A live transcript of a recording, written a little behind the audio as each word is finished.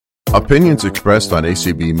Opinions expressed on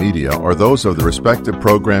ACB Media are those of the respective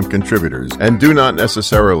program contributors and do not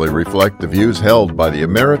necessarily reflect the views held by the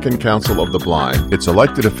American Council of the Blind, its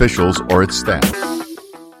elected officials, or its staff.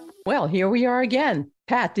 Well, here we are again.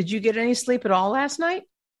 Pat, did you get any sleep at all last night?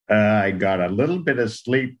 I got a little bit of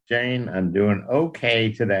sleep, Jane. I'm doing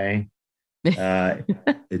okay today.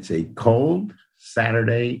 It's a cold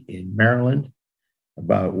Saturday in Maryland.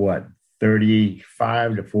 About what,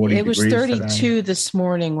 35 to 40 It was degrees 32 today? this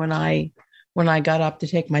morning when I got up to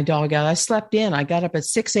take my dog out. I slept in. I got up at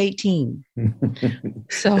 6:18.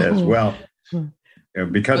 So Yes, well,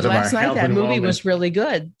 because but of our last night health that movie enrollment, was really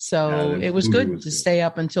good. So the it was movie good was to good. stay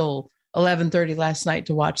up until 11:30 last night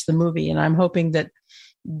to watch the movie. And I'm hoping that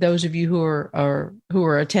those of you who are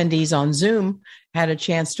attendees on Zoom had a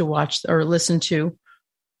chance to watch or listen to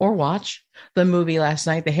or watch the movie last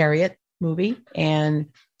night, the Harriet movie. And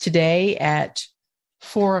today at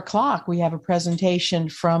 4:00, we have a presentation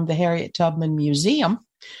from the Harriet Tubman Museum.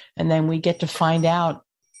 And then we get to find out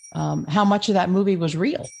how much of that movie was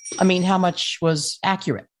real. I mean, how much was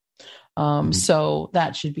accurate. So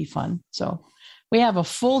that should be fun. So we have a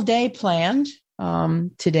full day planned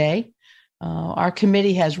today. Our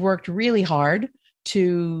committee has worked really hard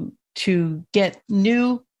to get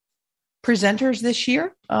new presenters this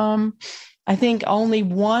year. I think only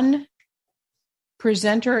one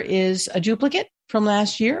presenter is a duplicate from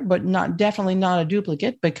last year, but definitely not a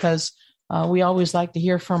duplicate because we always like to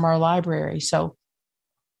hear from our library. So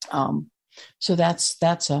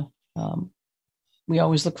we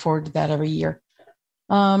always look forward to that every year.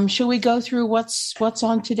 Shall we go through what's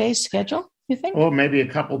on today's schedule, you think? Well, maybe a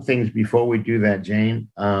couple things before we do that, Jane.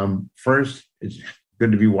 First, it's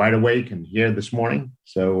good to be wide awake and here this morning.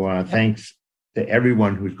 So thanks to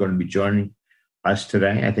everyone who's going to be joining us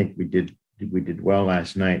today. I think we did well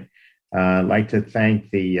last night. I'd like to thank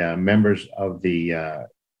the members of the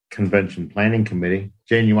Convention Planning Committee.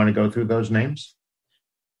 Jane, you want to go through those names?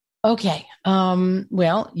 Okay.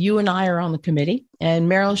 Well, you and I are on the committee, and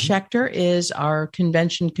Meryl Schechter is our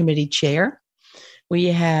Convention Committee Chair. We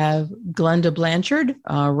have Glenda Blanchard,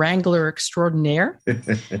 Wrangler Extraordinaire.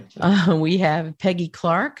 We have Peggy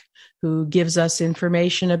Clark, who gives us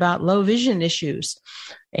information about low vision issues.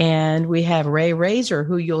 And we have Ray Razor,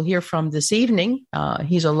 who you'll hear from this evening.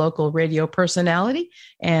 He's a local radio personality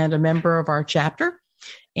and a member of our chapter.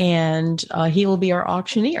 And he will be our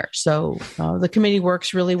auctioneer. So the committee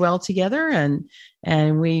works really well together,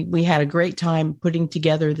 and we had a great time putting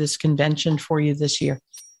together this convention for you this year.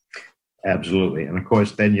 Absolutely. And of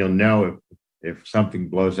course, then you'll know if something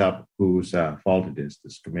blows up, whose fault it is,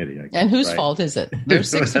 this committee. I guess, and whose right? fault is it?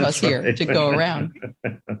 There's 6 of us here right. to go around.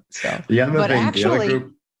 So, The other but thing, actually,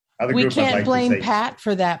 the other we group I'd can't like to blame say- Pat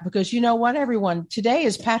for that because you know what, everyone? Today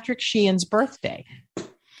is Patrick Sheehan's birthday.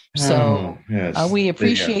 So yes. we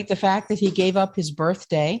appreciate the fact that he gave up his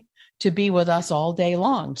birthday to be with us all day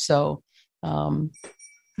long. So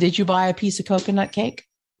did you buy a piece of coconut cake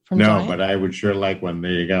from No, Giant? but I would sure like one.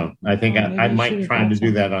 There you go. I think Well, maybe I you might should try have to got do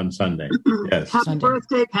some. that on Sunday. Yes. Happy Sunday.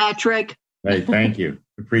 birthday, Patrick. Right. Thank you.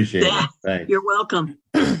 Appreciate it. Thanks. You're welcome.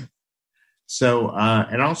 So,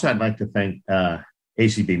 and also I'd like to thank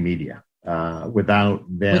ACB Media. Without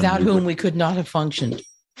them, Without whom would- we could not have functioned.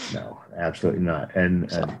 No, absolutely not. And,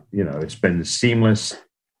 So. it's been seamless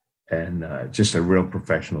and just a real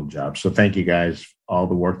professional job. So thank you guys, all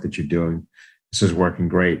the work that you're doing. This is working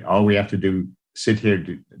great. All we have to do, sit here,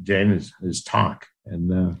 Jane, is talk.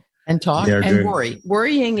 And Talk they're and doing- worry.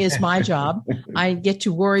 Worrying is my job. I get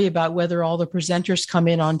to worry about whether all the presenters come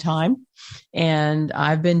in on time. And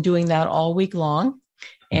I've been doing that all week long.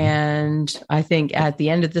 And I think at the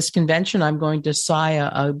end of this convention, I'm going to sigh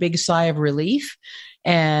a big sigh of relief.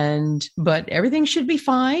 But everything should be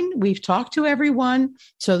fine. We've talked to everyone.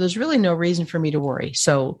 So there's really no reason for me to worry.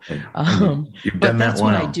 So, You've but done that that's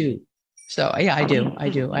what well. I do. So yeah, I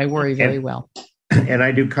do. I worry very well. And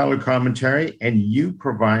I do color commentary, and you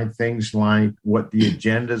provide things like what the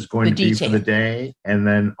agenda is going The to be detail. for the day, and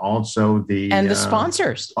then also the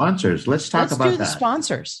Sponsors. Sponsors. Let's talk Let's about do that. the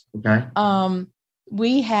sponsors. Okay.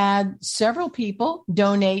 We had several people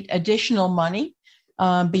donate additional money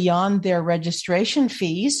beyond their registration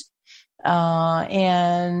fees.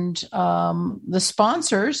 And the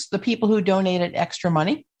sponsors, the people who donated extra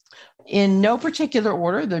money, in no particular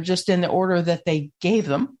order, they're just in the order that they gave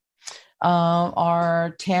them,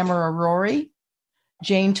 are Tamara Rory,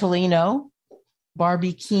 Jane Tolino,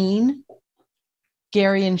 Barbie Keene,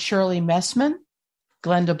 Gary and Shirley Messman,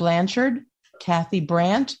 Glenda Blanchard, Kathy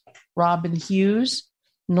Brandt, Robin Hughes,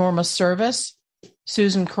 Norma Service,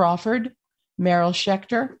 Susan Crawford, Meryl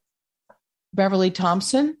Schechter, Beverly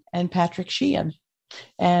Thompson, and Patrick Sheehan.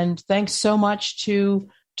 And thanks so much to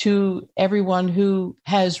to everyone who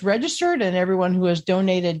has registered and everyone who has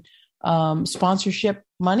donated sponsorship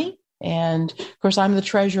money. And of course, I'm the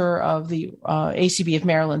treasurer of the ACB of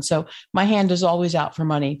Maryland. So my hand is always out for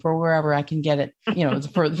money for wherever I can get it,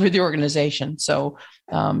 for the organization. So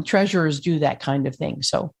treasurers do that kind of thing.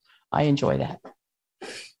 So I enjoy that.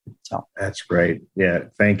 So that's great. Yeah.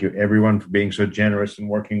 Thank you, everyone, for being so generous and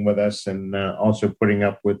working with us, and also putting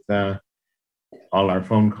up with all our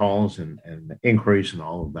phone calls and inquiries and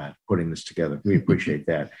all of that, putting this together. We appreciate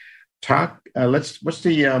that. What's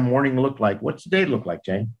the morning look like? What's the day look like,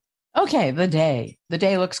 Jane? Okay, the day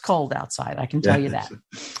looks cold outside. I can tell you that.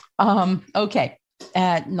 Okay,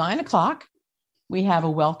 at 9:00, we have a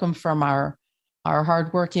welcome from our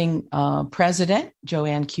hardworking president,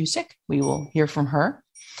 Joanne Cusick. We will hear from her.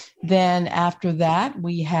 Then after that,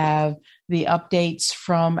 we have the updates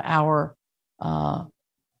from our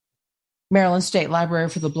Maryland State Library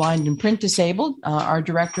for the Blind and Print Disabled. Our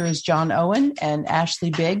director is John Owen, and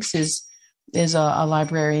Ashley Biggs is a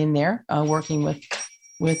librarian there working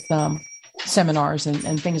with seminars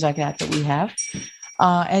and things like that we have.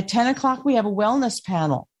 At 10:00, we have a wellness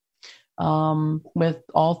panel with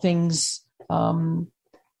all things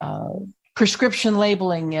prescription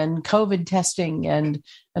labeling and COVID testing and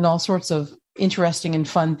all sorts of interesting and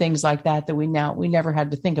fun things like that we never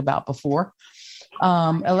had to think about before.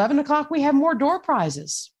 11:00, we have more door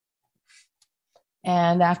prizes.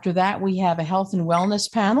 And after that, we have a health and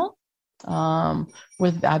wellness panel. I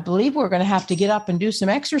believe we're going to have to get up and do some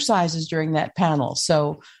exercises during that panel.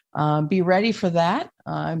 So be ready for that.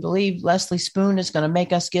 I believe Leslie Spoon is going to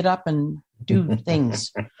make us get up and do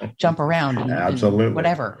things, jump around and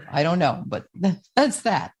whatever. I don't know, but that's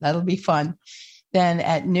that. That'll be fun. Then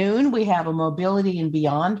at noon, we have a mobility and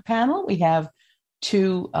beyond panel. We have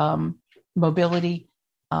two mobility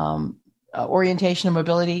orientation and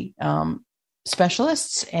mobility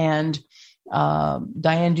specialists, and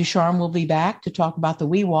Diane Ducharme will be back to talk about the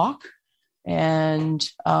We Walk. And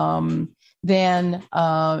then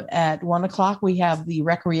at 1:00, we have the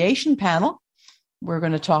recreation panel. We're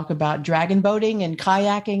going to talk about dragon boating and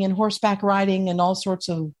kayaking and horseback riding and all sorts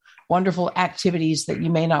of wonderful activities that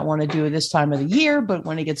you may not want to do this time of the year, but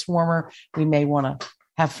when it gets warmer, we may want to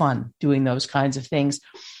have fun doing those kinds of things.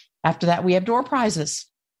 After that, we have door prizes.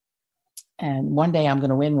 And one day I'm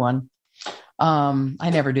going to win one.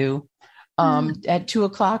 I never do. At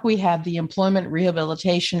 2:00, we have the employment,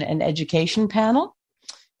 rehabilitation, and education panel.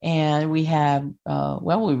 And we have, we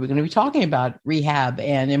were going to be talking about rehab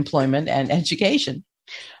and employment and education.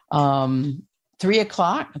 3:00,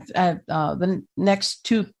 the next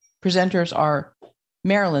two presenters are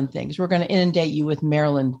Maryland things. We're going to inundate you with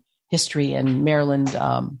Maryland history and Maryland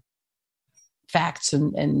facts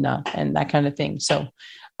and that kind of thing. So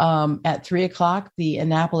at 3:00, the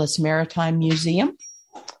Annapolis Maritime Museum.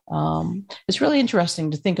 It's really interesting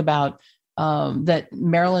to think about that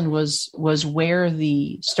Maryland was where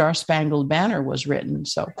the Star Spangled Banner was written.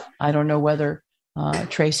 So I don't know whether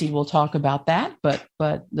Tracy will talk about that, but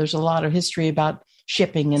there's a lot of history about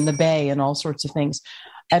shipping in the Bay and all sorts of things.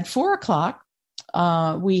 At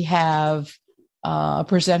 4:00, we have a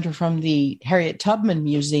presenter from the Harriet Tubman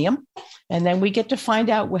Museum, and then we get to find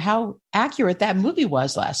out how accurate that movie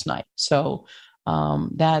was last night. So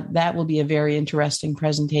that will be a very interesting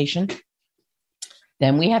presentation.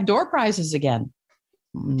 Then we have door prizes again.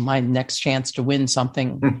 My next chance to win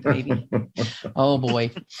something, maybe. Oh boy.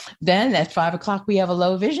 Then at 5:00, we have a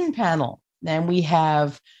low vision panel. Then we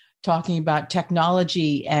have talking about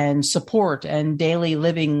technology and support and daily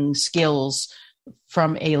living skills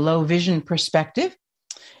from a low vision perspective.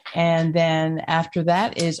 And then after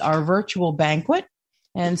that is our virtual banquet.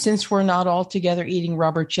 And since we're not all together eating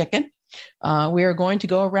rubber chicken, we are going to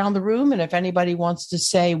go around the room. And if anybody wants to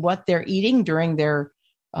say what they're eating during their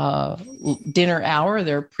dinner hour,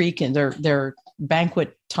 their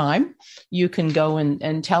banquet time, you can go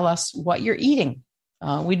and tell us what you're eating.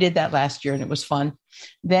 We did that last year and it was fun.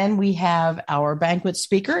 Then we have our banquet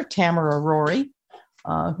speaker, Tamara Rory,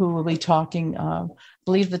 who will be talking. I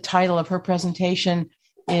believe the title of her presentation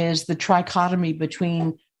is The Trichotomy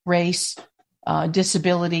Between Race,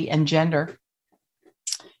 Disability, and Gender.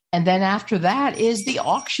 And then after that is the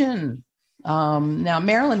auction. Now,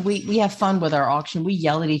 Maryland, we have fun with our auction. We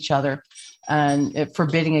yell at each other and for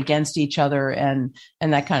bidding against each other and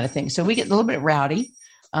that kind of thing. So we get a little bit rowdy.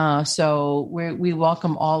 So we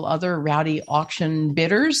welcome all other rowdy auction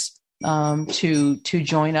bidders to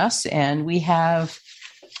join us. And we had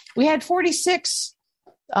 46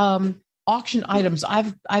 auction items.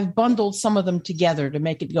 I've bundled some of them together to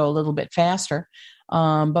make it go a little bit faster.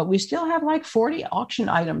 But we still have like 40 auction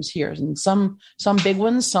items here, and some big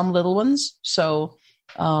ones, some little ones. So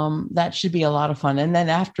that should be a lot of fun. And then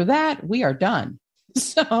after that, we are done.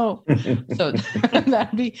 So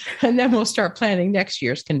that'd be, and then we'll start planning next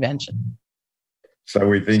year's convention. So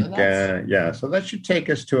we think, so that should take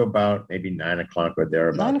us to about maybe 9 o'clock or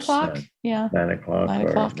thereabouts. 9 o'clock, 9 o'clock.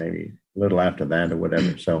 Or maybe a little after that or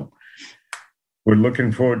whatever. So we're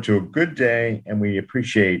looking forward to a good day, and we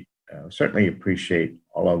certainly appreciate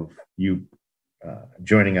all of you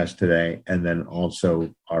joining us today, and then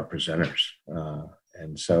also our presenters.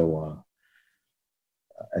 And so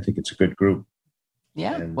I think it's a good group.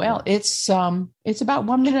 Yeah. And, it's about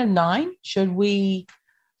 1:09. Should we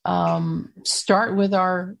start with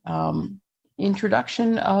our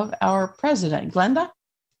introduction of our president, Glenda?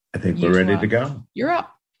 I think we're ready to go. You're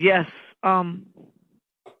up. Yes. Can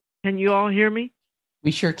you all hear me?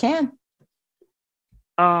 We sure can.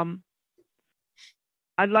 I'd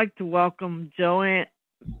like to welcome Joanne,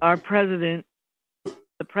 our president,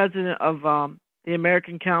 the president of the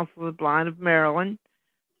American Council of the Blind of Maryland,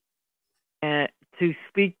 to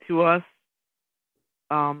speak to us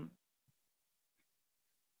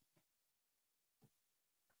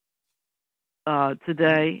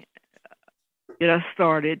today, get us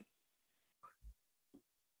started,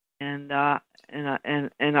 and I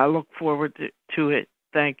look forward to it.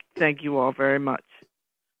 Thank you all very much.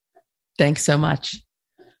 Thanks so much,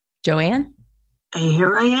 Joanne.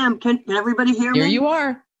 Here I am. Can everybody hear me? Here you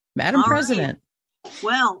are, Madam President. Right.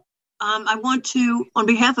 Well, I want to, on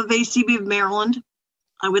behalf of ACB of Maryland,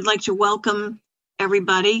 I would like to welcome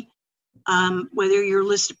everybody, whether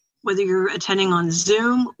you're attending on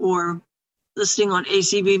Zoom or listening on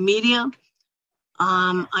ACB Media.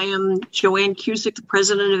 I am Joanne Cusick, the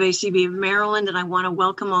president of ACB of Maryland, and I want to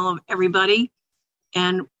welcome everybody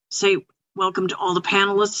and say welcome to all the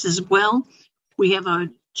panelists as well. We have a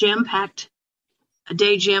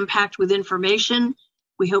day jam-packed with information.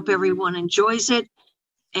 We hope everyone enjoys it.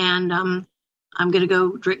 And I'm going to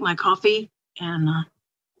go drink my coffee. And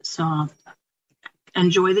so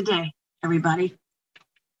enjoy the day, everybody.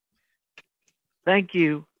 Thank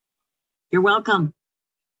you. You're welcome.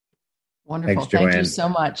 Wonderful. Thanks, Joanne. Thank you so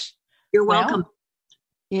much. You're welcome.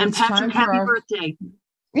 And Patrick, happy birthday.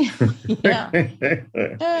 Yeah.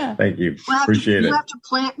 Thank you. Appreciate it.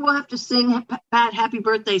 We'll have to sing Pat happy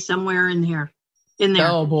birthday somewhere in there.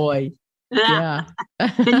 Oh boy. Yeah.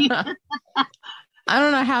 I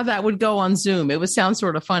don't know how that would go on Zoom. It would sound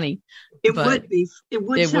sort of funny. It would be. It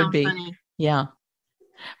would be funny. Yeah.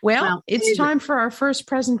 Well, it's time for our first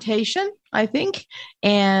presentation, I think.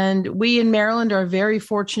 And we in Maryland are very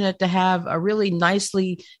fortunate to have a really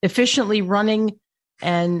nicely, efficiently running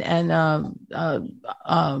and a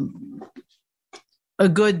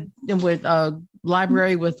good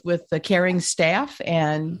library with the caring staff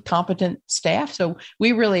and competent staff. So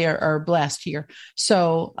we really are blessed here.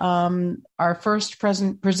 So our first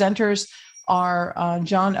presenters are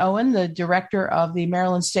John Owen, the director of the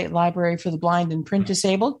Maryland State Library for the Blind and Print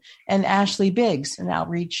Disabled, and Ashley Biggs, an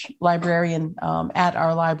outreach librarian at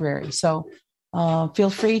our library. So feel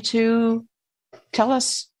free to tell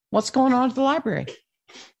us what's going on at the library.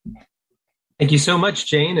 Thank you so much,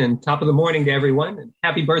 Jane, and top of the morning to everyone. And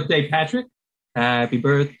happy birthday, Patrick. Happy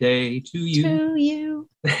birthday to you. To you.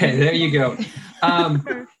 There you go.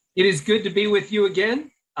 It is good to be with you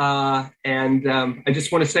again. And I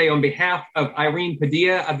just want to say on behalf of Irene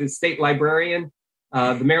Padilla, of the state librarian,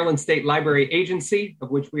 the Maryland State Library Agency,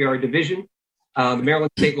 of which we are a division, the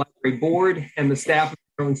Maryland State Library Board, and the staff of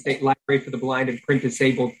the Maryland State Library for the Blind and Print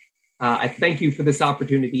Disabled, I thank you for this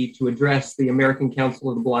opportunity to address the American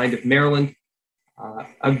Council of the Blind of Maryland,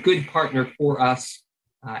 a good partner for us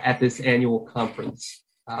at this annual conference.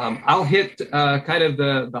 I'll hit kind of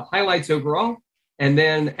the highlights overall, and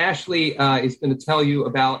then Ashley is going to tell you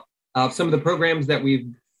about some of the programs that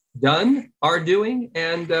we've done, are doing,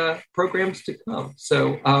 and programs to come.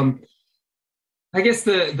 So I guess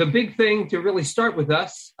the big thing to really start with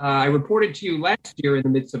us, I reported to you last year in the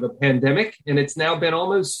midst of a pandemic, and it's now been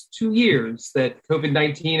almost 2 years that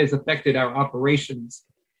COVID-19 has affected our operations.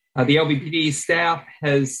 The LBPD staff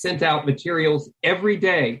has sent out materials every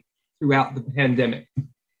day throughout the pandemic.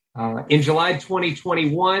 In July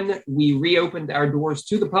 2021, we reopened our doors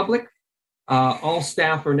to the public. All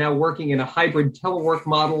staff are now working in a hybrid telework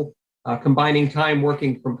model, combining time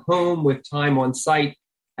working from home with time on site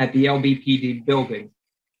at the LBPD building.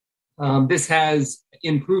 This has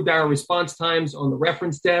improved our response times on the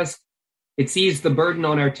reference desk. It's eased the burden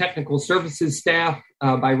on our technical services staff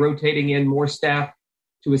by rotating in more staff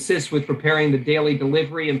to assist with preparing the daily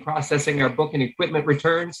delivery and processing our book and equipment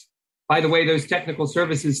returns. By the way, those technical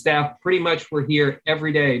services staff pretty much were here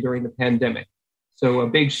every day during the pandemic. So a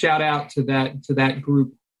big shout out to that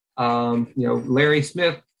group Larry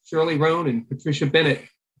Smith, Shirley Roan, and Patricia Bennett,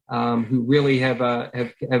 who really have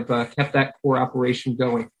kept that core operation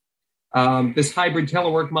going. This hybrid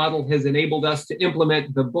telework model has enabled us to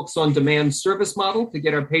implement the Books on Demand service model to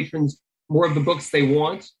get our patrons more of the books they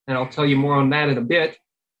want, and I'll tell you more on that in a bit.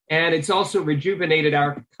 And it's also rejuvenated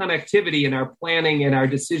our connectivity and our planning and our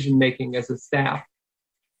decision-making as a staff.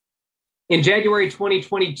 In January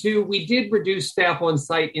 2022, we did reduce staff on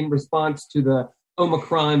site in response to the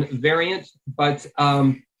Omicron variant, but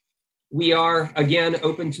we are, again,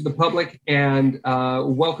 open to the public and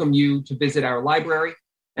welcome you to visit our library.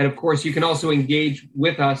 And of course, you can also engage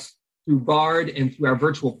with us through BARD and through our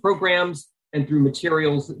virtual programs and through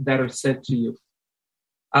materials that are sent to you.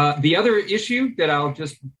 The other issue that I'll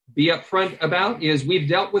just be upfront about is we've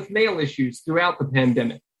dealt with mail issues throughout the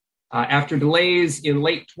pandemic. After delays in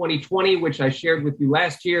late 2020, which I shared with you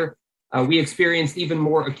last year, we experienced even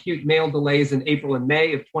more acute mail delays in April and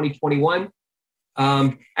May of 2021.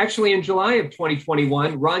 Actually, in July of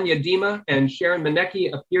 2021, Rania Dima and Sharon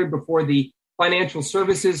Manecki appeared before the Financial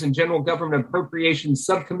Services and General Government Appropriations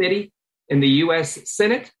Subcommittee in the U.S.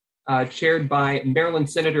 Senate, chaired by Maryland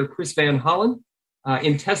Senator Chris Van Hollen,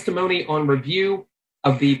 in testimony on review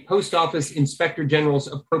of the Post Office Inspector General's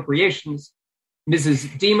appropriations.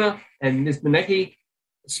 Mrs. Dima and Ms. Manecki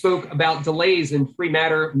spoke about delays in free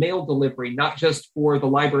matter mail delivery, not just for the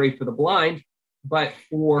Library for the Blind, but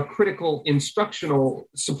for critical instructional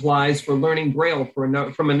supplies for learning Braille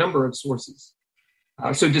from a number of sources.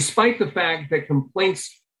 So despite the fact that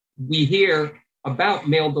complaints we hear about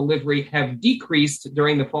mail delivery have decreased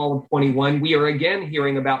during the fall of 21, we are again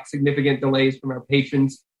hearing about significant delays from our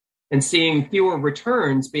patrons and seeing fewer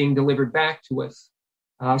returns being delivered back to us.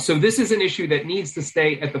 So this is an issue that needs to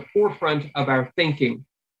stay at the forefront of our thinking.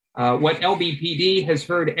 What LBPD has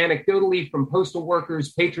heard anecdotally from postal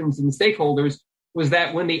workers, patrons, and stakeholders was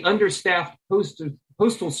that when the understaffed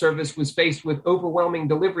postal service was faced with overwhelming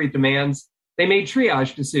delivery demands, they made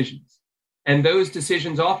triage decisions. And those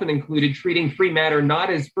decisions often included treating free matter not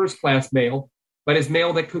as first-class mail, but as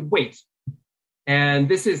mail that could wait. And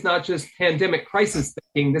this is not just pandemic crisis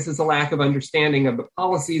thinking, this is a lack of understanding of the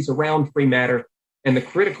policies around free matter and the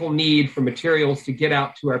critical need for materials to get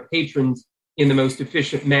out to our patrons in the most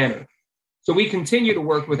efficient manner. So we continue to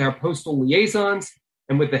work with our postal liaisons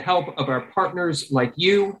and with the help of our partners like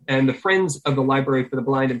you and the Friends of the Library for the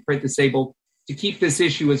Blind and Print Disabled to keep this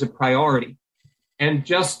issue as a priority. And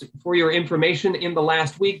just for your information, in the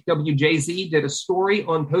last week, WJZ did a story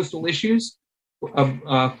on postal issues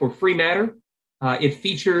for free matter. It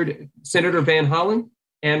featured Senator Van Hollen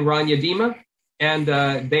and Rania Dima,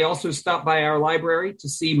 and they also stopped by our library to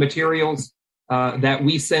see materials that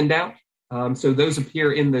we send out. So those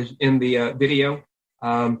appear in the video.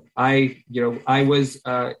 I was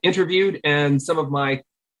interviewed, and some of my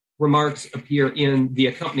remarks appear in the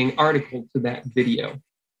accompanying article to that video,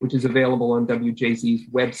 which is available on WJZ's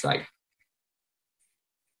website.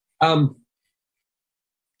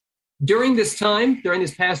 During this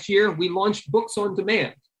past year, we launched Books on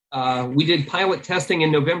Demand. We did pilot testing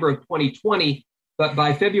in November of 2020, but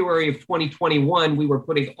by February of 2021, we were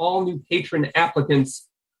putting all new patron applicants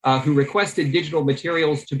who requested digital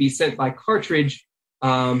materials to be sent by cartridge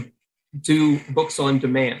to Books on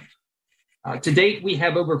Demand. To date, we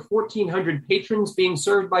have over 1,400 patrons being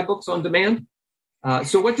served by Books on Demand.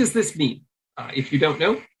 So what does this mean? If you don't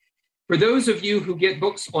know, for those of you who get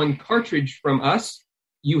books on cartridge from us,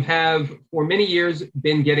 you have for many years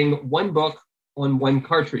been getting one book on one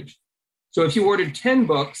cartridge. So if you ordered 10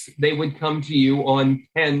 books, they would come to you on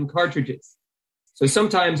 10 cartridges. So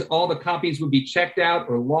sometimes all the copies would be checked out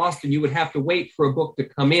or lost, and you would have to wait for a book to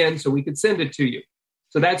come in so we could send it to you.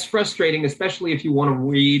 So that's frustrating, especially if you want to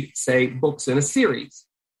read, say, books in a series.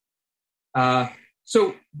 But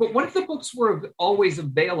what if the books were always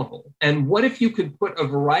available? And what if you could put a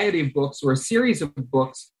variety of books or a series of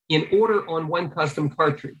books in order on one custom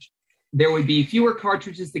cartridge? There would be fewer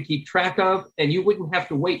cartridges to keep track of, and you wouldn't have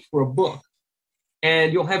to wait for a book.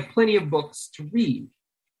 And you'll have plenty of books to read.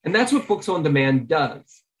 And that's what Books on Demand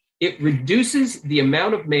does. It reduces the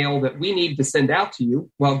amount of mail that we need to send out to you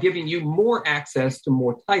while giving you more access to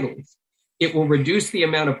more titles. It will reduce the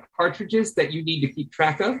amount of cartridges that you need to keep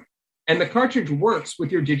track of. And the cartridge works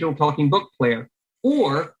with your digital talking book player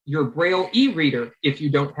or your Braille e-reader if you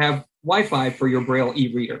don't have Wi-Fi for your Braille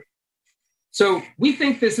e-reader. So we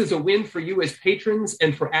think this is a win for you as patrons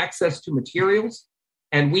and for access to materials.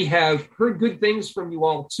 And we have heard good things from you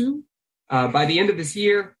all too. By the end of this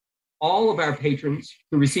year, all of our patrons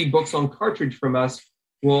who receive books on cartridge from us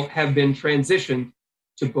will have been transitioned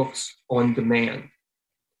to Books on Demand.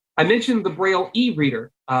 I mentioned the Braille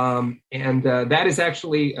e-reader, and that is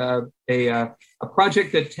actually a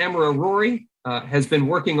project that Tamara Rory has been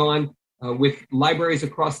working on with libraries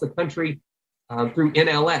across the country through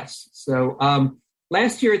NLS. So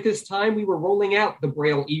last year at this time, we were rolling out the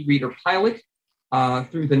Braille e-reader pilot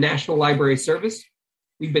through the National Library Service.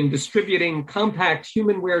 We've been distributing compact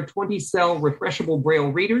HumanWare 20-cell refreshable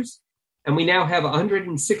Braille readers, and we now have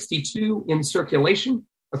 162 in circulation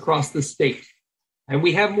across the state. And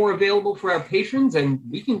we have more available for our patrons, and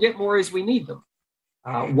we can get more as we need them.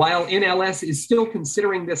 While NLS is still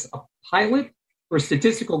considering this a pilot for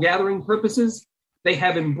statistical gathering purposes, they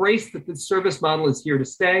have embraced that the service model is here to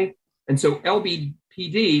stay. And so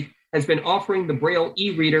LBPD has been offering the Braille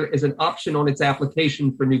e-reader as an option on its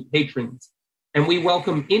application for new patrons. And we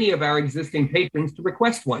welcome any of our existing patrons to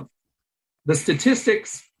request one. The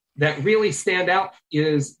statistics that really stand out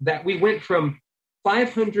is that we went from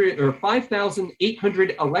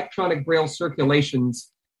 5,800 electronic Braille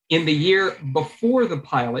circulations in the year before the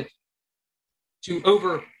pilot to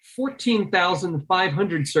over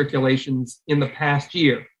 14,500 circulations in the past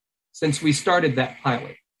year since we started that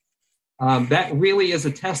pilot. That really is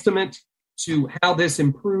a testament to how this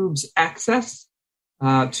improves access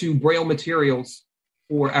to Braille materials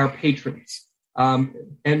for our patrons.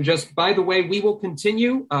 And just by the way, we will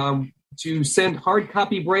continue to send hard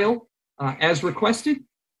copy Braille as requested.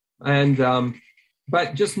 And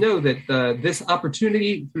but just know that this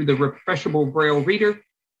opportunity through the refreshable Braille reader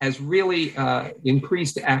has really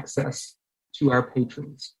increased access to our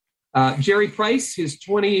patrons. Jerry Price, his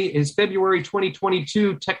February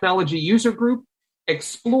 2022 technology user group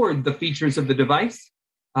explored the features of the device.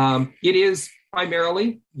 It is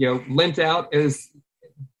primarily, lent out as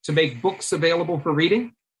to make books available for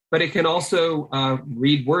reading, but it can also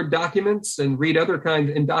read Word documents and read other kinds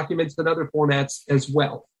and documents in other formats as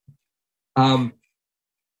well. The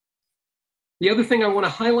other thing I want to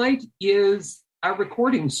highlight is our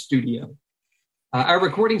recording studio. Our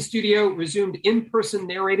recording studio resumed in-person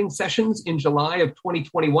narrating sessions in July of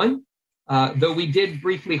 2021, though we did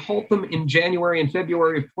briefly halt them in January and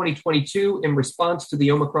February of 2022 in response to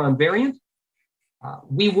the Omicron variant.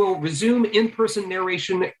 We will resume in-person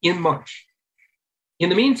narration in March. In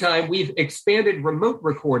the meantime, we've expanded remote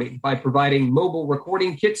recording by providing mobile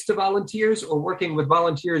recording kits to volunteers or working with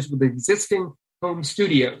volunteers with existing home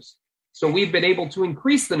studios. So we've been able to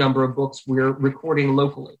increase the number of books we're recording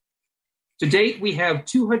locally. To date, we have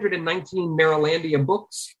 219 Marylandia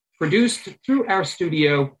books produced through our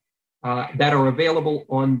studio that are available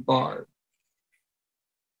on Bard.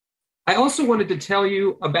 I also wanted to tell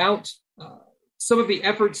you about some of the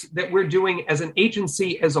efforts that we're doing as an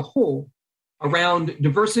agency as a whole around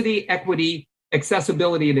diversity, equity,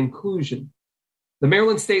 accessibility, and inclusion. The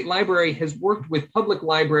Maryland State Library has worked with public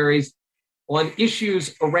libraries on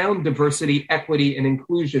issues around diversity, equity, and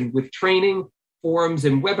inclusion with training, forums,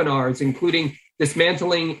 and webinars, including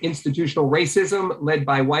Dismantling Institutional Racism, led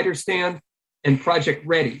by Widerstand, and Project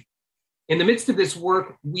Ready. In the midst of this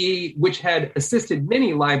work, which had assisted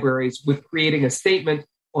many libraries with creating a statement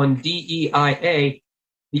on DEIA,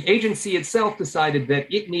 the agency itself decided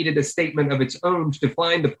that it needed a statement of its own to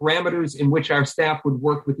define the parameters in which our staff would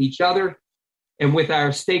work with each other and with our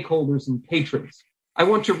stakeholders and patrons. I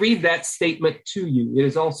want to read that statement to you. It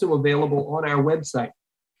is also available on our website.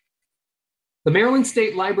 The Maryland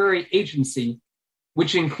State Library Agency,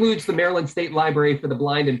 which includes the Maryland State Library for the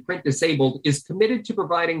Blind and Print Disabled, is committed to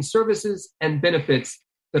providing services and benefits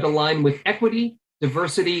that align with equity,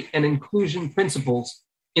 diversity, and inclusion principles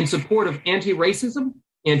in support of anti-racism,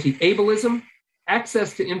 anti-ableism,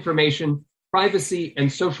 access to information, privacy, and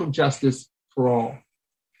social justice for all.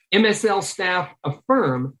 MSL staff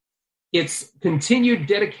affirm its continued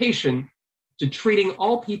dedication to treating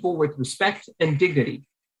all people with respect and dignity.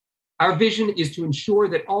 Our vision is to ensure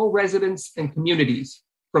that all residents and communities,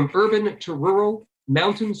 from urban to rural,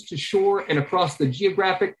 mountains to shore, and across the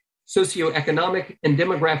geographic, socioeconomic, and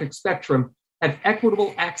demographic spectrum, have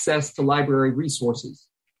equitable access to library resources.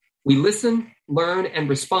 We listen, learn, and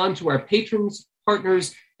respond to our patrons,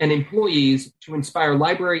 partners, and employees to inspire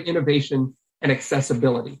library innovation and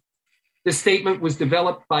accessibility. This statement was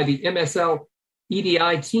developed by the MSL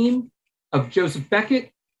EDI team of Joseph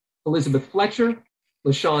Beckett, Elizabeth Fletcher,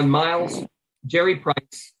 LaShawn Miles, Jerry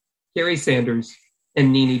Price, Carrie Sanders,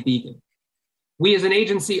 and Nene Began. We as an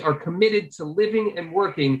agency are committed to living and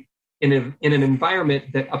working in an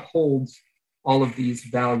environment that upholds all of these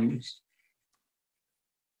values.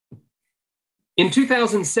 In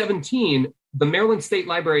 2017, the Maryland State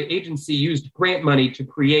Library Agency used grant money to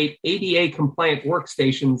create ADA-compliant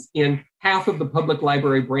workstations in half of the public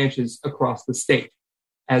library branches across the state.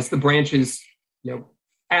 As the branches,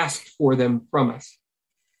 asked for them from us.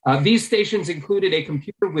 These stations included a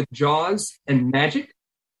computer with JAWS and Magic.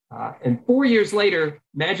 And 4 years later,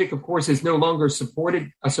 Magic, of course, is no longer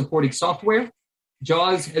supported software.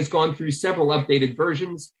 JAWS has gone through several updated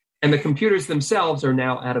versions, and the computers themselves are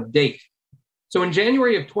now out of date. So in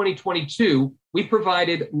January of 2022, we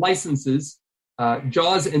provided licenses,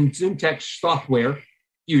 JAWS and ZoomText software,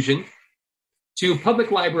 Fusion, to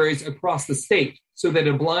public libraries across the state so that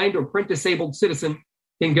a blind or print-disabled citizen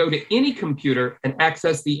can go to any computer and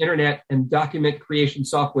access the internet and document creation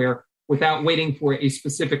software without waiting for a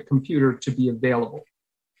specific computer to be available.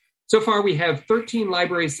 So far, we have 13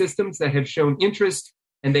 library systems that have shown interest,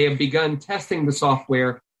 and they have begun testing the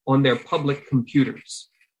software on their public computers.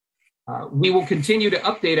 We will continue to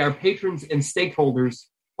update our patrons and stakeholders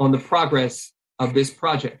on the progress of this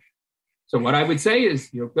project. So what I would say is,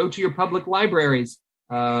 go to your public libraries,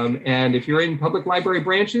 and if you're in public library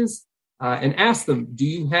branches, and ask them, do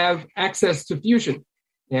you have access to Fusion?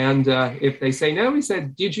 And if they say no, we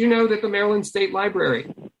said, did you know that the Maryland State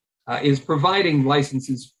Library is providing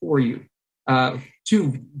licenses for you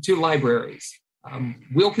to libraries?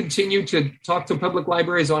 We'll continue to talk to public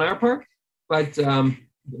libraries on our part, but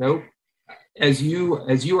as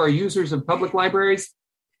you are users of public libraries,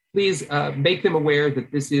 please make them aware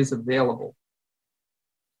that this is available.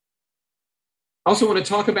 Also want to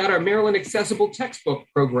talk about our Maryland Accessible Textbook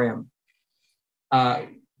Program.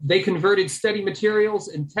 They converted study materials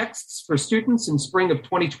and texts for students in spring of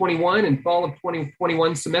 2021 and fall of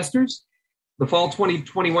 2021 semesters. The fall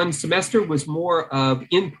 2021 semester was more of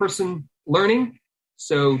in-person learning,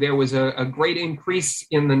 so there was a great increase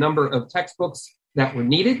in the number of textbooks that were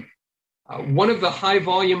needed. One of the high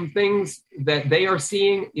volume things that they are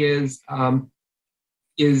seeing is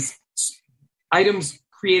items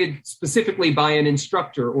created specifically by an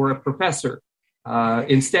instructor or a professor.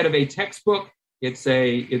 Instead of a textbook,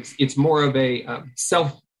 it's more of a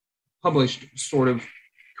self-published sort of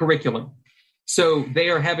curriculum. So they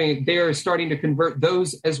are starting to convert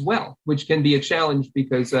those as well, which can be a challenge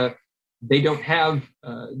because they don't have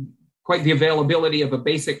quite the availability of a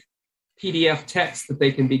basic PDF text that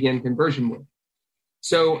they can begin conversion with.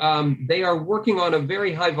 So they are working on a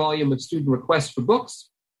very high volume of student requests for books.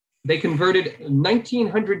 They converted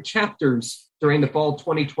 1,900 chapters during the fall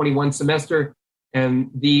 2021 semester,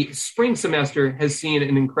 and the spring semester has seen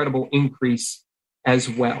an incredible increase as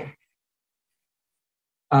well.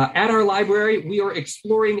 At our library, we are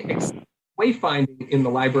exploring wayfinding in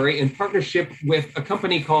the library in partnership with a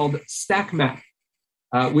company called StackMap,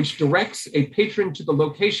 which directs a patron to the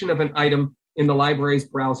location of an item in the library's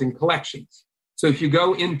browsing collections. So if you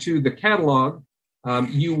go into the catalog,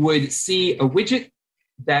 you would see a widget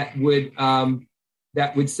that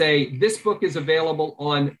would say, this book is available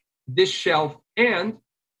on this shelf and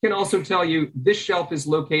can also tell you this shelf is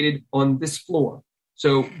located on this floor.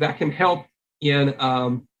 So that can help in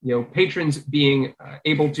patrons being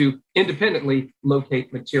able to independently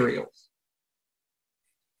locate materials.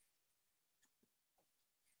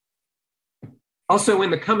 Also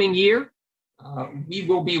in the coming year, we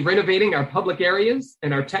will be renovating our public areas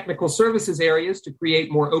and our technical services areas to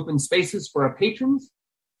create more open spaces for our patrons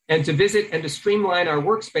and to visit and to streamline our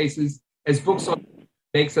workspaces as Books on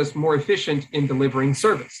makes us more efficient in delivering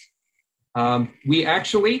service. We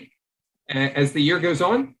actually, as the year goes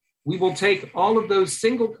on, we will take all of those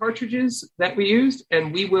single cartridges that we used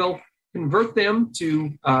and we will convert them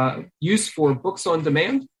to use for books on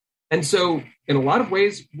demand. And so in a lot of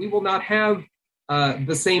ways, we will not have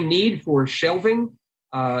the same need for shelving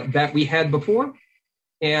that we had before.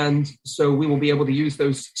 And so we will be able to use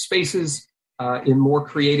those spaces in more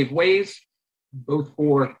creative ways, both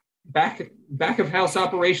for back of house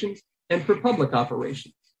operations and for public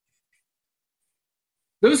operations.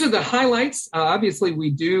 Those are the highlights. Obviously,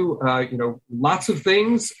 we do lots of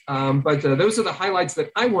things, but those are the highlights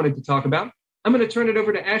that I wanted to talk about. I'm going to turn it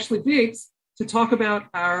over to Ashley Biggs to talk about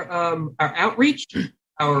our outreach,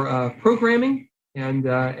 our programming, and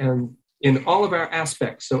in all of our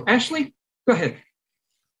aspects. So, Ashley, go ahead.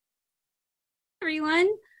 Everyone.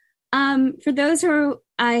 For those who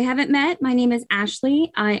I haven't met, my name is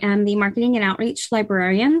Ashley. I am the Marketing and Outreach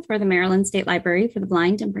Librarian for the Maryland State Library for the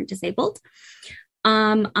Blind and Print Disabled.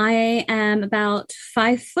 I am about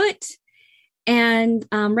 5 foot, and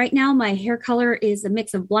right now my hair color is a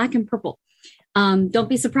mix of black and purple. Don't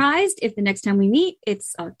be surprised if the next time we meet,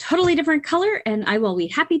 it's a totally different color, and I will be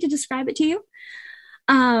happy to describe it to you.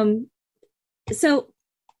 So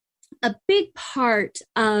a big part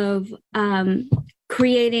of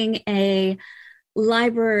creating a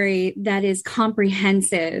library that is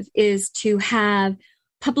comprehensive is to have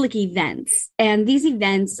public events. And these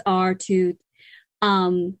events are to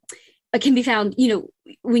can be found,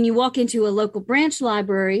 when you walk into a local branch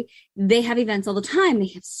library, they have events all the time. They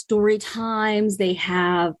have story times. They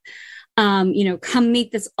have, come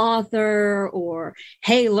meet this author, or,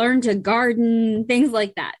 hey, learn to garden, things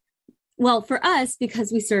like that. Well, for us,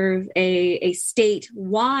 because we serve a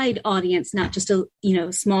statewide audience, not just a,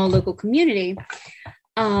 small local community,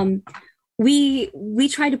 we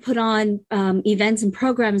try to put on events and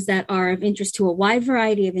programs that are of interest to a wide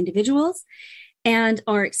variety of individuals and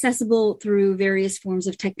are accessible through various forms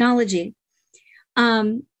of technology.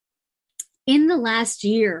 In the last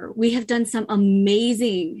year, we have done some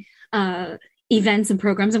amazing events and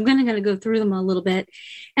programs. I'm going to go through them a little bit.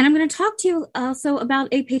 And I'm going to talk to you also about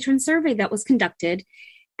a patron survey that was conducted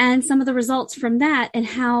and some of the results from that, and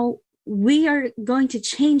how we are going to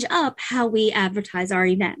change up how we advertise our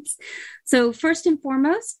events. So first and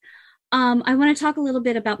foremost, I want to talk a little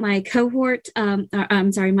bit about my cohort.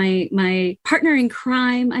 My partner in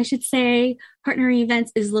crime, I should say. Partner in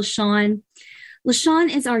events is LaShawn. LaShawn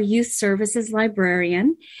is our youth services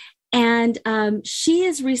librarian, and she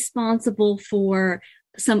is responsible for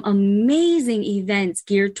some amazing events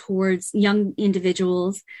geared towards young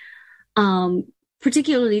individuals,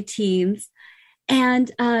 particularly teens.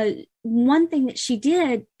 And one thing that she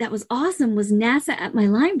did that was awesome was NASA at My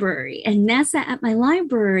Library. And NASA at My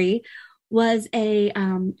Library was a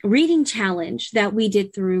reading challenge that we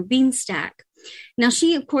did through Beanstack. Now,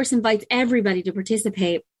 she, of course, invites everybody to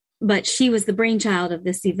participate, but she was the brainchild of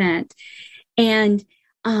this event. And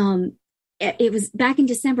it was back in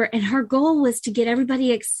December, and her goal was to get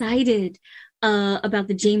everybody excited about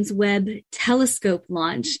the James Webb Telescope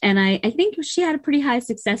launch. And I think she had a pretty high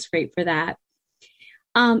success rate for that.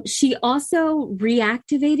 She also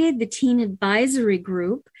reactivated the Teen Advisory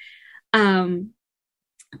Group,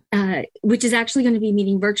 which is actually going to be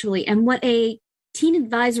meeting virtually. And what a Teen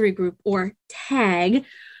Advisory Group, or TAG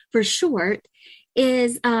for short,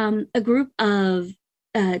 is a group of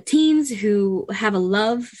teens who have a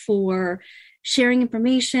love for sharing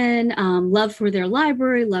information, love for their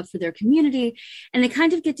library, love for their community. And they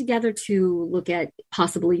kind of get together to look at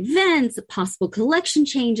possible events, possible collection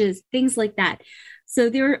changes, things like that. So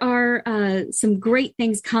there are some great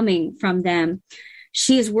things coming from them.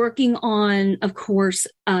 She is working on, of course,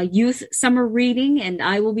 youth summer reading, and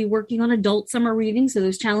I will be working on adult summer reading. So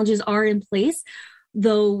those challenges are in place,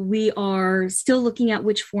 though we are still looking at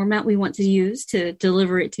which format we want to use to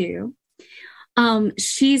deliver it to you.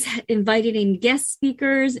 She's invited in guest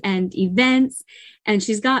speakers and events, and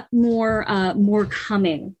she's got more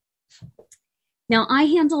coming. Now, I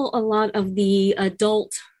handle a lot of the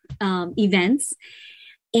adult events.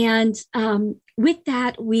 And with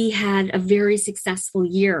that, we had a very successful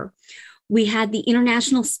year. We had the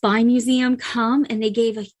International Spy Museum come, and they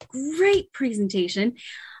gave a great presentation.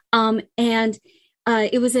 And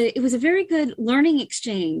it was a very good learning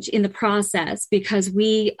exchange in the process, because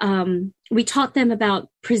we taught them about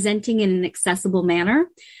presenting in an accessible manner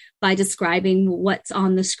by describing what's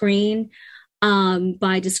on the screen,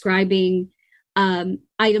 by describing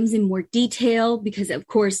items in more detail, because of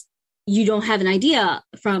course you don't have an idea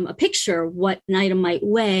from a picture what an item might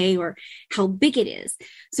weigh or how big it is.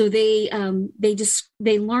 So they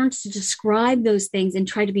learned to describe those things and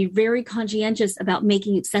try to be very conscientious about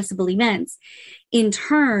making accessible events. In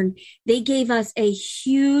turn, they gave us a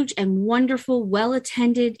huge and wonderful,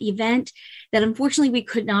 well-attended event that unfortunately we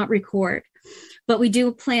could not record. But we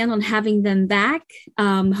do plan on having them back,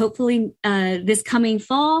 hopefully this coming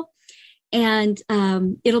fall. And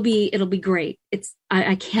it'll be great.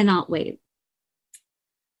 I cannot wait.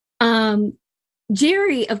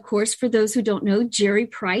 Jerry, of course, for those who don't know, Jerry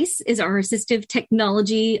Price is our assistive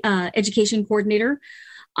technology education coordinator.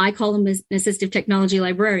 I call him an assistive technology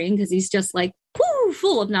librarian because he's just like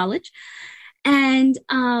full of knowledge. And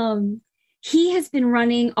he has been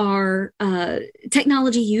running our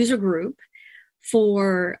technology user group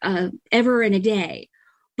for ever and a day.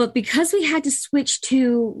 But because we had to switch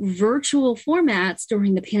to virtual formats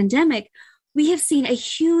during the pandemic, we have seen a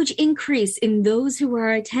huge increase in those who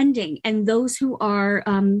are attending and those who are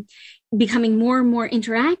becoming more and more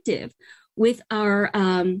interactive with our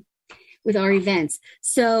events.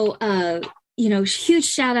 So, huge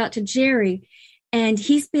shout out to Jerry. And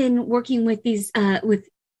he's been working with these tech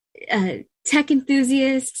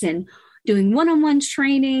enthusiasts and doing one-on-one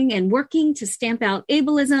training and working to stamp out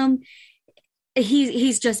ableism.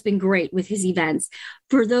 He's just been great with his events.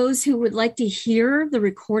 For those who would like to hear the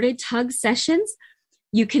recorded TUG sessions,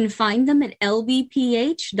 you can find them at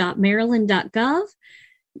lbph.maryland.gov.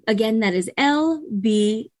 Again, that is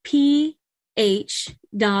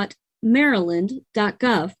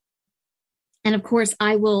lbph.maryland.gov. And of course,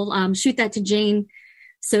 I will shoot that to Jane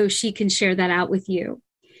so she can share that out with you.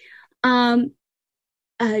 John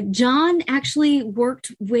actually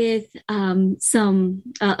worked with a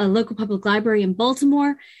local public library in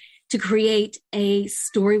Baltimore to create a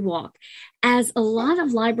story walk, as a lot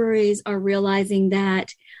of libraries are realizing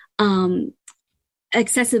that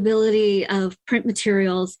accessibility of print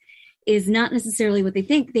materials is not necessarily what they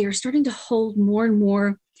think. They are starting to hold more and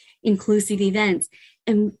more inclusive events.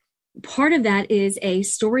 And part of that is a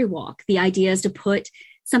story walk. The idea is to put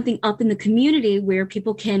something up in the community where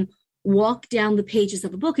people can walk down the pages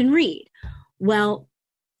of a book and read. Well,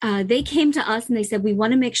 they came to us and they said, we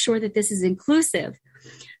want to make sure that this is inclusive.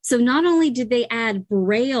 So not only did they add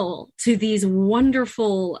Braille to these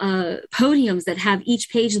wonderful podiums that have each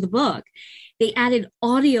page of the book, they added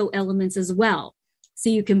audio elements as well. So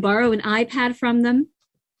you can borrow an iPad from them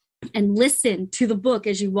and listen to the book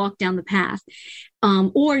as you walk down the path.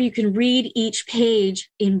 Or you can read each page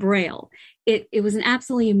in Braille. It was an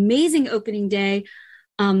absolutely amazing opening day.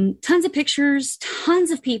 Tons of pictures, tons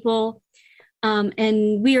of people.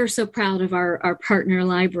 And we are so proud of our partner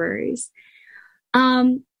libraries.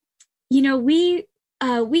 We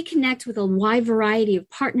connect with a wide variety of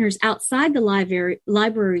partners outside the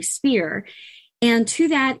library sphere. And to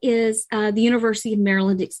that is the University of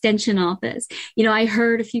Maryland Extension Office. I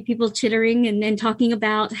heard a few people chittering and talking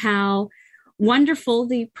about how wonderful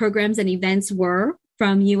the programs and events were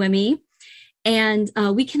from UME. And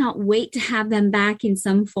we cannot wait to have them back in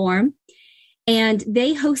some form. And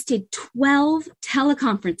they hosted 12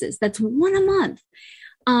 teleconferences, that's one a month,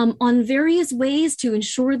 on various ways to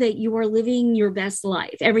ensure that you are living your best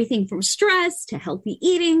life. Everything from stress to healthy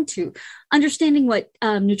eating to understanding what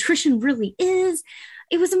nutrition really is.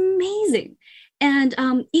 It was amazing. And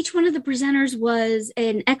each one of the presenters was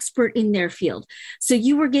an expert in their field. So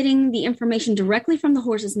you were getting the information directly from the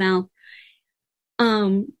horse's mouth.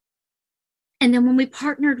 And then when we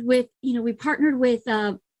partnered with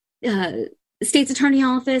the State's Attorney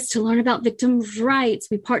Office to learn about victims' rights.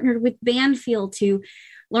 We partnered with Banfield to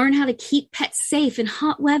learn how to keep pets safe in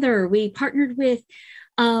hot weather. We partnered with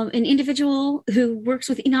an individual who works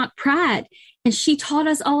with Enoch Pratt, and she taught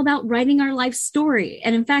us all about writing our life story.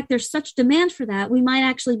 And in fact, there's such demand for that, we might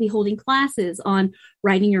actually be holding classes on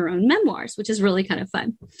writing your own memoirs, which is really kind of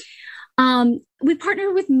fun. We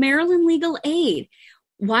partnered with Maryland Legal Aid.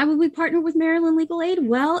 Why would we partner with Maryland Legal Aid?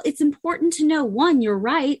 Well, it's important to know, one, your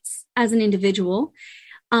rights as an individual,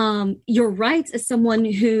 your rights as someone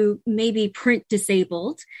who may be print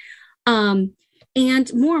disabled, and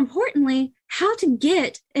more importantly, how to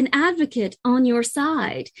get an advocate on your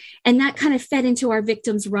side. And that kind of fed into our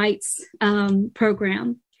victims' rights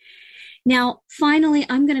program. Now, finally,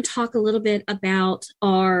 I'm going to talk a little bit about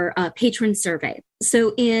our patron survey.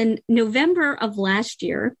 So in November of last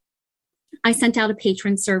year, I sent out a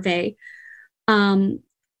patron survey, and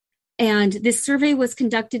this survey was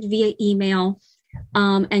conducted via email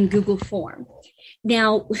and Google Form.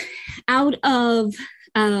 Now, out of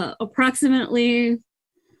approximately,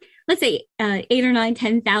 let's say 8 or 9,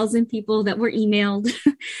 10,000 people that were emailed,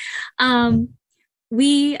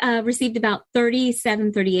 we received about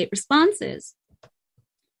 38 responses.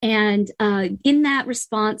 And in that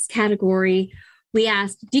response category, we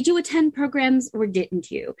asked, did you attend programs or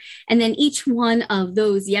didn't you? And then each one of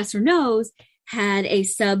those yes or no's had a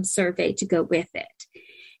sub-survey to go with it.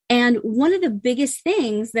 And one of the biggest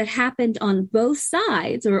things that happened on both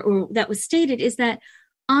sides, or that was stated, is that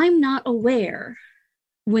I'm not aware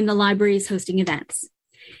when the library is hosting events.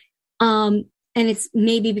 And it's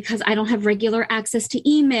maybe because I don't have regular access to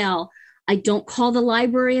email. I don't call the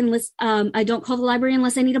library unless I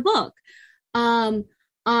need a book. I'm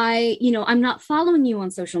not following you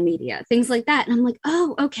on social media, things like that. And I'm like,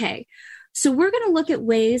 oh, okay. So we're going to look at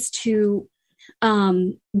ways to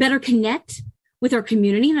better connect with our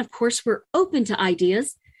community. And of course, we're open to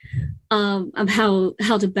ideas of how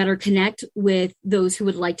to better connect with those who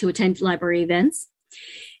would like to attend library events.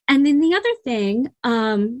 And then the other thing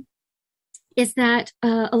is that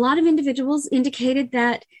a lot of individuals indicated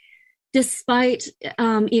that despite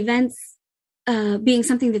events being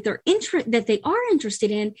something that they are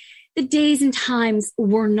interested in, the days and times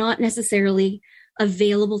were not necessarily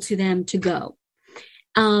available to them to go.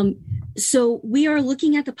 So we are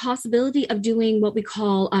looking at the possibility of doing what we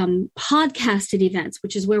call podcasted events,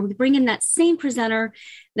 which is where we bring in that same presenter,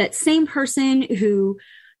 that same person who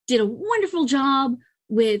did a wonderful job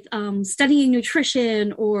with studying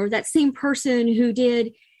nutrition, or that same person who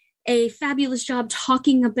did a fabulous job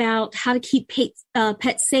talking about how to keep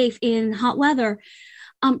pets safe in hot weather,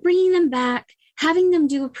 bringing them back, having them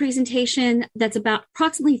do a presentation that's about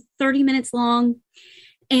approximately 30 minutes long,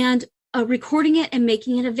 and recording it and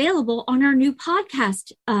making it available on our new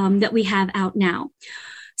podcast that we have out now.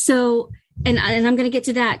 So, and I'm going to get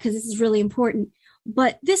to that because this is really important.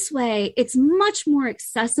 But this way, it's much more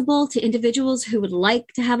accessible to individuals who would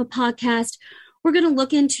like to have a podcast. We're going to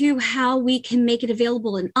look into how we can make it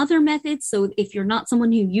available in other methods. So if you're not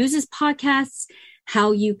someone who uses podcasts,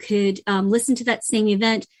 how you could listen to that same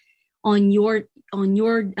event on your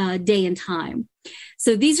day and time.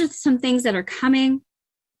 So these are some things that are coming.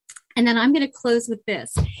 And then I'm going to close with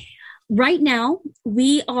this. Right now,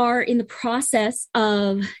 we are in the process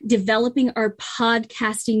of developing our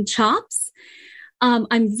podcasting chops.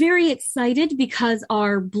 I'm very excited because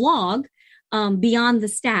our blog, Beyond the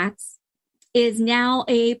Stacks, is now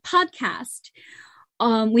a podcast.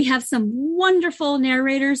 We have some wonderful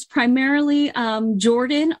narrators, primarily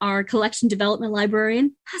Jordan, our collection development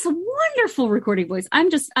librarian, has a wonderful recording voice.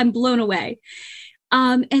 I'm blown away.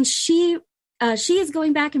 And she is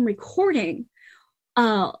going back and recording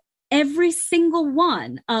every single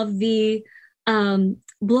one of the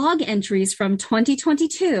blog entries from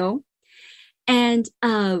 2022. And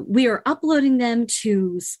we are uploading them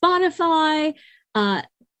to Spotify. I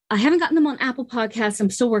haven't gotten them on Apple Podcasts. I'm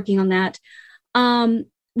still working on that.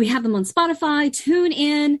 We have them on Spotify,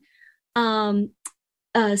 TuneIn,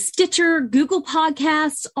 Stitcher, Google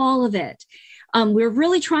Podcasts, all of it. We're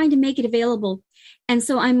really trying to make it available. And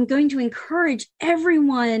so I'm going to encourage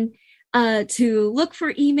everyone to look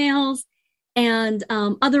for emails and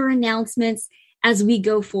other announcements as we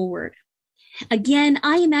go forward. Again,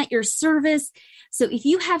 I am at your service. So if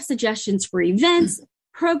you have suggestions for events,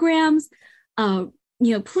 programs,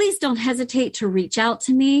 please don't hesitate to reach out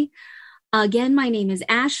to me. Again, my name is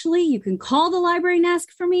Ashley. You can call the library and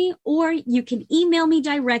ask for me, or you can email me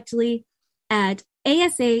directly at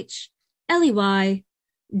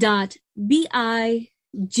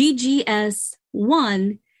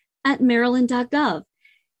ashley.biggs1@maryland.gov.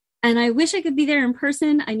 And I wish I could be there in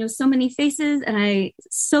person. I know so many faces, and I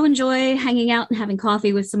so enjoy hanging out and having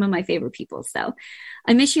coffee with some of my favorite people. So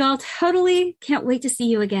I miss you all totally. Can't wait to see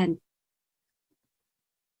you again.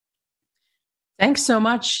 Thanks so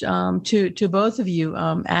much to both of you,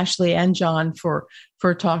 Ashley and John, for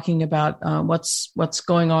talking about what's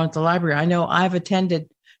going on at the library. I know I've attended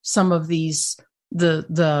some of these.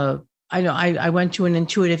 I went to an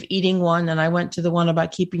intuitive eating one, and I went to the one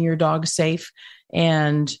about keeping your dog safe,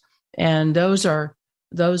 and those were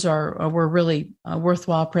really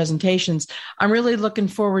worthwhile presentations. I'm really looking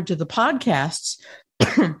forward to the podcasts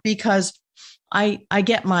because I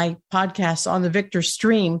get my podcasts on the Victor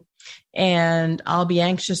stream, and I'll be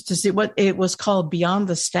anxious to see what it was called, Beyond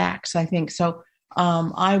the Stacks, I think. So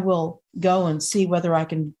I will go and see whether I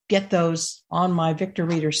can get those on my Victor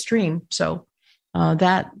Reader stream. So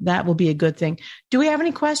that will be a good thing. Do we have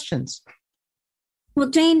any questions? Well,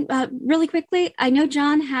 Jane, really quickly, I know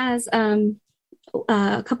John has a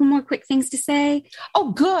couple more quick things to say.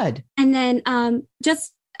 Oh, good. And then I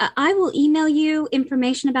will email you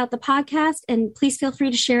information about the podcast, and please feel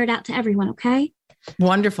free to share it out to everyone, okay?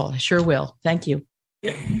 Wonderful. I sure will. Thank you.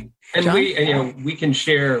 Yeah. And John? we can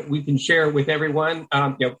share with everyone,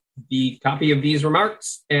 the copy of these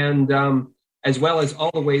remarks, and as well as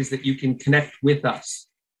all the ways that you can connect with us.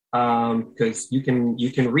 Because you can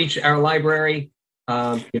reach our library.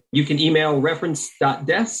 You can email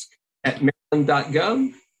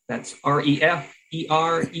reference.desk@maryland.gov. That's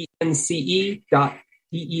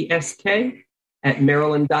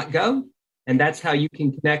refrence.desk@maryland.gov. And that's how you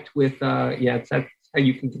can connect with, that's how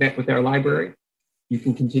you can connect with our library. You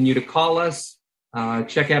can continue to call us,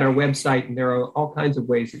 check out our website, and there are all kinds of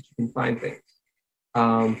ways that you can find things.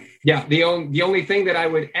 The only thing that I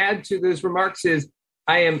would add to those remarks is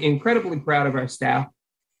I am incredibly proud of our staff,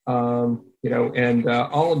 and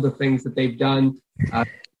all of the things that they've done,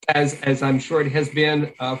 as I'm sure it has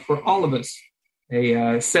been for all of us,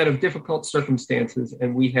 a set of difficult circumstances,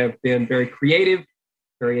 and we have been very creative,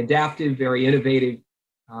 very adaptive, very innovative.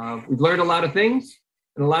 We've learned a lot of things,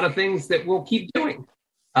 and a lot of things that we'll keep doing,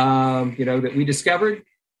 that we discovered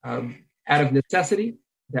out of necessity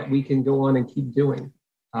that we can go on and keep doing.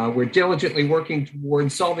 We're diligently working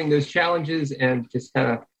towards solving those challenges and just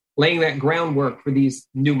kind of laying that groundwork for these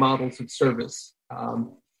new models of service.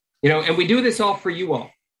 And we do this all for you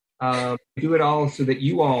all. We do it all so that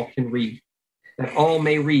you all can read, that all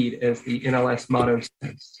may read, as the NLS motto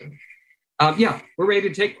says. So, we're ready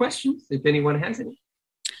to take questions if anyone has any.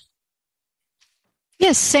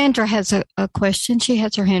 Yes, Sandra has a question. She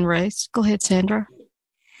has her hand raised. Go ahead, Sandra.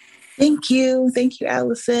 Thank you. Thank you,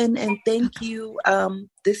 Allison. And thank you.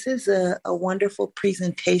 This is a wonderful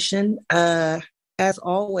presentation. As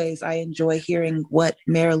always, I enjoy hearing what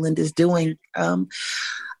Maryland is doing.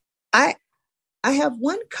 I have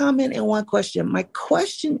one comment and one question. My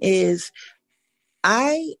question is,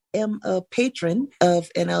 I am a patron of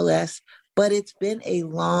NLS, but it's been a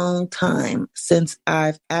long time since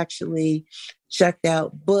I've actually checked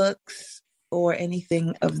out books or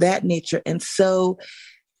anything of that nature. And so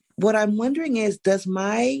what I'm wondering is, do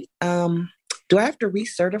I have to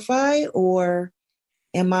recertify, or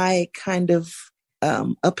am I kind of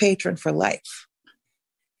a patron for life?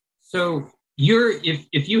 So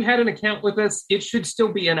if you had an account with us, it should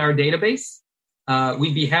still be in our database.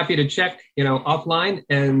 We'd be happy to check, offline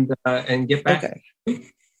and get back. Okay.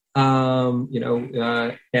 Or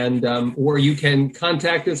you can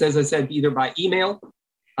contact us, as I said, either by email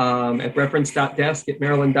at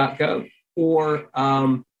reference.desk@maryland.gov,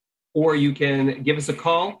 or you can give us a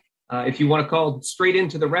call. If you want to call straight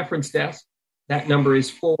into the reference desk, that number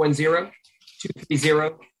is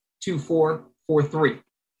 410-230-2443.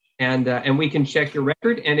 And we can check your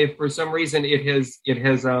record. And if for some reason it has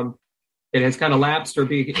kind of lapsed or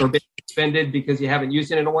been suspended because you haven't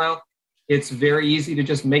used it in a while, it's very easy to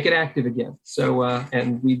just make it active again. So,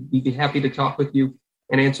 and we'd be happy to talk with you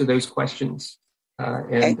and answer those questions.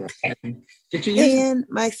 And get you used. And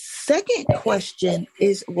my second question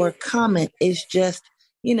or comment is just,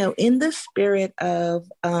 in the spirit of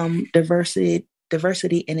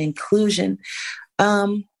diversity and inclusion,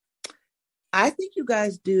 I think you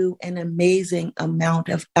guys do an amazing amount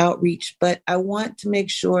of outreach, but I want to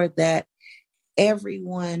make sure that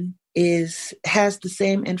everyone has the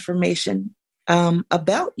same information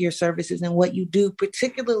about your services and what you do,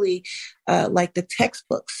 particularly like the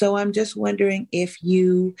textbooks. So I'm just wondering if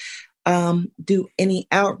you do any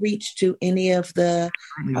outreach to any of the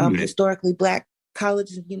historically Black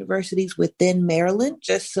colleges and universities within Maryland,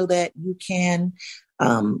 just so that you can,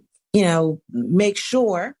 make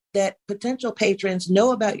sure that potential patrons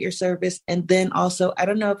know about your service. And then also, I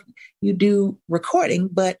don't know if you do recording,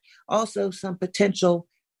 but also some potential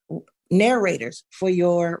narrators for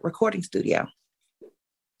your recording studio.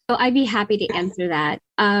 Oh, I'd be happy to answer that.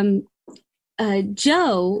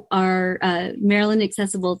 Joe, our Maryland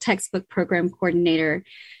Accessible Textbook Program Coordinator,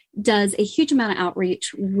 does a huge amount of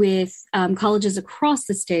outreach with colleges across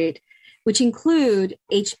the state, which include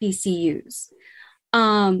HBCUs.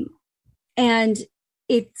 And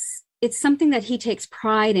it's something that he takes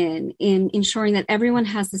pride in ensuring that everyone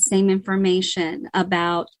has the same information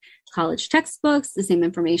about college textbooks, the same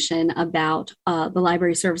information about the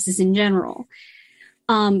library services in general.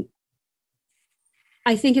 I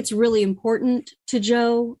think it's really important to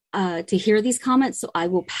Joe to hear these comments, so I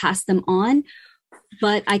will pass them on.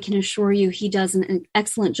 But I can assure you he does an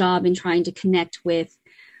excellent job in trying to connect with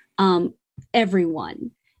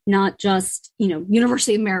everyone, not just,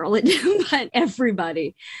 University of Maryland, but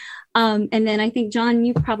everybody. And then I think, John,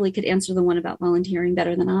 you probably could answer the one about volunteering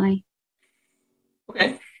better than I.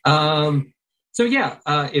 Okay.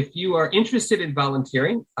 If you are interested in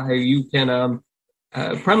volunteering, you can,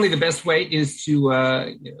 probably the best way is to,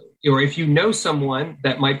 or if you know someone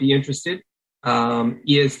that might be interested,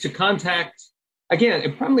 is to contact.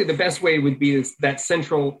 Again, probably the best way would be that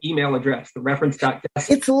central email address, the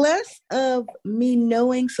reference.desk. It's less of me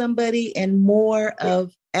knowing somebody and more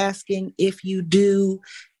of asking if you do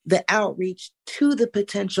the outreach to the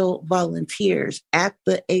potential volunteers at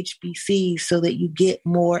the HBC so that you get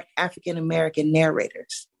more African-American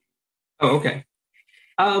narrators. Oh, okay.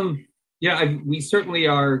 We certainly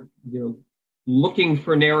are, looking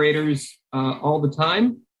for narrators all the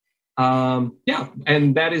time. And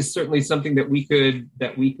that is certainly something that we could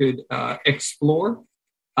explore.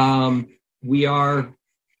 We are,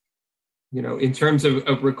 in terms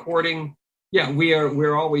of recording,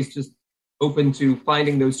 we're always just open to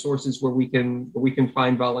finding those sources where we can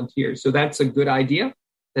find volunteers. So that's a good idea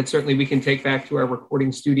that certainly we can take back to our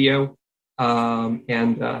recording studio and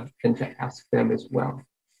to ask them as well.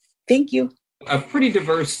 Thank you. A pretty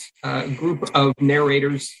diverse group of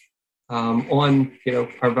narrators on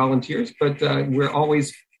our volunteers, but we're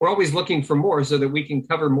always looking for more so that we can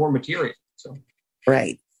cover more material. So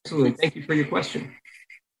right. Absolutely. Thank you for your question.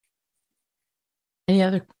 Any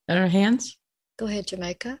other hands? Go ahead,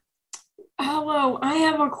 Jamaica. Hello, I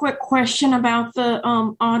have a quick question about the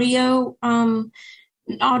audio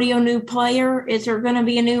new player. Is there going to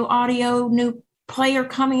be a new player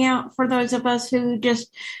coming out for those of us who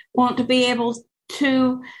just want to be able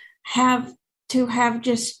to have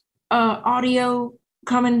just audio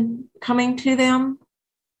coming to them?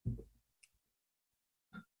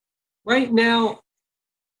 Right now,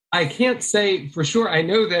 I can't say for sure. I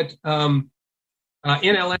know that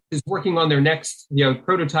NLS is working on their next,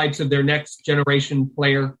 prototypes of their next generation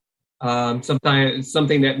player.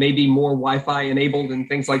 something that may be more Wi-Fi enabled and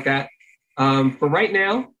things like that. For right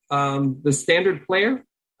now, the standard player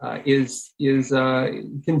continues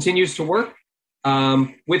to work.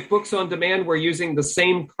 With Books on Demand, we're using the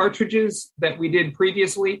same cartridges that we did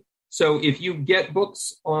previously. So if you get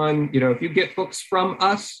books from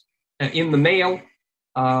us in the mail,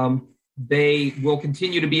 they will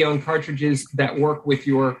continue to be on cartridges that work with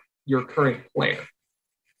your current player.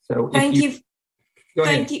 So thank you. Go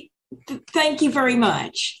ahead. Thank you very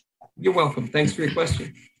much. You're welcome. Thanks for your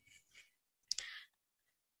question.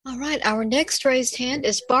 All right. Our next raised hand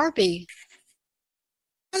is Barbie.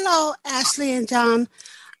 Hello, Ashley and John.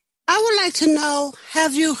 I would like to know,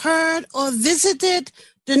 have you heard or visited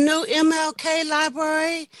the new MLK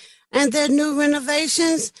library and their new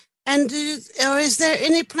renovations? And or is there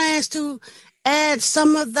any plans to add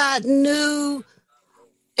some of that new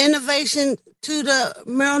innovation to the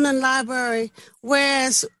Maryland Library,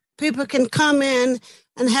 whereas people can come in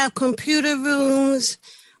and have computer rooms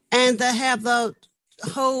and they have the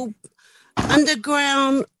whole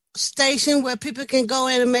underground station where people can go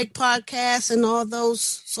in and make podcasts and all those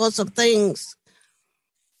sorts of things?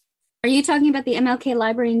 Are you talking about the MLK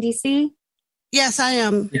Library in DC? Yes, I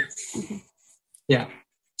am. Yes. Okay. Yeah.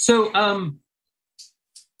 So, how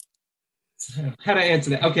to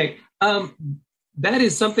answer that? Okay. That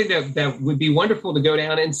is something that would be wonderful to go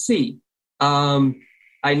down and see.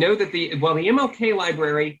 I know that the MLK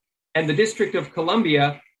Library and the District of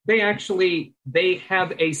Columbia, they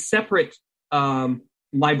have a separate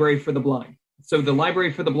library for the blind. So the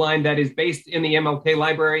library for the blind that is based in the MLK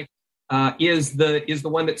Library is the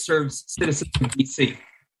one that serves citizens of DC.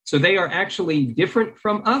 So they are actually different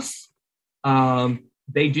from us.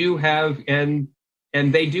 They do have the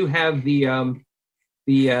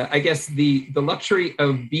I guess the luxury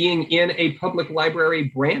of being in a public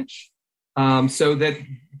library branch, so that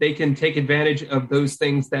they can take advantage of those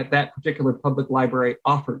things that particular public library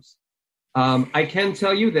offers. I can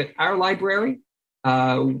tell you that our library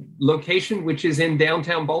location, which is in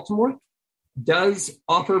downtown Baltimore, does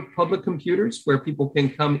offer public computers where people can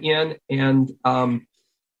come in and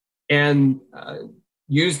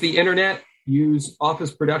use the internet, use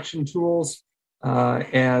office production tools,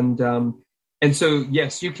 and so,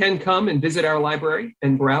 yes, you can come and visit our library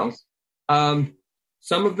and browse.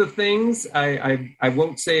 Some of the things I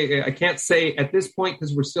can't say at this point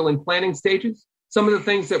because we're still in planning stages. Some of the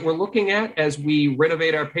things that we're looking at as we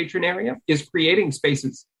renovate our patron area is creating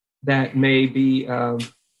spaces that may be,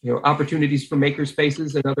 opportunities for maker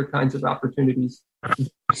spaces and other kinds of opportunities.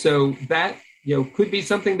 So that, could be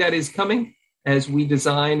something that is coming as we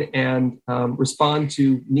design and respond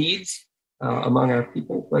to needs among our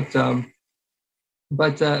people.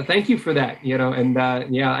 But thank you for that,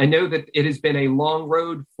 I know that it has been a long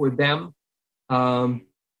road for them.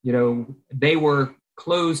 They were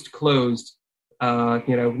closed,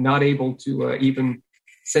 not able to even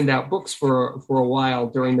send out books for a while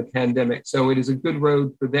during the pandemic. So it is a good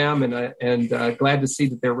road for them, and glad to see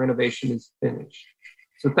that their renovation is finished.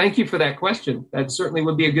 So thank you for that question. That certainly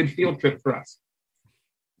would be a good field trip for us.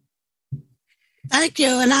 Thank you.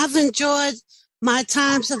 And I've enjoyed my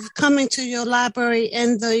times of coming to your library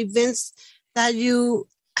and the events that you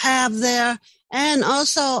have there. And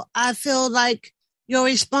also, I feel like your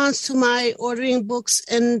response to my ordering books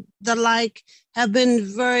and the like have been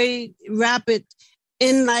very rapid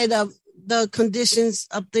in light of the conditions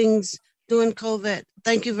of things during COVID.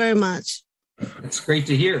 Thank you very much. That's great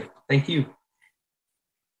to hear. Thank you.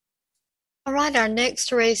 All right, our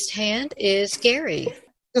next raised hand is Gary.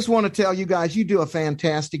 Just want to tell you guys, you do a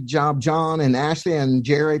fantastic job. John and Ashley and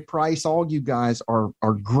Jerry Price, all you guys are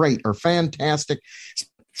great, are fantastic.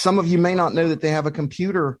 Some of you may not know that they have a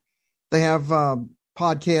computer. They have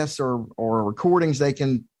podcasts or recordings they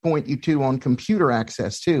can point you to on computer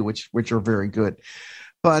access too, which are very good.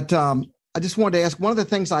 But I just wanted to ask, one of the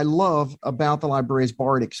things I love about the library is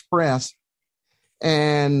Bard Express.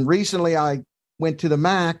 And recently I went to the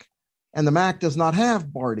MAC, and the MAC does not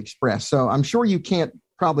have Bard Express. So I'm sure you can't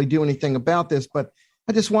probably do anything about this, but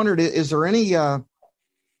I just wondered, is there any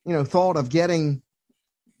thought of getting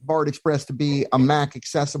Bard Express to be a Mac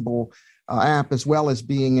accessible app as well as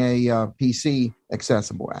being a PC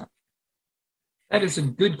accessible app? That is a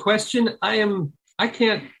good question. I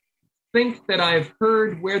can't think that I've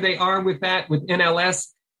heard where they are with that with NLS.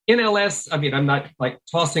 NLS, I mean, I'm not like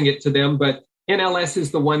tossing it to them, but NLS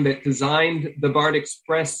is the one that designed the Bard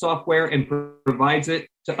Express software and provides it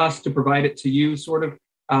to us to provide it to you, sort of.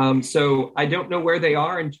 So I don't know where they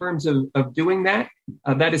are in terms of doing that.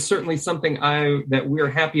 That is certainly something that we're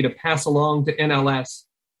happy to pass along to NLS,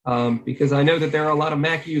 because I know that there are a lot of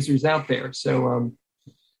Mac users out there. So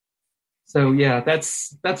So yeah,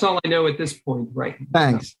 that's all I know at this point, right?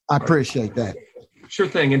 Thanks. I appreciate that. Sure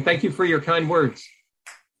thing. And thank you for your kind words.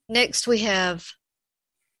 Next, we have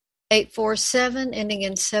 847 ending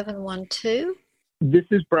in 712. This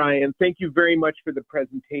is Brian. Thank you very much for the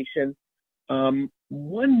presentation.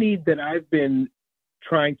 One need that I've been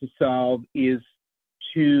trying to solve is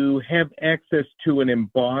to have access to an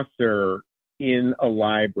embosser in a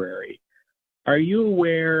library. Are you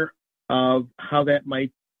aware of how that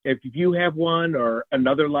might, if you have one or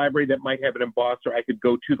another library that might have an embosser I could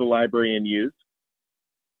go to the library and use?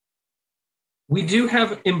 We do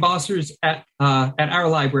have embossers at our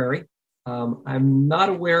library. I'm not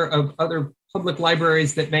aware of other public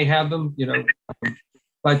libraries that may have them,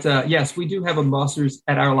 but yes, we do have embossers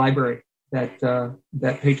at our library that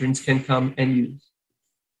patrons can come and use.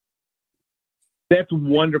 That's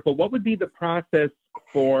wonderful. What would be the process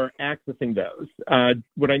for accessing those?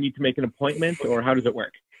 Would I need to make an appointment, or how does it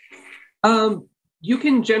work? You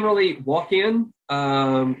can generally walk in.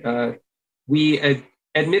 We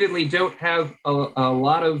admittedly don't have a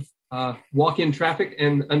lot of walk-in traffic,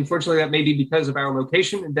 and unfortunately that may be because of our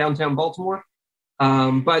location in downtown Baltimore.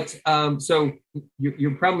 So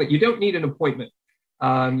you don't need an appointment.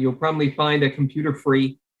 You'll probably find a computer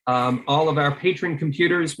free. All of our patron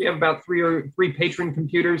computers, we have about three patron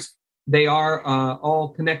computers. They are all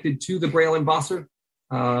connected to the Braille embosser.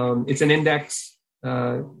 It's an index,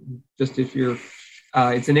 it's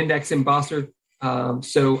an index embosser.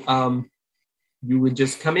 You would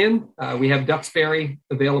just come in. We have Duxbury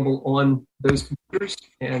available on those computers,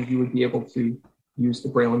 and you would be able to use the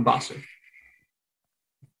Braille embosser.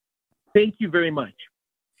 Thank you very much.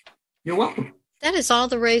 You're welcome. That is all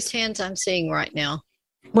the raised hands I'm seeing right now.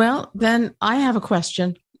 Well, then I have a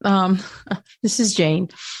question. This is Jane.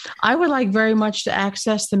 I would like very much to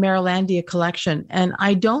access the Marylandia collection, and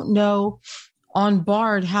I don't know on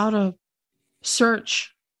Bard how to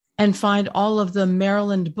search and find all of the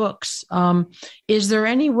Maryland books. Is there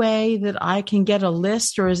any way that I can get a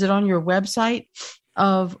list, or is it on your website,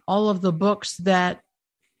 of all of the books that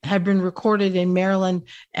have been recorded in Maryland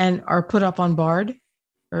and are put up on Bard,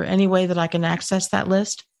 or any way that I can access that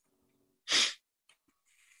list?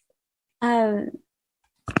 There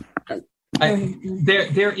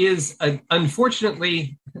is,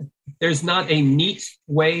 unfortunately, there's not a neat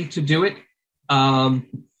way to do it.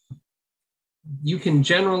 You can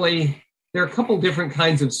generally, there are a couple different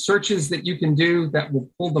kinds of searches that you can do that will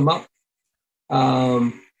pull them up.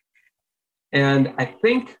 And I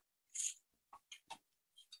think,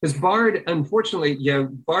 because Bard, unfortunately,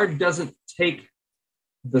 Bard doesn't take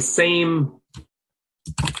the same,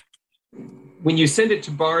 when you send it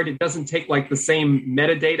to Bard, it doesn't take like the same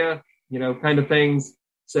metadata, kind of things.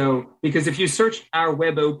 So, because if you searched our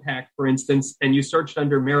web OPAC, for instance, and you searched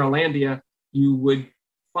under Marylandia, you would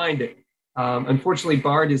find it. Unfortunately,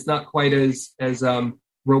 Bard is not quite as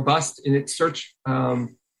robust in its search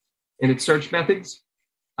methods.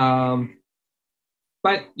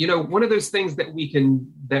 But one of those things that we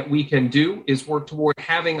can do is work toward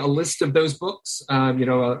having a list of those books.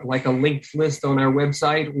 Like a linked list on our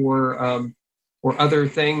website, or other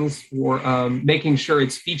things, or making sure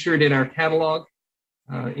it's featured in our catalog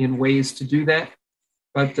in ways to do that.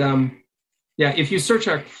 But if you search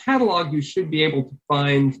our catalog, you should be able to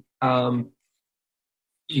find.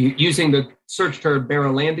 Using the search term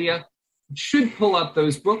Marylandia, it should pull up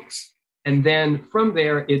those books, and then from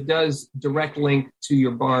there it does direct link to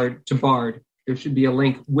your Bard. There should be a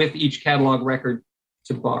link with each catalog record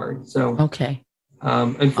to Bard. So okay,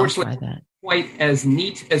 unfortunately, not quite as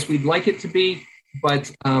neat as we'd like it to be,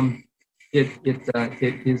 but it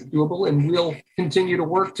is doable, and we'll continue to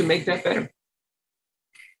work to make that better.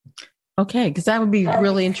 Okay, because that would be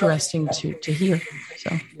really interesting to hear.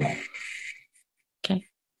 So, okay.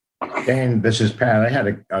 Dan, this is Pat. I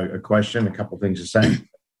had a question, a couple things to say,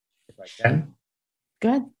 if I can.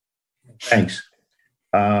 Good. Thanks.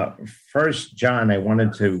 First, John, I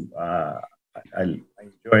wanted to, I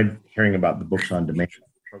enjoyed hearing about the Books on Demand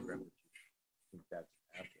program. I think that's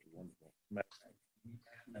absolutely wonderful.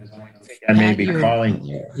 I may be calling.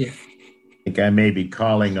 Yeah. I think I may be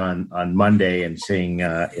calling on Monday and seeing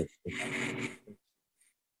if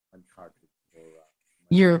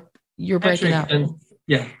you're breaking up.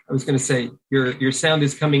 Yeah, I was going to say your sound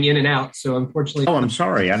is coming in and out. So unfortunately, I'm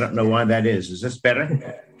sorry. I don't know why that is. Is this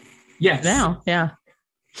better? Yes. Now, yeah.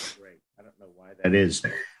 Great. I don't know why that is.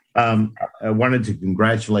 I wanted to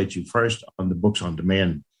congratulate you first on the Books on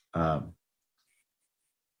Demand program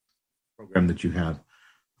that you have.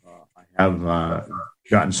 I have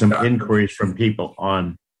gotten some inquiries from people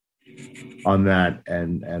on that,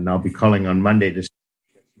 and I'll be calling on Monday to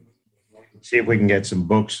see if we can get some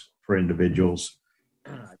books for individuals.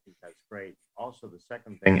 I think that's great. Also, the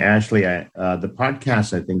second thing, Ashley, the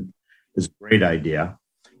podcast, I think, is a great idea.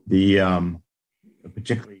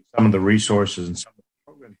 Particularly some of the resources and some of the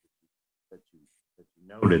programs that you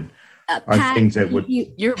noted are Pat, things that would...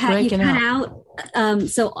 You're breaking out.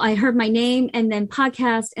 So I heard my name and then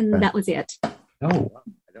podcast, and that was it. Oh, I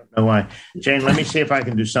don't know why. Jane, let me see if I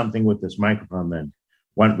can do something with this microphone then.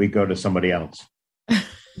 Why don't we go to somebody else?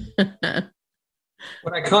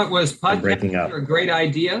 What I caught was podcasts are a great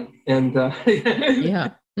idea. And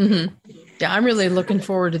yeah. Mm-hmm. Yeah, I'm really looking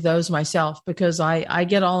forward to those myself because I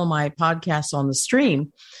get all of my podcasts on the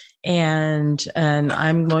stream, and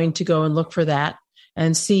I'm going to go and look for that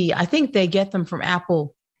and see. I think they get them from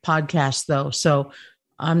Apple Podcasts though, so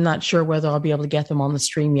I'm not sure whether I'll be able to get them on the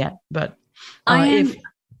stream yet. But I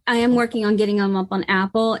am working on getting them up on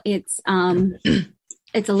Apple. It's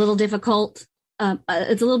it's a little difficult.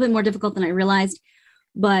 It's a little bit more difficult than I realized,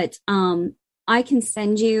 but I can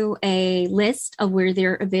send you a list of where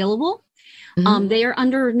they're available. Mm-hmm. They are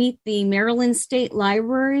underneath the Maryland State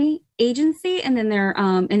Library Agency, and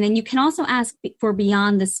then you can also ask for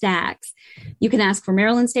Beyond the Stacks. You can ask for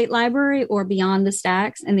Maryland State Library or Beyond the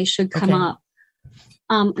Stacks, and they should come up.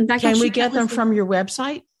 In fact, can we get them from your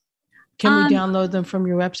website? Can we download them from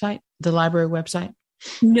your website, the library website?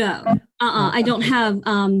 No, I don't have.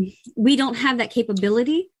 We don't have that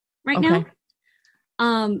capability right now.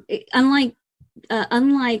 Unlike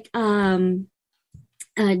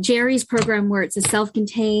Jerry's program, where it's a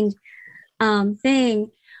self-contained thing,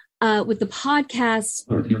 with the podcasts,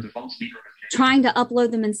 trying to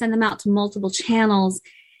upload them and send them out to multiple channels,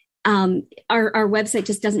 our website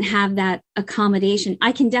just doesn't have that accommodation.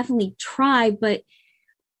 I can definitely try, but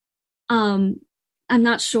I'm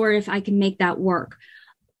not sure if I can make that work.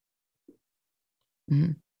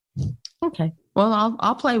 Mm-hmm. Okay. Well,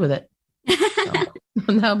 I'll play with it. So,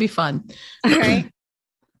 that'll be fun. All right.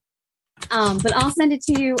 But I'll send it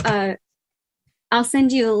to you. I'll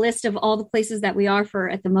send you a list of all the places that we are for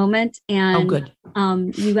at the moment. And good.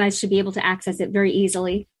 You guys should be able to access it very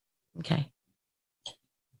easily. Okay.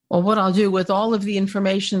 Well, what I'll do with all of the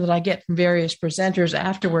information that I get from various presenters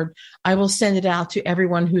afterward, I will send it out to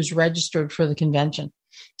everyone who's registered for the convention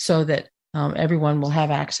so that everyone will have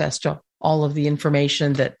access to all of the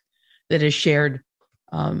information that is shared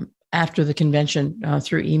after the convention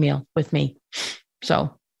through email with me.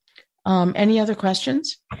 So any other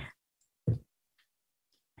questions?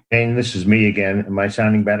 Jane, this is me again. Am I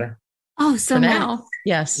sounding better? Oh, so now,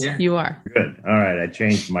 yes, you are. Good. All right. I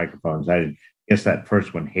changed microphones. I guess that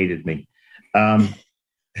first one hated me. I'd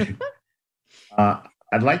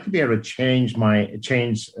like to be able to change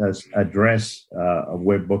address of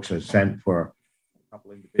where books are sent for a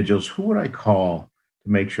couple individuals. Who would I call to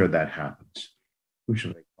make sure that happens? Who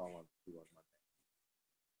should I call on Monday?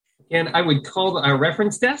 And I would call our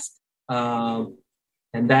reference desk.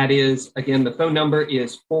 And that is, again, the phone number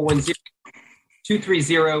is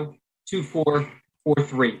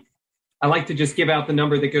 410-230-2443. I like to just give out the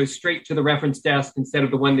number that goes straight to the reference desk instead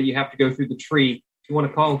of the one that you have to go through the tree. If you want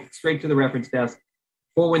to call straight to the reference desk,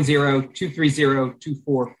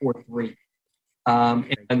 410-230-2443.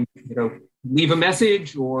 And, leave a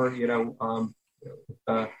message or if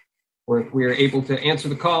we're able to answer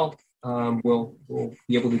the call, we'll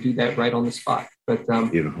be able to do that right on the spot. But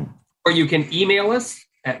beautiful. Or you can email us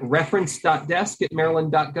at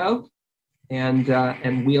reference.desk@maryland.gov, and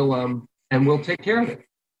we'll take care of it.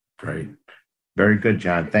 Great. Very good,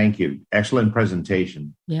 John. Thank you. Excellent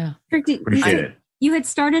presentation. Yeah. Appreciate it. You had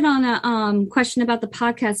started on a question about the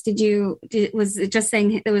podcast. Was it just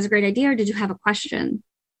saying it was a great idea, or did you have a question?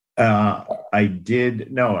 I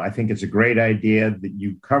did. No, I think it's a great idea that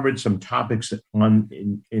you covered some topics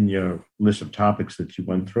in your list of topics that you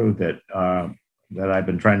went through that I've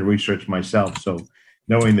been trying to research myself. So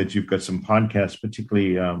knowing that you've got some podcasts,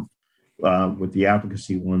 particularly with the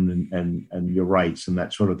advocacy one and your rights and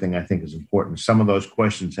that sort of thing, I think is important. Some of those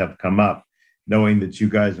questions have come up, knowing that you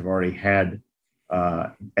guys have already had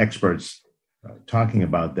experts talking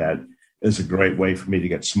about that is a great way for me to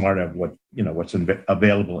get smart of what's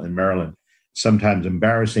available in Maryland. Sometimes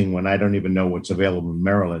embarrassing when I don't even know what's available in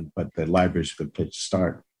Maryland, but the library's a good place to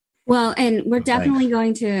start. Well, and we're definitely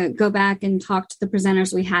going to go back and talk to the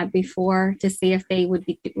presenters we had before to see if they would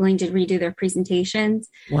be willing to redo their presentations.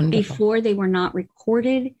 Wonderful. Before they were not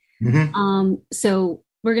recorded. Mm-hmm. So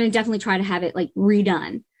we're going to definitely try to have it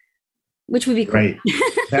redone, which would be cool. Great.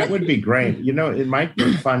 That would be great. It might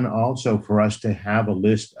be fun also for us to have a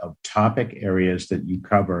list of topic areas that you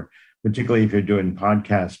cover, particularly if you're doing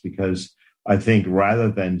podcasts, because I think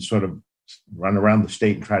rather than sort of run around the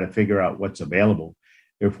state and try to figure out what's available,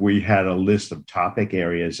 if we had a list of topic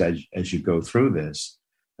areas as you go through this,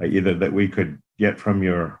 either that we could get from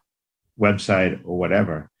your website or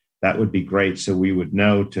whatever, that would be great. So we would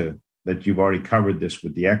know that you've already covered this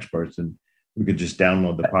with the experts, and we could just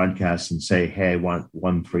download the podcast and say, hey, I want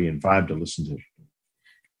 1, 3, and 5 to listen to.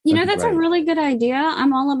 That's a really good idea.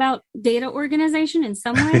 I'm all about data organization in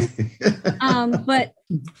some ways. But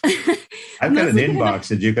I've got an inbox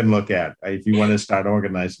that you can look at if you want to start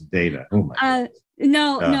organizing data. Oh my God.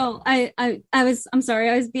 No. I'm sorry.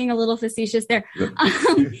 I was being a little facetious there.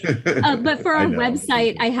 But for our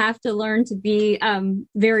website, I have to learn to be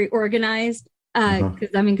very organized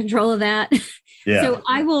because I'm in control of that. Yeah. So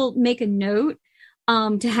I will make a note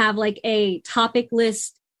to have like a topic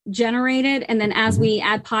list generated. And then as we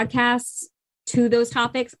add podcasts to those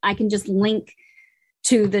topics, I can just link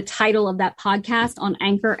to the title of that podcast on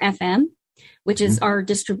Anchor FM, which is our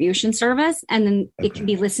distribution service. And then it can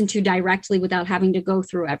be listened to directly without having to go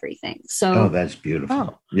through everything. So, that's beautiful.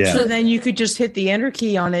 Oh, yeah. So then you could just hit the enter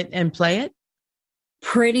key on it and play it?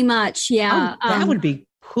 Pretty much. Yeah. That would be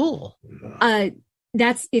cool.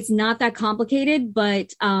 It's not that complicated,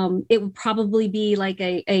 but it would probably be like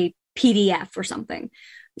a PDF or something.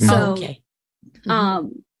 So, okay.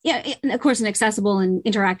 And of course, an accessible and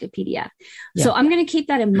interactive PDF. Yeah. So I'm going to keep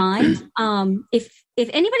that in mind. If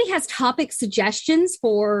anybody has topic suggestions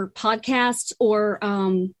for podcasts or,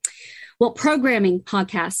 programming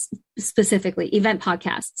podcasts specifically, event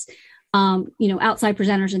podcasts, outside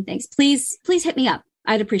presenters and things, please hit me up.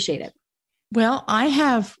 I'd appreciate it. Well, I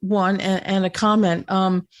have one and a comment.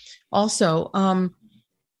 I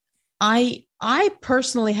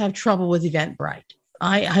personally have trouble with Eventbrite.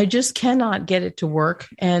 I just cannot get it to work.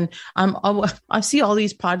 And I see all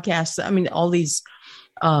these podcasts, all these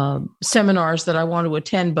seminars that I want to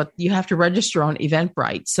attend, but you have to register on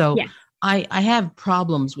Eventbrite. So yeah. I have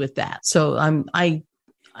problems with that. So I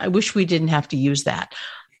wish we didn't have to use that.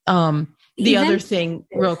 The other thing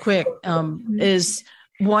real quick is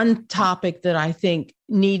one topic that I think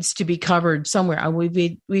needs to be covered somewhere.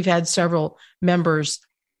 We've had several members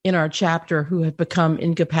in our chapter who have become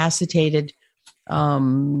incapacitated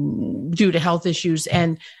due to health issues.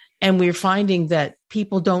 And we're finding that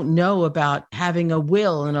people don't know about having a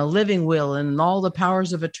will and a living will and all the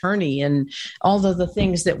powers of attorney and all of the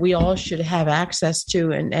things that we all should have access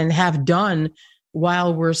to and have done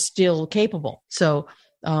while we're still capable. So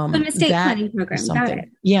an estate planning program. Got it.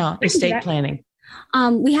 Yeah, estate planning.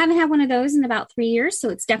 We haven't had one of those in about 3 years, so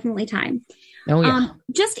it's definitely time. Oh, yeah.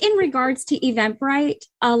 Just in regards to Eventbrite,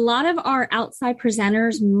 a lot of our outside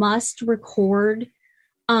presenters must record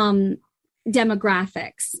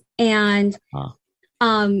demographics, and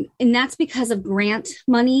that's because of grant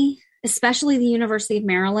money, especially the University of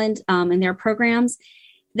Maryland and their programs.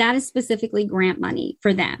 That is specifically grant money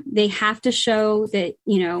for them. They have to show that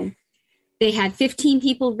they had 15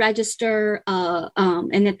 people register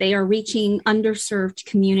and that they are reaching underserved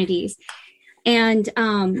communities. And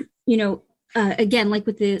again, like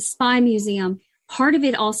with the Spy Museum, part of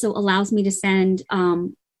it also allows me to send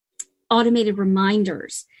automated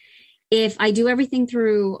reminders. If I do everything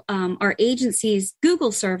through our agency's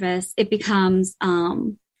Google service, it becomes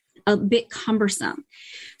a bit cumbersome.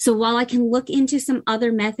 So while I can look into some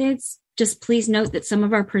other methods, just please note that some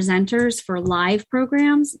of our presenters for live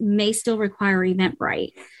programs may still require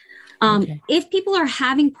Eventbrite. Okay. If people are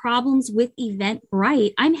having problems with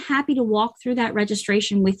Eventbrite, I'm happy to walk through that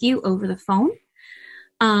registration with you over the phone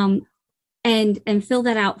and fill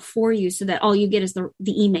that out for you so that all you get is the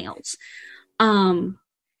emails.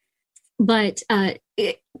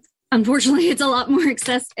 Unfortunately, it's a lot more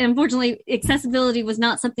Unfortunately, accessibility was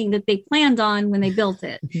not something that they planned on when they built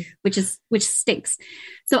it, which stinks.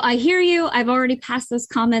 So I hear you. I've already passed those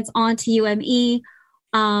comments on to UME,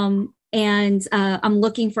 and I'm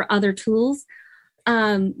looking for other tools.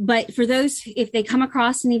 But for those, if they come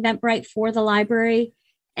across an Eventbrite for the library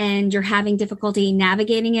and you're having difficulty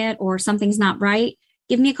navigating it or something's not right,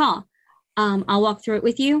 give me a call. I'll walk through it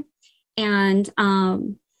with you, and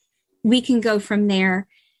we can go from there.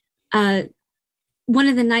 One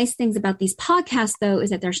of the nice things about these podcasts, though,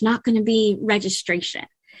 is that there's not going to be registration.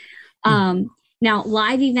 Now,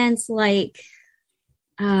 live events like,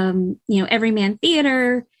 Everyman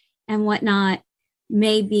Theater and whatnot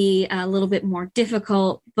may be a little bit more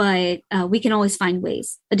difficult, but we can always find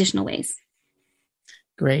additional ways.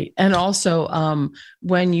 Great. And also,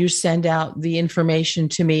 when you send out the information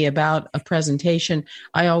to me about a presentation,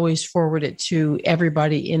 I always forward it to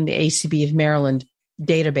everybody in the ACB of Maryland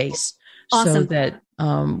database. Awesome. So that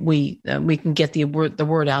we can get the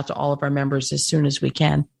word out to all of our members as soon as we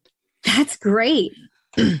can. That's great.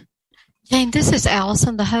 Jane, this is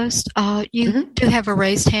Allison, the host. You do have a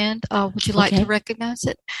raised hand. Would you like to recognize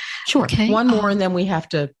it? Sure. Okay. One more, and then we have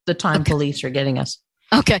to. The time police are getting us.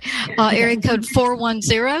 Okay. Area code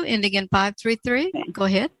 410, ending in 533. Go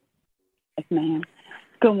ahead. Yes, ma'am.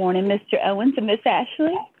 Good morning, Mr. Owens and Miss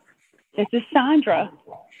Ashley. This is Sandra.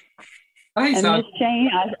 Hi, and Sandra. Miss Jane,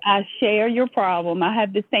 I share your problem. I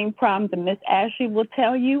have the same problems, and Miss Ashley will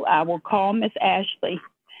tell you. I will call Miss Ashley.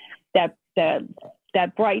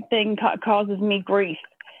 That bright thing causes me grief.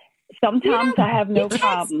 Sometimes I have no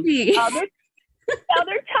problem. Other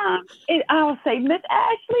times I'll say, Miss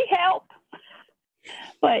Ashley, help.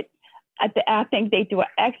 But I think they do an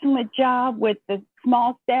excellent job with the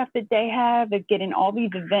small staff that they have of getting all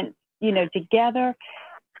these events, together,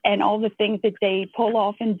 and all the things that they pull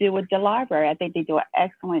off and do with the library. I think they do an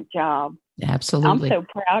excellent job. Absolutely. I'm so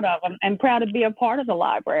proud of them and proud to be a part of the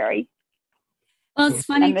library. Well, it's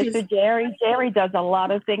funny. And Mr. Jerry does a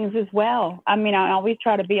lot of things as well. I mean, I always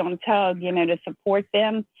try to be on tug, to support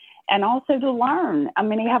them and also to learn. I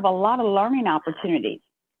mean, they have a lot of learning opportunities.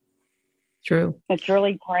 True. It's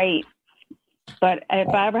really great. But if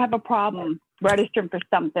I ever have a problem registering for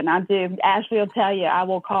something, I do. Ashley will tell you, I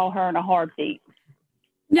will call her in a heartbeat.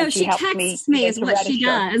 No, she texts me is what she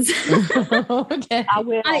does. Okay. I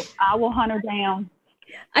will hunt her down.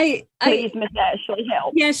 Please, Miss Ashley,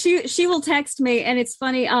 help. Yeah, she will text me, and it's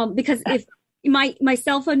funny because if my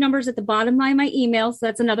cell phone number is at the bottom of my email, so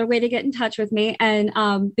that's another way to get in touch with me. And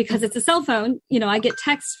because it's a cell phone, I get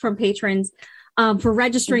texts from patrons for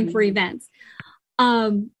registering for events.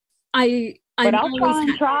 But I'll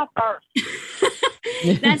try first.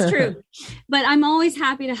 That's true. But I'm always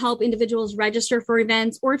happy to help individuals register for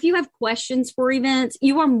events, or if you have questions for events,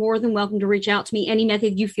 you are more than welcome to reach out to me any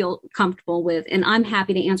method you feel comfortable with. And I'm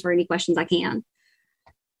happy to answer any questions I can.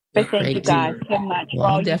 But thank you guys so much. Well,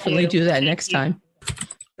 I'll definitely do that next time.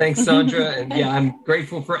 Thanks, Sandra. And I'm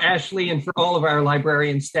grateful for Ashley and for all of our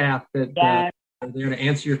librarian staff that are there to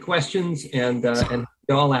answer your questions and help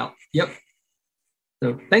you all out. Yep.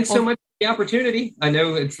 So thanks so much for the opportunity. I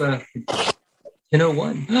know it's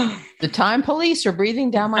 10:01. The time police are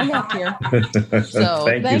breathing down my neck here. So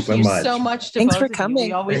thank you so much to Thanks both for of coming. you.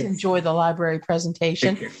 We always enjoy the library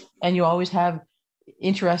presentation, and you always have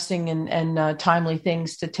interesting and timely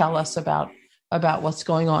things to tell us about what's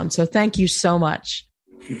going on. So thank you so much.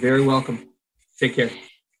 You're very welcome. Take care.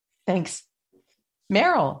 Thanks.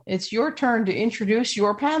 Meryl, it's your turn to introduce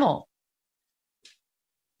your panel.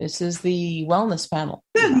 This is the wellness panel.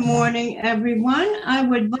 Good morning, everyone. I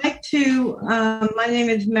would like to, my name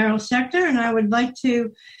is Meryl Sector, and I would like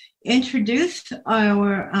to introduce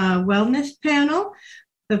our wellness panel.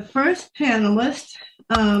 The first panelist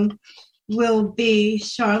will be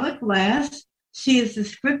Charlotte Glass. She is the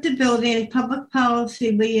Scriptability and Public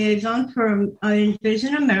Policy Liaison for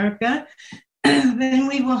Envision America. Then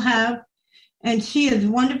we will have, and she is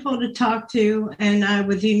wonderful to talk to, and I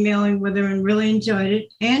was emailing with her and really enjoyed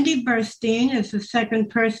it. Andy Burstein is the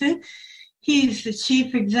second person. He's the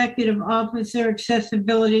Chief Executive Officer,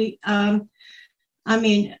 Accessible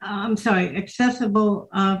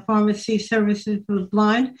Pharmacy Services for the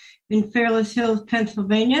Blind in Fairless Hills,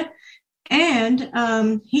 Pennsylvania. And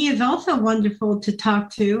he is also wonderful to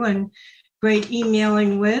talk to and great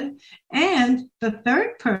emailing with. And the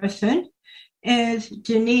third person is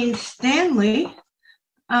Janine Stanley.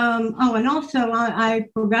 And also I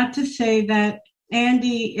forgot to say that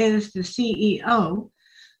Andy is the CEO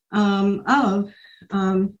of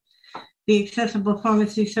the Accessible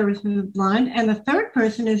Pharmacy Services for the Blind. And the third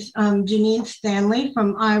person is Janine Stanley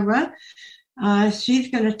from IRA.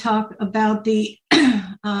 She's going to talk about the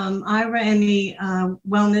IRA and the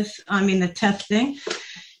the testing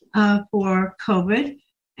for COVID.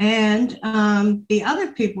 And the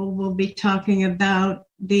other people will be talking about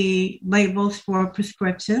the labels for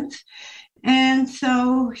prescriptions. And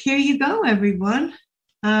so here you go, everyone.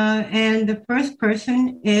 And the first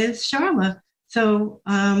person is Charlotte. So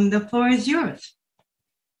the floor is yours.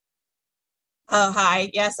 Hi,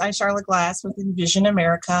 yes, I'm Charlotte Glass with Envision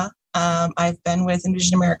America. I've been with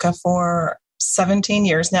Envision America for 17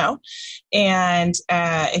 years now. And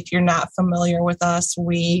if you're not familiar with us,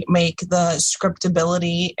 we make the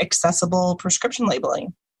Scriptability accessible prescription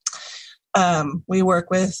labeling. We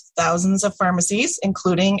work with thousands of pharmacies,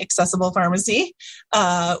 including Accessible Pharmacy,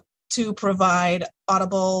 to provide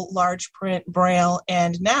audible, large print, braille,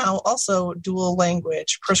 and now also dual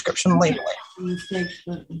language prescription labeling.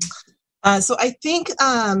 So I think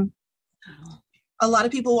a lot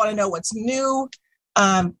of people want to know what's new.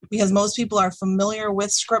 Because most people are familiar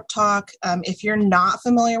with ScriptTalk. If you're not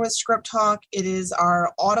familiar with ScriptTalk, it is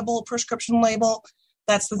our audible prescription label.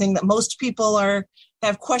 That's the thing that most people are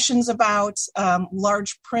have questions about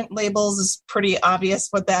large print labels, is pretty obvious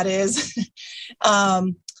what that is.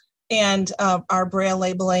 And our Braille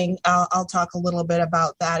labeling, I'll talk a little bit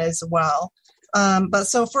about that as well. But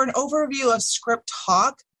so for an overview of Script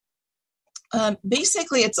Talk,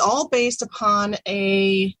 basically it's all based upon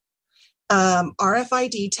a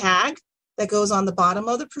RFID tag that goes on the bottom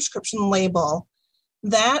of the prescription label.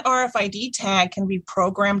 That RFID tag can be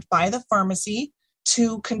programmed by the pharmacy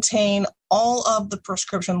to contain all of the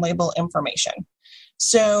prescription label information.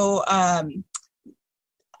 So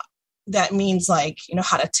that means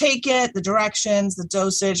how to take it, the directions, the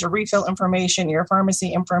dosage, the refill information, your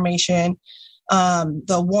pharmacy information,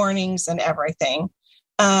 the warnings and everything.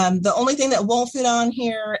 The only thing that won't fit on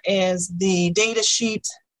here is the data sheet,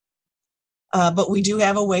 but we do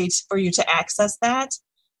have a way for you to access that.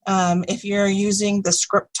 If you're using the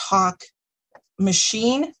Script Talk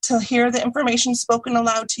machine to hear the information spoken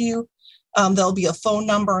aloud to you, there'll be a phone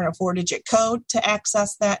number and a 4-digit code to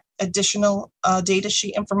access that additional data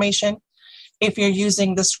sheet information. If you're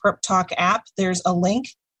using the Script Talk app, there's a link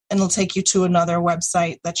and it'll take you to another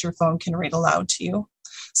website that your phone can read aloud to you.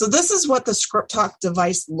 So this is what the Script Talk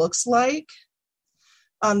device looks like.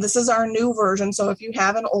 This is our new version. So if you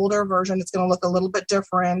have an older version, it's going to look a little bit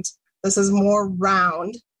different. This is more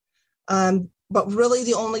round. But really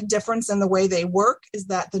the only difference in the way they work is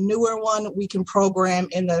that the newer one we can program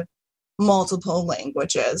in the multiple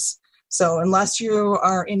languages. So unless you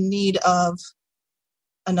are in need of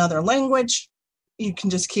another language, you can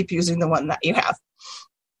just keep using the one that you have.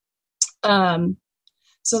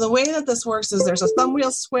 So the way that this works is there's a thumb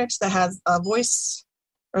wheel switch that has a voice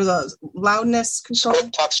or the loudness control.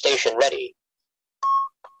 Script Talk station ready.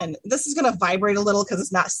 And this is going to vibrate a little because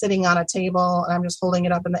it's not sitting on a table and I'm just holding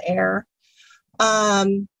it up in the air.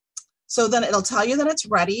 So then it'll tell you that it's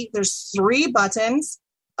ready. There's 3 buttons,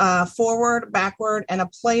 forward, backward, and a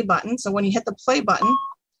play button. So when you hit the play button,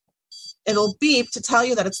 it'll beep to tell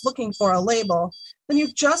you that it's looking for a label. Then you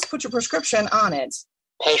just put your prescription on it.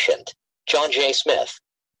 Patient, John J. Smith.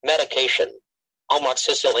 Medication,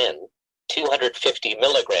 amoxicillin, 250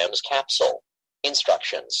 milligrams capsule.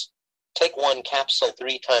 Instructions. Take 1 capsule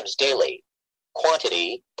 3 times daily.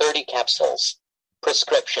 Quantity, 30 capsules.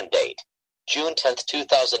 Prescription date, June 10th,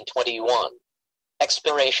 2021.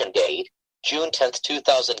 Expiration date, June 10th,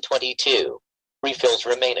 2022. Refills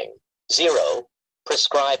remaining, 0.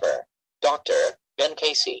 Prescriber, Dr. Ben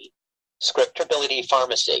Casey. Scriptability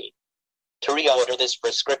Pharmacy. To reorder this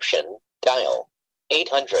prescription, dial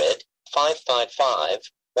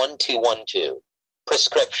 800-555-1212.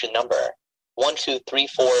 Prescription number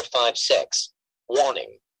 123456.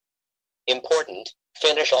 Warning. Important.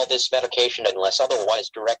 Finish all this medication unless otherwise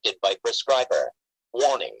directed by prescriber.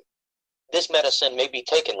 Warning. This medicine may be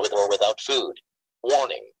taken with or without food.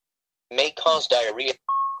 Warning. May cause diarrhea.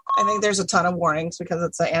 I think there's a ton of warnings because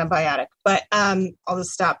it's an antibiotic, but I'll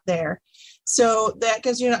just stop there. So that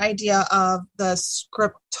gives you an idea of the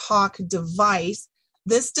Script Talk device.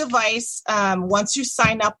 This device, once you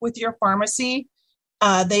sign up with your pharmacy,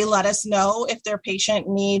 they let us know if their patient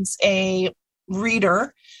needs a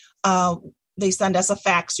reader. They send us a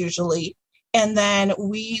fax usually, and then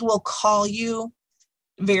we will call you,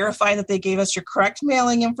 verify that they gave us your correct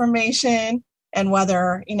mailing information, and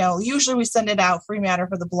whether, usually we send it out free matter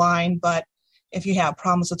for the blind, but if you have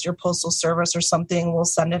problems with your postal service or something, we'll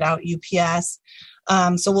send it out UPS.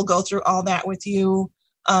 So we'll go through all that with you.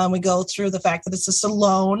 We go through the fact that it's just a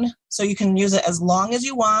loan, so you can use it as long as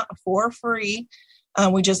you want for free.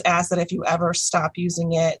 We just ask that if you ever stop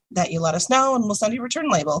using it, that you let us know, and we'll send you a return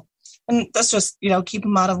label. And that's just, keep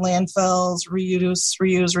them out of landfills, reuse,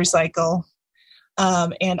 recycle,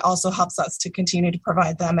 and also helps us to continue to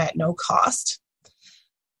provide them at no cost.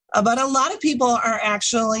 But a lot of people are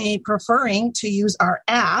actually preferring to use our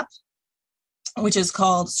app, which is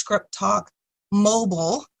called Script Talk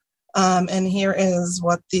Mobile. And here is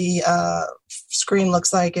what the screen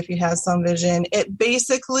looks like if you have some vision. It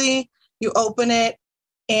basically, you open it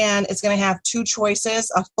and it's going to have 2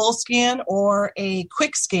 choices, a full scan or a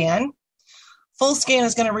quick scan. Full scan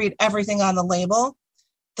is going to read everything on the label.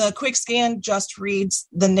 The quick scan just reads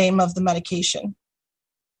the name of the medication.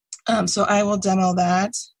 So I will demo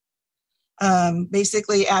that.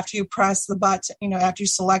 Basically, after you press the button, after you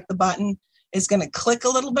select the button, it's going to click a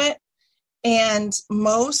little bit. And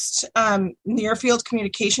most near field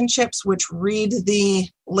communication chips, which read the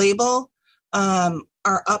label,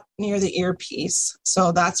 are up near the earpiece.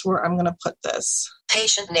 So that's where I'm going to put this.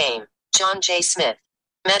 Patient name, John J. Smith.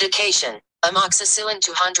 Medication, amoxicillin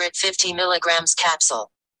 250 milligrams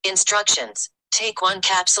capsule. Instructions, take 1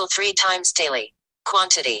 capsule 3 times daily.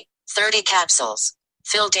 Quantity, 30 capsules.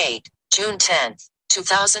 Fill date, June 10th,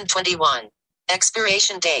 2021.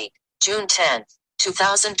 Expiration date, June 10th,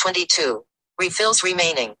 2022. Refills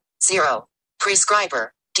remaining, 0.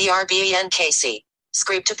 Prescriber, DRBNKC.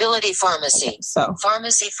 Scriptability Pharmacy. So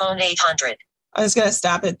Pharmacy phone 800. I was going to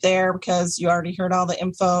stop it there because you already heard all the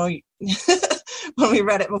info when we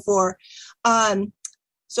read it before.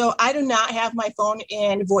 So I do not have my phone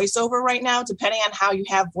in VoiceOver right now. Depending on how you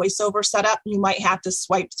have VoiceOver set up, you might have to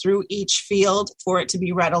swipe through each field for it to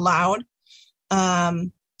be read aloud.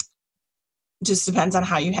 Just depends on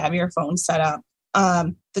how you have your phone set up.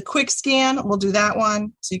 The quick scan, we'll do that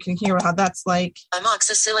one so you can hear how that's like.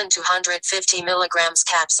 Amoxicillin 250 milligrams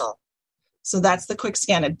capsule. So that's the quick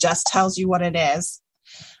scan. It just tells you what it is.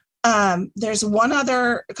 There's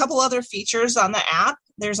a couple other features on the app.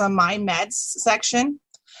 There's a My Meds section.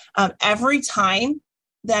 Every time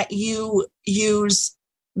that you use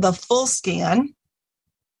the full scan,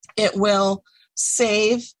 it will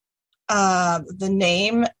save the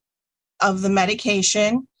name of the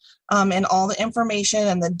medication and all the information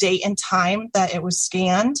and the date and time that it was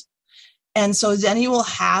scanned. And so then you will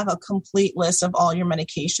have a complete list of all your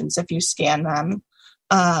medications if you scan them.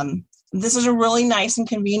 This is a really nice and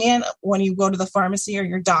convenient when you go to the pharmacy or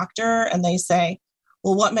your doctor and they say,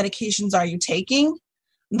 well, what medications are you taking?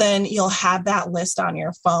 Then you'll have that list on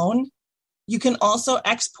your phone. You can also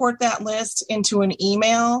export that list into an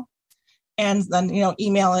email and then,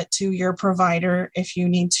 email it to your provider if you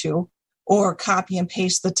need to, or copy and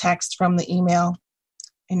paste the text from the email,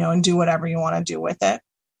 and do whatever you want to do with it.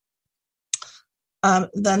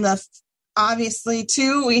 Then obviously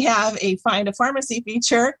too, we have a Find a Pharmacy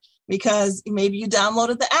feature because maybe you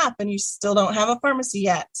downloaded the app and you still don't have a pharmacy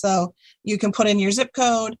yet. So you can put in your zip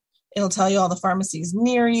code. It'll tell you all the pharmacies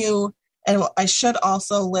near you. And I should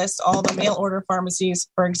also list all the mail order pharmacies,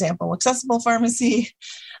 for example, Accessible Pharmacy,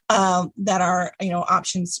 that are,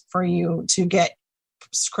 options for you to get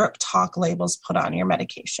script talk labels put on your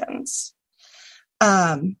medications.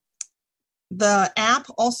 The app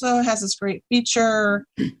also has this great feature.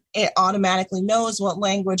 It automatically knows what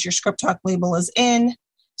language your script talk label is in.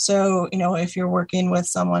 So, if you're working with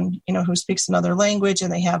someone, who speaks another language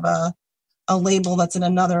and they have a label that's in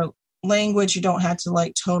another language, you don't have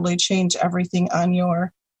to totally change everything on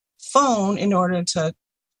your phone in order to,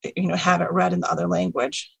 have it read in the other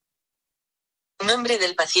language. Nombre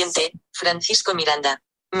del paciente, Francisco Miranda.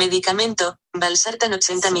 Medicamento, Valsartan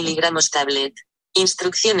 80 miligramos tablet.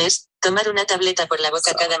 Instrucciones, tomar una tableta por la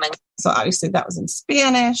boca cada mañana. So obviously that was in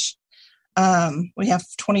Spanish. We have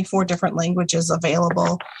 24 different languages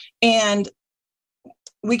available. And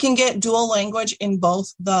we can get dual language in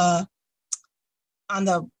both on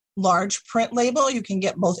the large print label. You can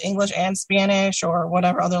get both English and Spanish or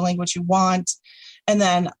whatever other language you want. And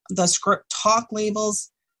then the script talk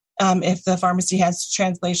labels, if the pharmacy has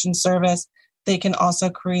translation service, they can also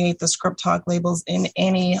create the script talk labels in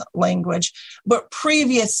any language. But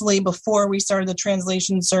previously, before we started the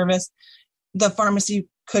translation service, the pharmacy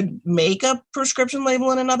could make a prescription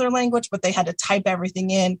label in another language, but they had to type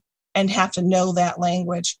everything in and have to know that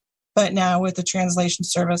language. But now with the translation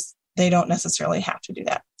service, they don't necessarily have to do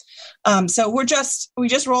that. So we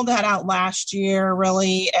just rolled that out last year,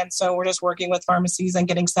 really. And so we're just working with pharmacies and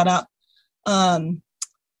getting set up.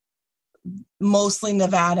 Mostly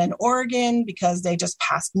Nevada and Oregon because they just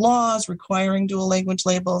passed laws requiring dual language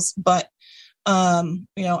labels. But,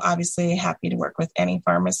 obviously happy to work with any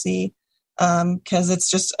pharmacy because it's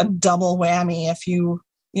just a double whammy if you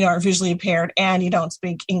are visually impaired and you don't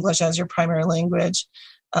speak English as your primary language.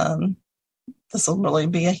 This will really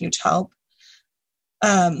be a huge help.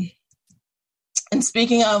 And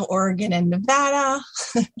speaking of Oregon and Nevada,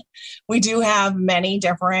 we do have many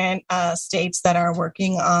different states that are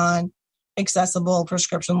working on accessible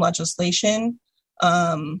prescription legislation.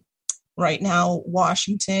 Right now,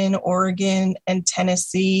 Washington, Oregon, and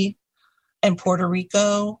Tennessee and Puerto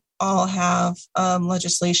Rico all have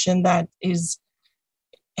legislation that is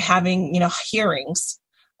having, hearings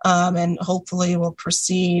and hopefully will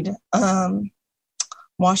proceed.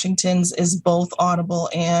 Washington's is both audible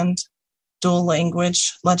and dual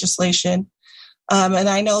language legislation. And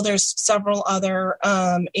I know there's several other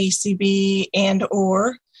ACB and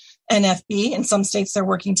or NFB. In some states, they're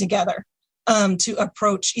working together to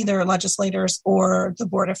approach either legislators or the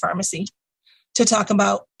Board of Pharmacy to talk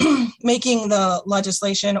about making the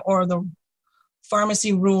legislation or the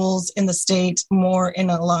pharmacy rules in the state more in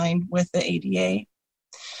line with the ADA.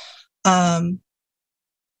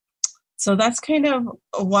 So that's kind of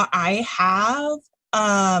what I have.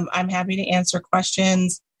 I'm happy to answer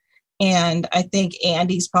questions. And I think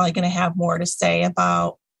Andy's probably going to have more to say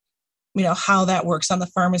about how that works on the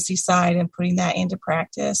pharmacy side and putting that into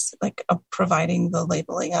practice, like providing the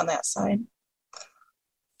labeling on that side.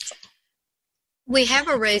 We have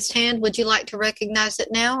a raised hand. Would you like to recognize it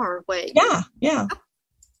now or wait? Yeah.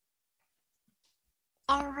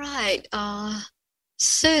 All right.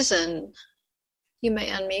 Susan, you may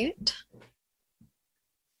unmute.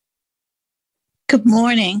 Good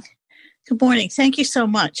morning. Thank you so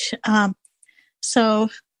much. So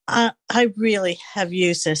I really have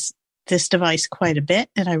used this device quite a bit,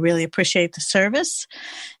 and I really appreciate the service.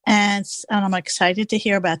 And I'm excited to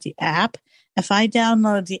hear about the app. If I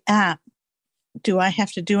download the app, do I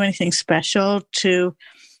have to do anything special to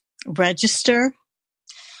register?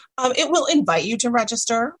 It will invite you to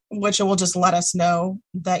register, which will just let us know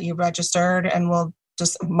that you registered, and we'll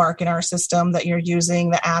just mark in our system that you're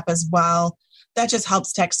using the app as well. That just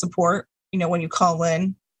helps tech support, when you call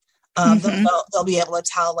in. They'll be able to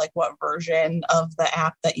tell like what version of the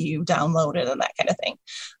app that you downloaded and that kind of thing.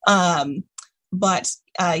 But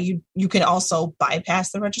you can also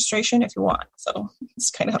bypass the registration if you want. So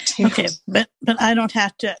it's kind of up to you. Okay, but I don't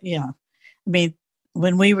have to,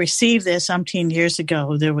 when we received this umpteen years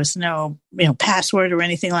ago, there was no, password or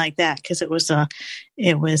anything like that, because it was a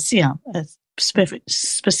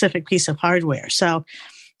specific piece of hardware. So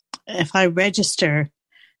if I register,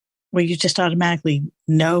 will you just automatically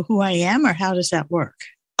know who I am, or how does that work?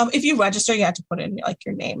 If you register, you have to put in like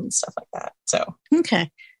your name and stuff like that. So okay.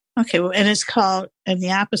 Well, and the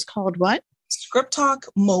app is called what? ScriptTalk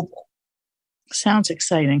Mobile. Sounds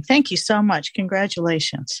exciting. Thank you so much.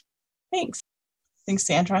 Congratulations. Thanks. I think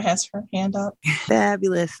Sandra has her hand up.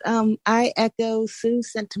 Fabulous. I echo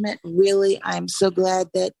Sue's sentiment. Really, I'm so glad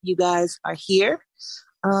that you guys are here.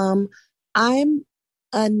 I've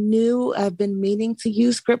been meaning to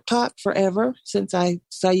use ScriptTalk forever, since I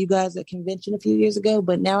saw you guys at convention a few years ago,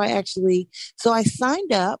 but now I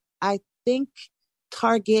signed up. I think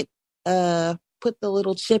Target put the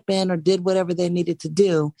little chip in or did whatever they needed to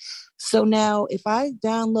do. So now if I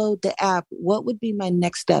download the app, what would be my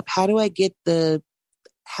next step? How do I get it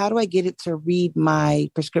to read my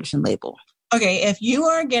prescription label? Okay, if you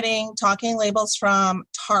are getting talking labels from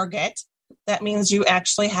Target, that means you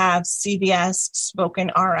actually have CVS Spoken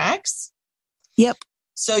RX. Yep.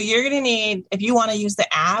 So you're going to need, if you want to use the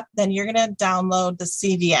app, then you're going to download the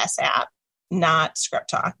CVS app, not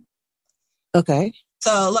ScriptTalk. Okay.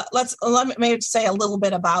 So let me maybe say a little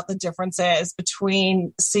bit about the differences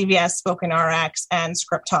between CVS Spoken RX and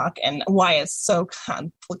ScriptTalk and why it's so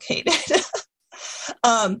complicated.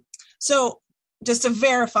 So just to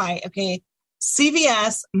verify, okay,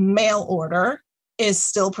 CVS mail order is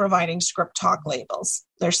still providing ScriptTalk labels.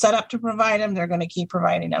 They're set up to provide them. They're going to keep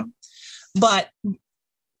providing them. But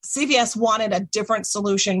CVS wanted a different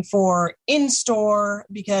solution for in-store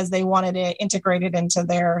because they wanted it integrated into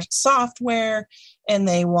their software, and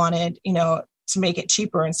they wanted, to make it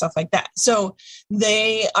cheaper and stuff like that. So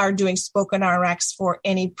they are doing Spoken RX for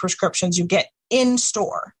any prescriptions you get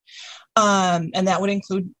in-store. And that would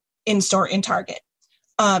include in-store in Target.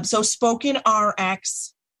 So Spoken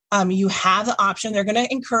RX, you have the option. They're going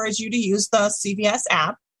to encourage you to use the CVS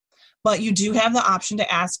app, but you do have the option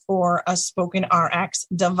to ask for a Spoken RX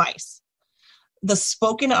device. The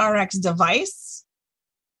Spoken RX device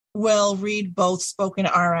will read both Spoken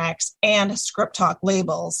RX and ScriptTalk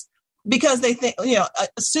labels, because they think,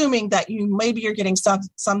 assuming that you're getting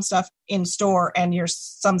some stuff in store and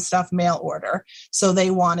some stuff mail order. So they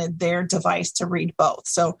wanted their device to read both.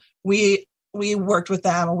 So we worked with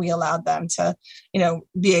them, and we allowed them to,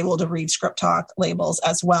 be able to read ScriptTalk labels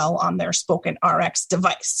as well on their Spoken RX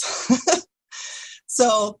device.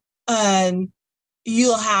 So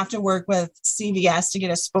you'll have to work with CVS to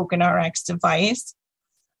get a Spoken RX device.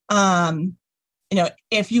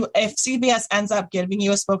 If CVS ends up giving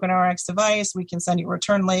you a Spoken RX device, we can send you a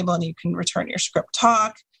return label and you can return your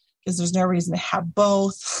ScriptTalk, because there's no reason to have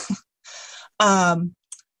both.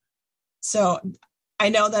 So I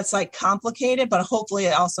know that's like complicated, but hopefully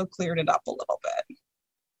it also cleared it up a little bit.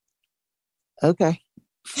 Okay.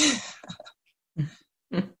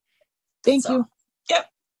 Thank you. Yep.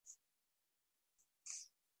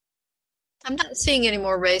 I'm not seeing any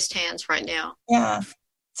more raised hands right now. Yeah.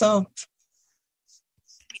 So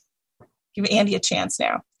give Andy a chance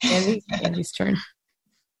now. Andy's turn.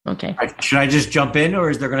 Okay. Should I just jump in, or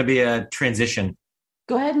is there going to be a transition?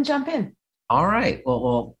 Go ahead and jump in. All right.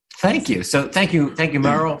 Well, thank you. So thank you,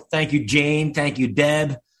 Meryl. Thank you, Jane. Thank you,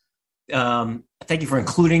 Deb. Thank you for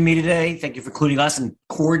including me today. Thank you for including us and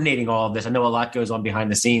coordinating all of this. I know a lot goes on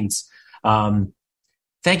behind the scenes. Thank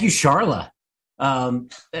you, Charla.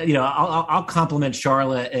 I'll compliment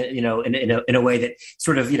Charla, in a way that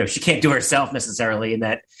sort of, she can't do herself necessarily, in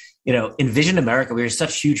that, Envision America, we are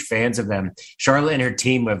such huge fans of them. Charlotte and her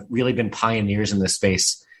team have really been pioneers in this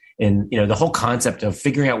space. And, the whole concept of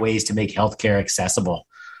figuring out ways to make healthcare accessible.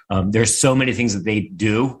 There's so many things that they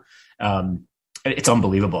do. It's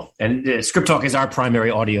unbelievable. And Script Talk is our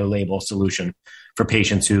primary audio label solution for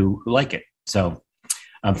patients who like it. So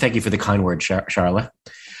thank you for the kind word, Charlotte.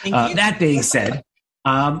 That being said,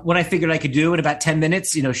 what I figured I could do in about 10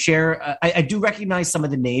 minutes, share, I do recognize some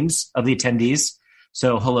of the names of the attendees.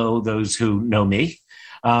 So hello, those who know me.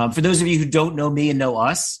 For those of you who don't know me and know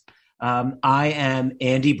us, I am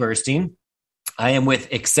Andy Burstein. I am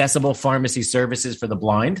with Accessible Pharmacy Services for the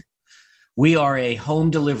Blind. We are a home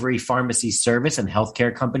delivery pharmacy service and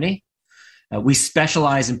healthcare company. We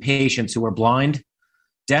specialize in patients who are blind,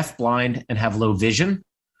 deafblind, and have low vision.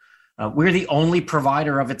 We're the only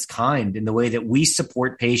provider of its kind in the way that we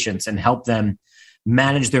support patients and help them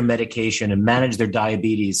manage their medication and manage their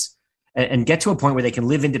diabetes and get to a point where they can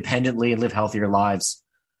live independently and live healthier lives.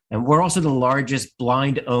 And we're also the largest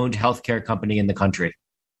blind-owned healthcare company in the country.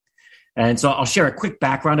 And so I'll share a quick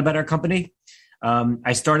background about our company.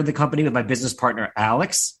 I started the company with my business partner,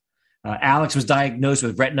 Alex. Alex was diagnosed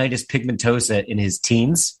with retinitis pigmentosa in his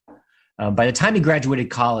teens. By the time he graduated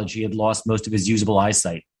college, he had lost most of his usable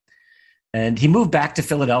eyesight. And he moved back to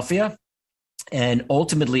Philadelphia and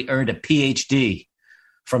ultimately earned a PhD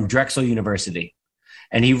from Drexel University.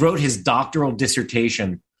 And he wrote his doctoral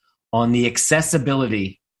dissertation on the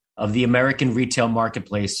accessibility of the American retail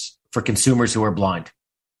marketplace for consumers who are blind.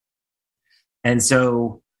 And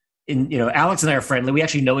so, Alex and I are friendly. We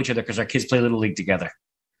actually know each other because our kids play Little League together.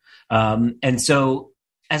 And so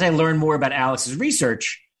as I learned more about Alex's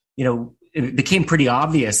research, it became pretty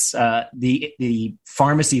obvious. The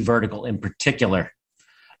pharmacy vertical in particular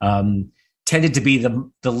tended to be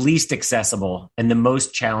the least accessible and the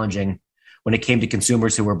most challenging when it came to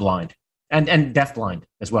consumers who were blind and deafblind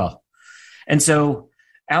as well. And so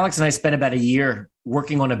Alex and I spent about a year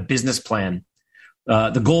working on a business plan.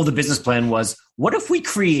 The goal of the business plan was, what if we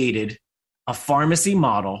created a pharmacy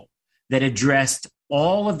model that addressed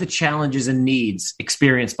all of the challenges and needs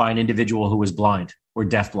experienced by an individual who was blind or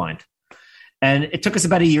deafblind? And it took us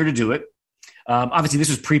about a year to do it. Obviously, this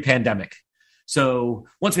was pre-pandemic. So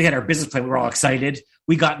once we had our business plan, we were all excited.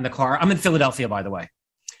 We got in the car. I'm in Philadelphia, by the way.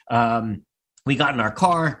 We got in our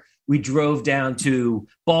car. We drove down to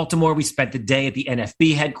Baltimore. We spent the day at the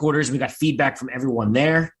NFB headquarters. We got feedback from everyone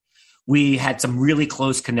there. We had some really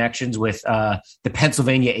close connections with the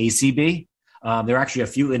Pennsylvania ACB. There are actually a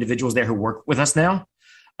few individuals there who work with us now.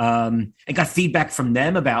 And got feedback from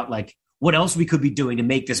them about what else we could be doing to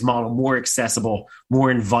make this model more accessible,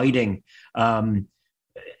 more inviting, and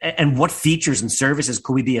what features and services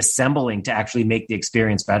could we be assembling to actually make the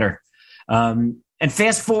experience better. And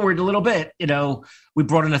fast forward a little bit, we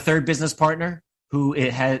brought in a third business partner who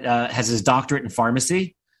has his doctorate in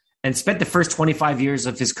pharmacy and spent the first 25 years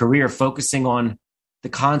of his career focusing on the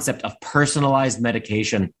concept of personalized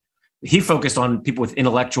medication. He focused on people with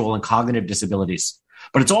intellectual and cognitive disabilities.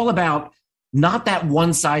 But it's all about not that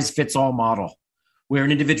one-size-fits-all model where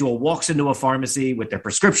an individual walks into a pharmacy with their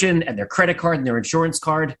prescription and their credit card and their insurance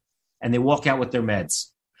card, and they walk out with their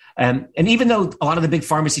meds. And even though a lot of the big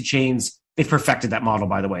pharmacy chains, they've perfected that model,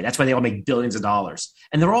 by the way. That's why they all make billions of dollars.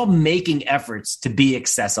 And they're all making efforts to be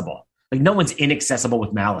accessible. No one's inaccessible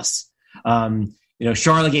with malice.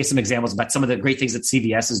 Charlotte gave some examples about some of the great things that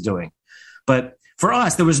CVS is doing. But for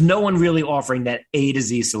us, there was no one really offering that A to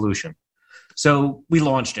Z solution. So we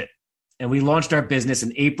launched it. And we launched our business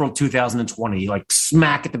in April 2020,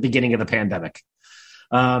 smack at the beginning of the pandemic.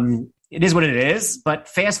 It is what it is. But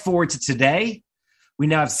fast forward to today, we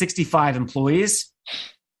now have 65 employees,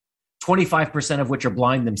 25% of which are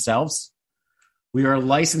blind themselves. We are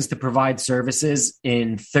licensed to provide services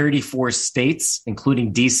in 34 states,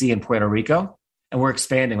 including DC and Puerto Rico. And we're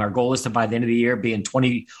expanding. Our goal is to, by the end of the year, be in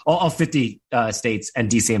all 50 states and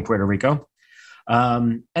DC and Puerto Rico.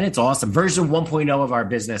 And it's awesome. Version 1.0 of our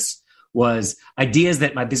business was ideas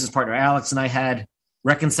that my business partner, Alex, and I had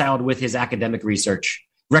reconciled with his academic research,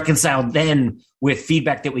 reconciled then with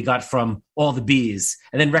feedback that we got from all the Bs,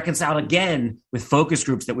 and then reconciled again with focus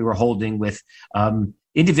groups that we were holding with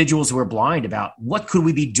individuals who are blind about what could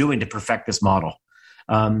we be doing to perfect this model.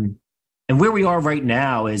 And where we are right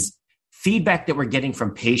now is feedback that we're getting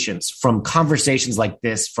from patients, from conversations like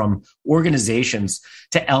this, from organizations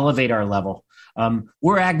to elevate our level.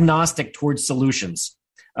 We're agnostic towards solutions.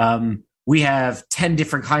 We have 10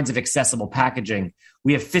 different kinds of accessible packaging.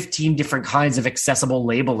 We have 15 different kinds of accessible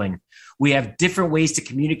labeling. We have different ways to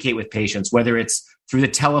communicate with patients, whether it's through the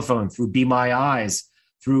telephone, through Be My Eyes,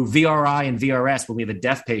 through VRI and VRS when we have a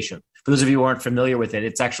deaf patient. For those of you who aren't familiar with it,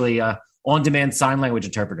 it's actually on-demand sign language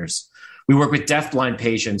interpreters. We work with deafblind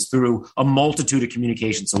patients through a multitude of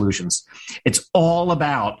communication solutions. It's all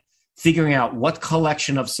about figuring out what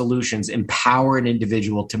collection of solutions empower an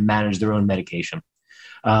individual to manage their own medication.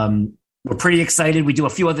 We're pretty excited. We do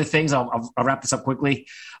a few other things. I'll wrap this up quickly.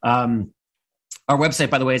 Our website,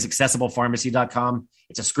 by the way, is accessiblepharmacy.com.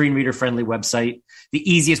 It's a screen reader friendly website.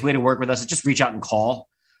 The easiest way to work with us is just reach out and call.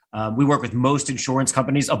 We work with most insurance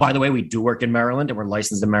companies. Oh, by the way, we do work in Maryland and we're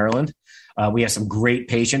licensed in Maryland. We have some great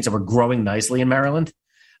patients and we're growing nicely in Maryland.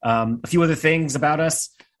 A few other things about us.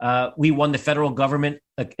 We won the Federal Government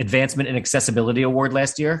Advancement in Accessibility Award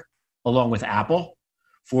last year, along with Apple,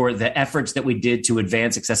 for the efforts that we did to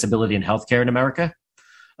advance accessibility in healthcare in America.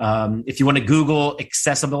 If you want to Google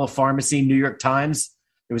Accessible Pharmacy New York Times,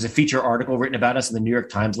 there was a feature article written about us in the New York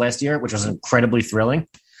Times last year, which was incredibly thrilling.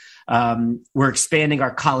 We're expanding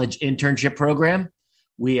our college internship program.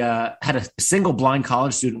 We had a single blind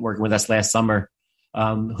college student working with us last summer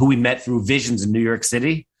who we met through Visions in New York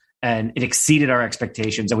City, and it exceeded our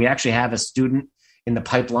expectations. And we actually have a student in the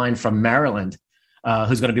pipeline from Maryland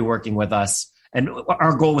who's going to be working with us. And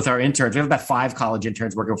our goal with our interns, we have about 5 college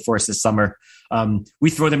interns working for us this summer. We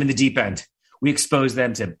throw them in the deep end. We expose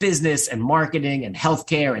them to business and marketing and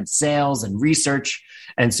healthcare and sales and research.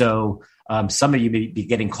 And so some of you may be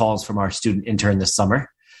getting calls from our student intern this summer,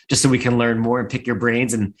 just so we can learn more and pick your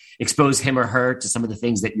brains and expose him or her to some of the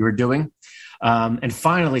things that you're doing. And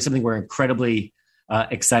finally, something we're incredibly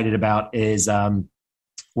excited about is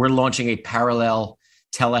we're launching a parallel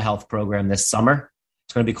telehealth program this summer.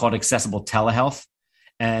 It's going to be called Accessible Telehealth.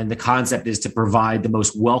 And the concept is to provide the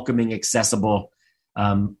most welcoming, accessible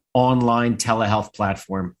online telehealth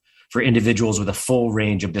platform for individuals with a full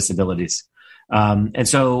range of disabilities. And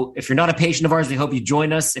so if you're not a patient of ours, we hope you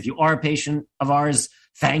join us. If you are a patient of ours,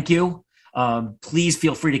 thank you. Please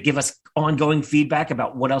feel free to give us ongoing feedback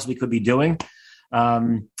about what else we could be doing.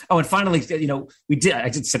 And finally, I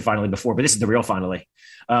did say finally before, but this is the real finally.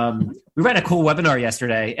 We ran a cool webinar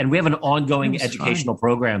yesterday, and we have an ongoing educational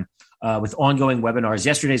program with ongoing webinars.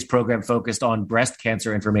 Yesterday's program focused on breast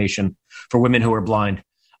cancer information for women who are blind.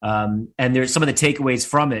 And there's some of the takeaways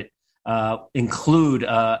from it include,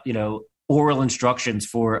 oral instructions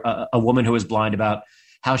for a woman who is blind about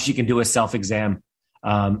how she can do a self-exam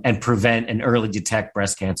and prevent and early detect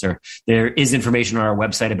breast cancer. There is information on our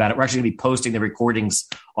website about it. We're actually going to be posting the recordings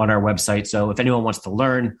on our website. So if anyone wants to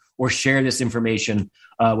learn or share this information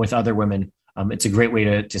with other women, it's a great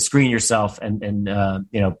way to screen yourself and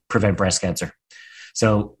prevent breast cancer.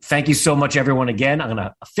 So thank you so much, everyone. Again, I'm going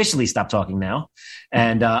to officially stop talking now.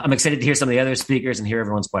 And I'm excited to hear some of the other speakers and hear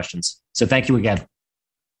everyone's questions. So thank you again.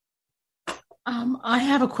 I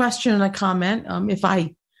have a question and a comment. If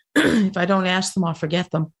I don't ask them, I'll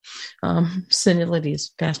forget them. Senility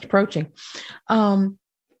is fast approaching.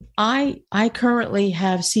 I currently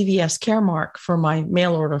have CVS Caremark for my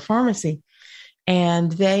mail order pharmacy,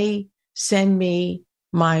 and they send me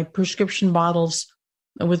my prescription bottles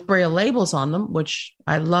with Braille labels on them, which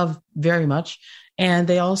I love very much. And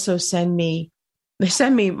they also send me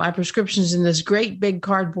my prescriptions in this great big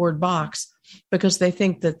cardboard box because they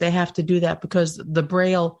think that they have to do that because the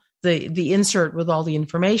Braille, the insert with all the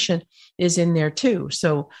information is in there too.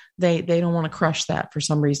 So they don't want to crush that for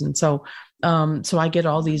some reason. So I get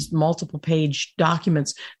all these multiple page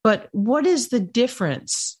documents, but what is the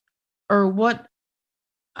difference, or what,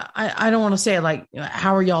 I don't want to say like,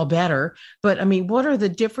 how are y'all better, but I mean, what are the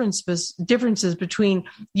differences between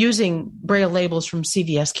using Braille labels from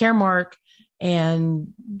CVS Caremark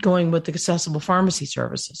and going with the accessible pharmacy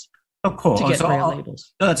services? Oh, cool. To get Braille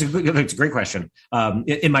labels. No, that's a great question.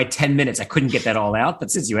 In my 10 minutes, I couldn't get that all out, but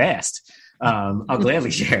since you asked, I'll gladly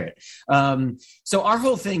share it. So our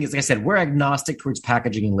whole thing is, like I said, we're agnostic towards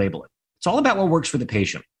packaging and labeling. It's all about what works for the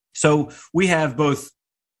patient. So we have both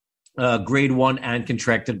grade 1 and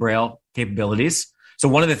contracted Braille capabilities. So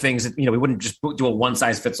one of the things that, we wouldn't just do a one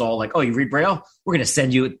size fits all, like, oh, you read Braille? We're going to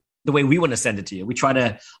send you the way we want to send it to you. We try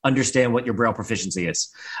to understand what your Braille proficiency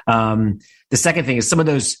is. The second thing is some of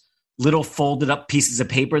those little folded up pieces of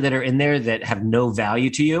paper that are in there that have no value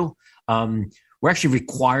to you. We're actually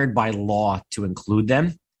required by law to include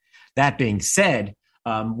them. That being said,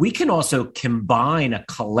 we can also combine a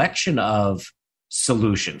collection of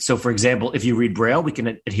solutions. So for example, if you read Braille, we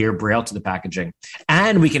can adhere Braille to the packaging,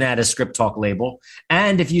 and we can add a script talk label.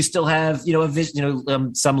 And if you still have, a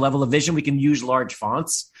vision, some level of vision, we can use large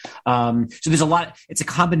fonts. So there's a lot, it's a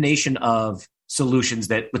combination of solutions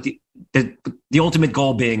that with the ultimate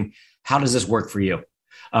goal being, how does this work for you?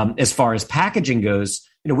 As far as packaging goes,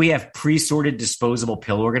 we have pre-sorted disposable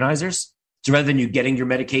pill organizers. So rather than you getting your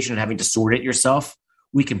medication and having to sort it yourself,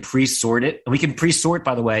 we can pre-sort it. And we can pre-sort,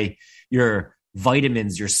 by the way, your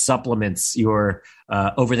vitamins, your supplements, your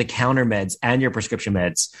over-the-counter meds, and your prescription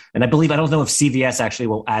meds. And I don't know if CVS actually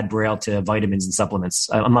will add Braille to vitamins and supplements.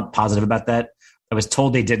 I'm not positive about that. I was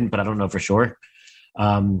told they didn't, but I don't know for sure.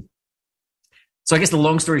 So I guess the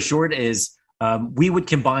long story short is we would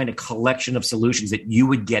combine a collection of solutions that you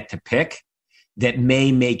would get to pick that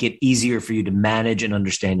may make it easier for you to manage and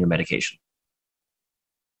understand your medication.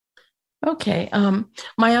 Okay.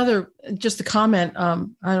 My other, just a comment, I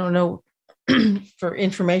don't know, for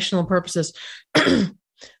informational purposes.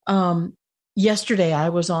 Yesterday I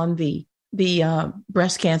was on the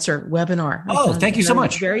breast cancer webinar. Oh, thank you so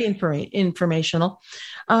much. Very informational.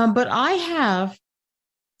 But I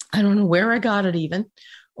don't know where I got it even,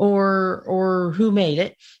 or who made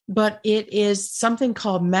it, but it is something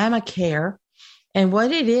called MammaCare. And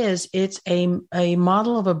what it is, it's a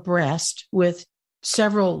model of a breast with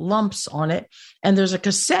several lumps on it. And there's a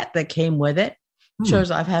cassette that came with it.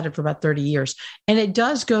 Shows I've had it for about 30 years. And it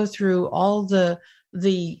does go through all the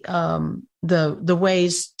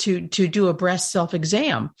ways to do a breast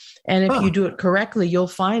self-exam. And if you do it correctly, you'll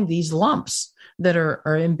find these lumps that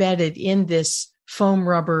are embedded in this foam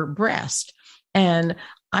rubber breast. And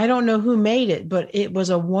I don't know who made it, but it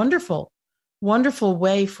was a wonderful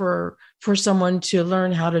way for someone to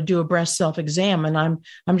learn how to do a breast self-exam. And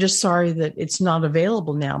I'm just sorry that it's not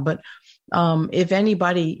available now. But if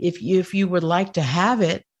anybody, if you would like to have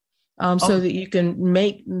it, so that you can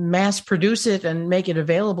mass produce it and make it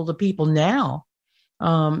available to people now,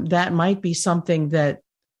 that might be something that,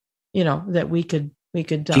 that we could. Why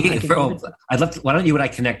don't you and I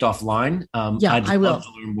connect offline? I'd love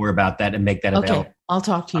to learn more about that and make that available. Okay, I'll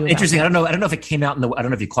talk to you. Interesting. I don't know if it came out I don't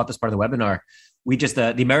know if you caught this part of the webinar. We just,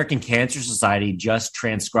 the American Cancer Society just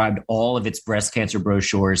transcribed all of its breast cancer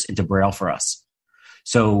brochures into Braille for us.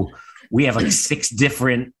 So we have like 6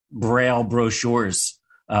 different Braille brochures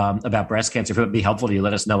about breast cancer. If it would be helpful to you,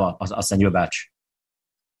 let us know. I'll send you a batch.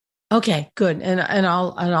 Okay, good. And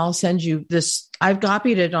I'll send you this. I've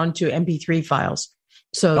copied it onto MP3 files.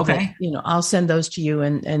 So that, I'll send those to you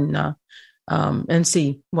and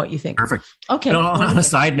see what you think. Perfect. Okay. On a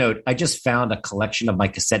side note, I just found a collection of my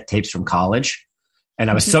cassette tapes from college,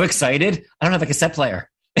 and I was so excited. I don't have a cassette player,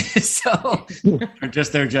 so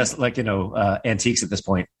they're just like antiques at this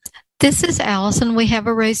point. This is Allison. We have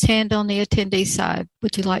a raised hand on the attendee side.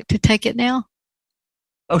 Would you like to take it now?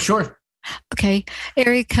 Oh, sure. Okay.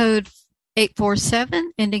 Area code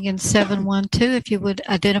 847, ending in 712. If you would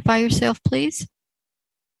identify yourself, please.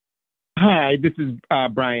 Hi, this is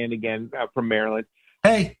Brian again from Maryland.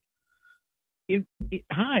 Hey.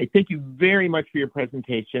 Hi, thank you very much for your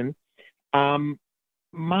presentation.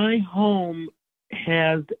 My home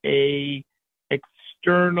has a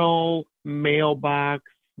external mailbox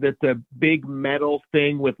that's a big metal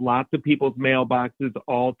thing with lots of people's mailboxes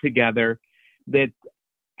all together that's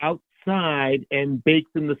outside and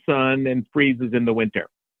bakes in the sun and freezes in the winter.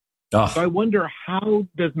 So I wonder, how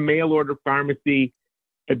does mail order pharmacy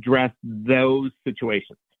address those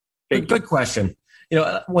situations? Good question.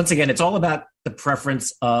 Once again, it's all about the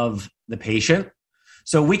preference of the patient.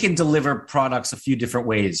 So we can deliver products a few different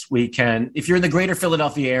ways. We can, if you're in the greater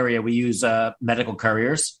Philadelphia area, we use medical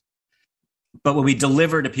couriers. But when we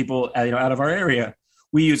deliver to people out of our area,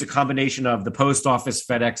 we use a combination of the post office,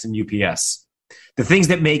 FedEx, and UPS. The things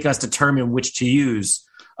that make us determine which to use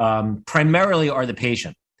primarily are the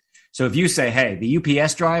patient. So if you say, hey, the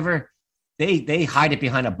UPS driver, they hide it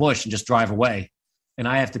behind a bush and just drive away, and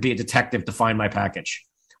I have to be a detective to find my package,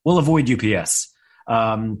 we'll avoid UPS.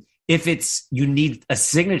 If you need a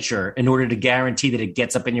signature in order to guarantee that it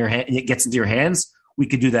gets up in your hand, it gets into your hands, we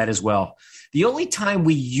could do that as well. The only time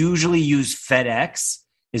we usually use FedEx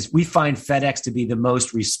is we find FedEx to be the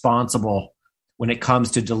most responsible when it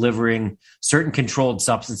comes to delivering certain controlled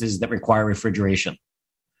substances that require refrigeration.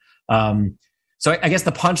 So I guess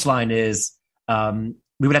the punchline is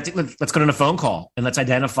we would have to, let's go on a phone call and let's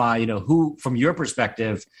identify, who, from your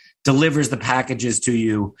perspective, delivers the packages to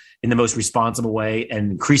you in the most responsible way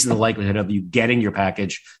and increasing the likelihood of you getting your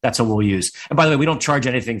package. That's what we'll use. And by the way, we don't charge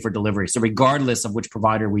anything for delivery. So regardless of which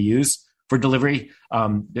provider we use for delivery,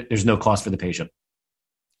 there's no cost for the patient.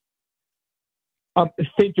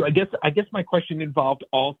 Thank you. I guess my question involved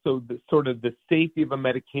also the safety of a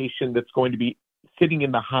medication that's going to be sitting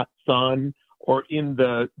in the hot sun or in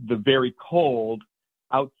the very cold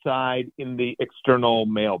outside in the external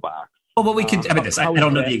mailbox. Well, what we could, I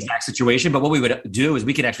don't know the exact situation, but what we would do is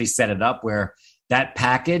we could actually set it up where that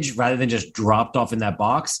package, rather than just dropped off in that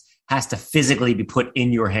box, has to physically be put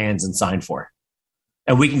in your hands and signed for.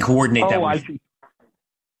 And we can coordinate that.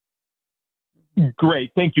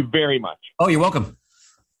 Great. Thank you very much. Oh, you're welcome.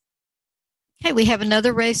 Okay, we have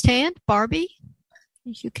another raised hand. Barbie,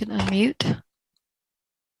 you can unmute.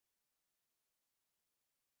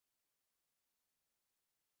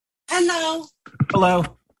 Hello. Hello.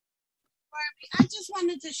 Barbie, I just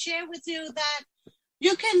wanted to share with you that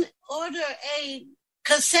you can order a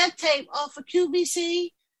cassette tape off of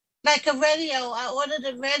QVC, like a radio. I ordered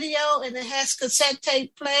a radio and it has cassette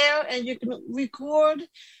tape player and you can record.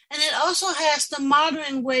 And it also has the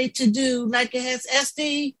modern way to do, like it has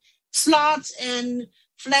SD slots and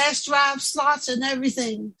flash drive slots and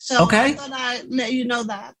everything. So okay. I thought I'd let you know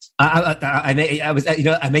that. I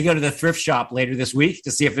may go to the thrift shop later this week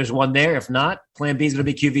to see if there's one there. If not, Plan B is going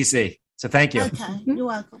to be QVC. So thank you. Okay, you're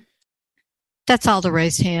welcome. That's all the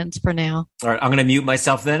raised hands for now. All right, I'm going to mute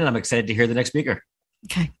myself then, and I'm excited to hear the next speaker.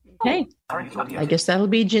 Okay. I guess that'll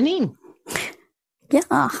be Janine. Yeah.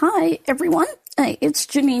 Hi, everyone. It's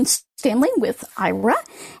Janine Stanley with IRA.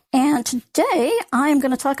 And today I'm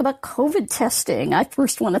going to talk about COVID testing. I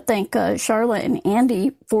first want to thank Charlotte and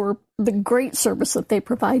Andy for the great service that they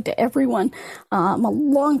provide to everyone. I'm a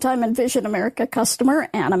longtime Envision America customer,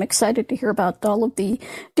 and I'm excited to hear about all of the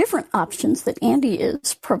different options that Andy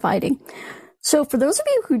is providing. So for those of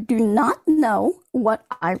you who do not know what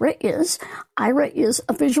IRA is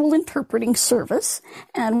a visual interpreting service,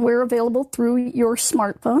 and we're available through your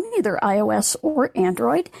smartphone, either iOS or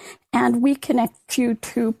Android, and we connect you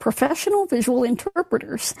to professional visual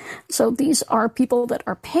interpreters. So these are people that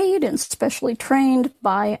are paid and specially trained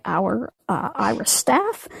by our IRA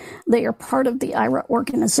staff. They are part of the IRA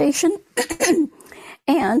organization,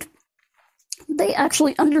 and they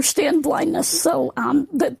actually understand blindness. So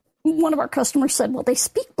one of our customers said, well, they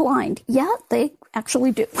speak blind. Yeah, they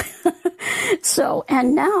actually do. So,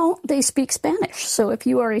 and now they speak Spanish. So if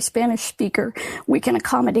you are a Spanish speaker, we can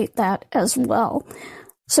accommodate that as well.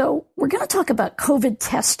 So we're going to talk about COVID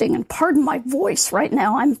testing, and pardon my voice right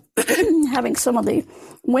now. I'm having some of the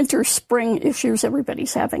winter, spring issues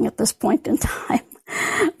everybody's having at this point in time.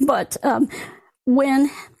 But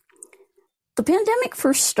when the pandemic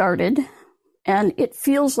first started, and it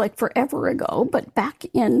feels like forever ago, but back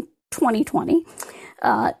in 2020,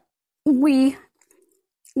 we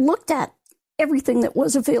looked at everything that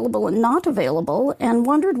was available and not available and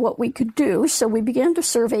wondered what we could do. So we began to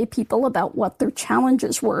survey people about what their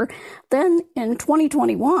challenges were. Then in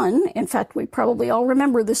 2021, in fact, we probably all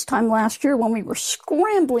remember this time last year when we were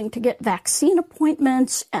scrambling to get vaccine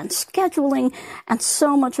appointments and scheduling, and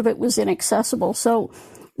so much of it was inaccessible. So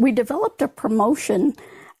we developed a promotion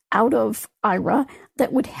out of IRA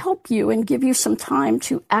that would help you and give you some time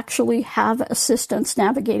to actually have assistance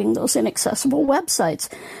navigating those inaccessible websites.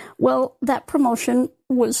 Well, that promotion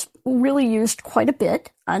was really used quite a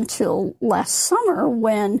bit until last summer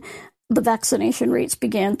when the vaccination rates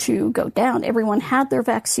began to go down. Everyone had their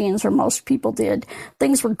vaccines, or most people did.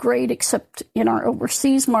 Things were great, except in our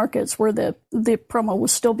overseas markets where the promo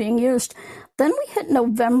was still being used. Then we hit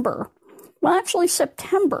November. Well, actually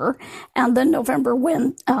September, and then November,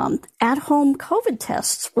 when at-home COVID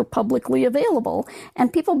tests were publicly available,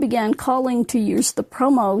 and people began calling to use the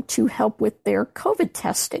promo to help with their COVID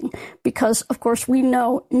testing, because, of course, we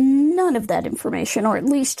know none of that information, or at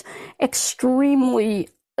least extremely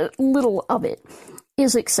little of it,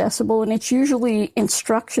 is accessible, and it's usually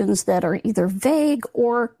instructions that are either vague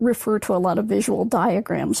or refer to a lot of visual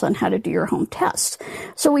diagrams on how to do your home test.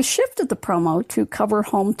 So we shifted the promo to cover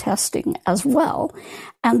home testing as well.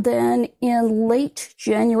 And then in late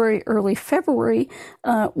January, early February,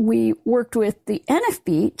 we worked with the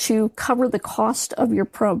NFB to cover the cost of your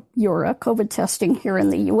COVID testing here in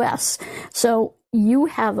the U.S. So you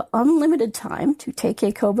have unlimited time to take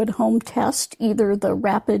a COVID home test, either the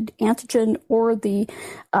rapid antigen or the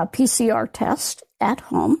PCR test at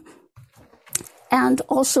home. And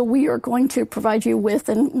also we are going to provide you with,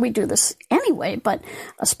 and we do this anyway, but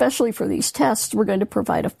especially for these tests, we're going to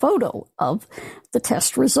provide a photo of the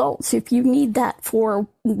test results. If you need that for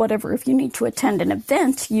whatever, if you need to attend an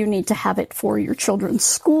event, you need to have it for your children's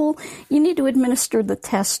school, you need to administer the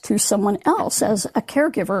test to someone else. As a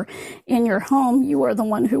caregiver in your home, you are the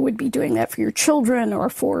one who would be doing that for your children or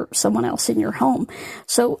for someone else in your home.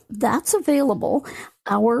 So that's available.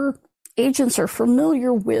 Our agents are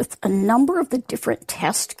familiar with a number of the different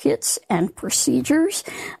test kits and procedures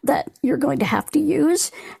that you're going to have to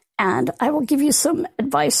use. And I will give you some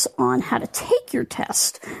advice on how to take your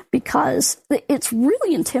test, because it's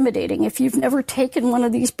really intimidating if you've never taken one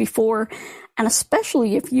of these before, and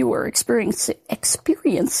especially if you are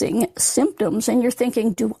experiencing symptoms and you're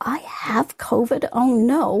thinking, do I have COVID? Oh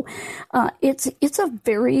no. It's a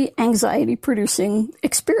very anxiety-producing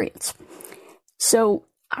experience. So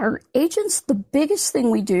our agents, the biggest thing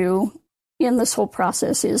we do in this whole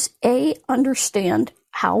process is A, understand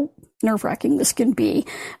how nerve-wracking this can be,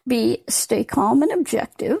 B, stay calm and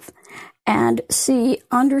objective, and C,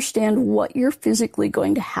 understand what you're physically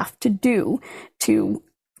going to have to do to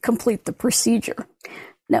complete the procedure.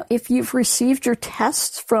 Now, if you've received your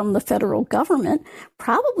tests from the federal government,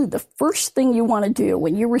 probably the first thing you want to do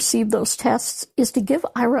when you receive those tests is to give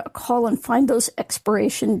Ira a call and find those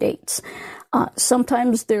expiration dates.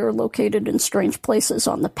 Sometimes they're located in strange places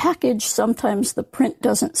on the package. Sometimes the print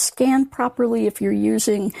doesn't scan properly if you're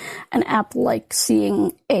using an app like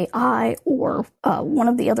Seeing AI or one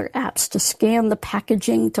of the other apps to scan the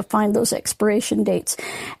packaging to find those expiration dates.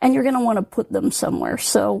 And you're going to want to put them somewhere.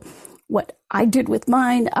 So what I did with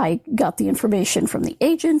mine, I got the information from the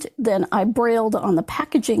agent, then I brailled on the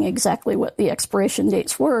packaging exactly what the expiration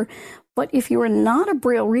dates were. But if you are not a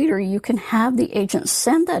Braille reader, you can have the agent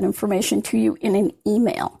send that information to you in an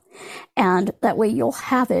email. And that way you'll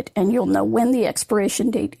have it and you'll know when the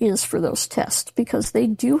expiration date is for those tests, because they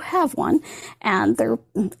do have one and they're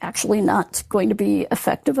actually not going to be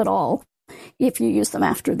effective at all if you use them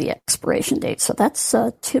after the expiration date. So that's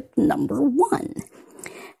tip number 1.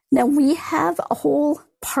 Now, we have a whole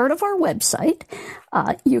part of our website.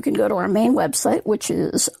 You can go to our main website, which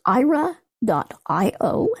is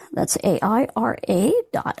aira.io. That's AIRA.io.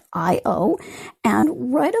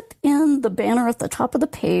 And right up in the banner at the top of the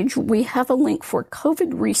page, we have a link for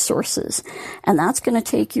COVID resources. And that's going to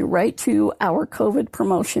take you right to our COVID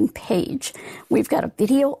promotion page. We've got a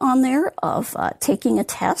video on there of taking a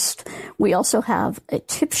test. We also have a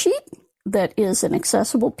tip sheet that is an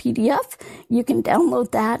accessible PDF. You can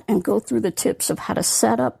download that and go through the tips of how to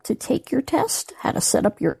set up to take your test, how to set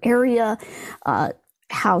up your area,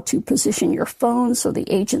 how to position your phone so the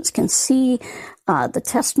agents can see the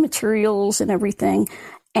test materials and everything,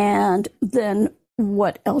 and then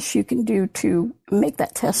what else you can do to make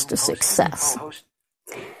that test a success.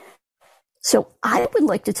 So I would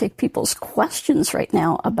like to take people's questions right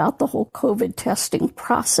now about the whole COVID testing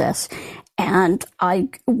process. And I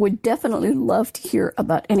would definitely love to hear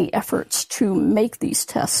about any efforts to make these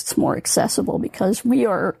tests more accessible, because we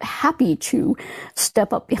are happy to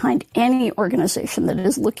step up behind any organization that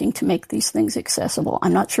is looking to make these things accessible.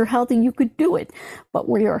 I'm not sure how you could do it, but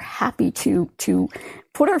we are happy to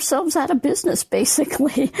put ourselves out of business,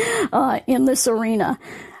 basically, in this arena.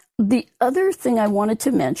 The other thing I wanted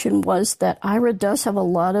to mention was that Ira does have a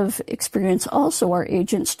lot of experience, also our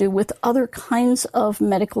agents do, with other kinds of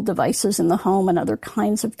medical devices in the home and other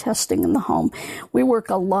kinds of testing in the home. We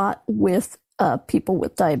work a lot with people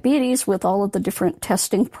with diabetes, with all of the different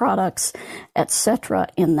testing products, etc.,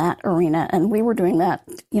 in that arena. And we were doing that,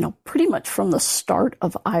 pretty much from the start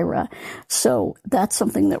of Ira. So that's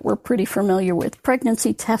something that we're pretty familiar with.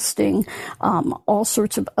 Pregnancy testing, all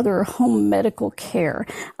sorts of other home medical care.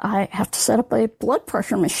 I have to set up a blood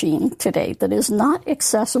pressure machine today that is not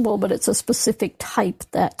accessible, but it's a specific type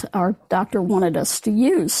that our doctor wanted us to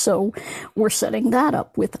use. So we're setting that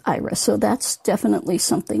up with Ira. So that's definitely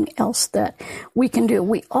something else that we can do.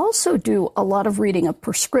 We also do a lot of reading of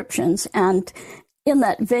prescriptions, and in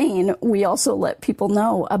that vein, we also let people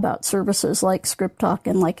know about services like ScriptTalk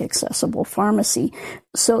and like Accessible Pharmacy,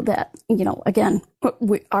 so that, again,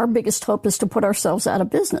 our biggest hope is to put ourselves out of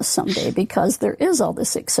business someday, because there is all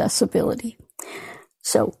this accessibility.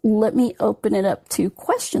 So let me open it up to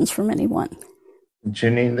questions from anyone.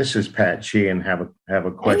 Janine, this is Pat Sheehan. Have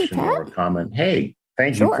a question or a comment. Hey.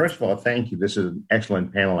 Thank you. Sure. First of all, thank you. This is an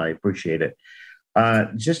excellent panel. I appreciate it.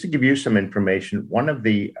 Just to give you some information, one of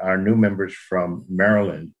our new members from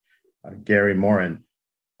Maryland, Gary Morin,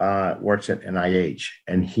 works at NIH,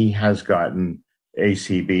 and he has gotten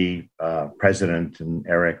ACB president and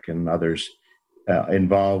Eric and others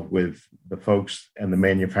involved with the folks and the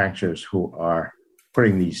manufacturers who are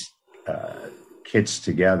putting these kits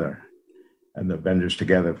together and the vendors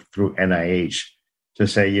together through NIH. To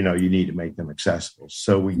say, you need to make them accessible.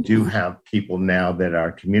 So we do have people now that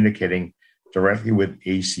are communicating directly with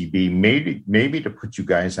ACB, maybe to put you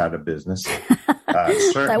guys out of business.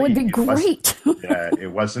 That would be great. It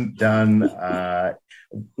wasn't done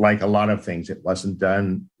like a lot of things. It wasn't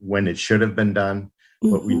done when it should have been done.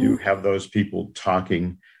 But we do have those people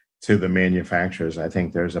talking to the manufacturers. I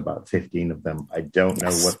think there's about 15 of them. I don't know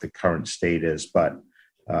what the current state is, but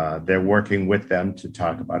they're working with them to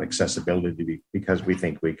talk about accessibility, because we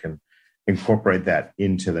think we can incorporate that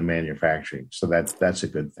into the manufacturing. So that's a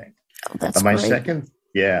good thing. Oh, that's my great.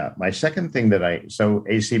 My second thing so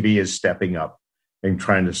ACB is stepping up and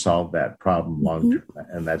trying to solve that problem long term,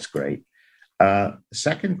 and that's great.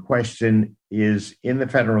 Second question is, in the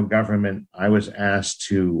federal government, I was asked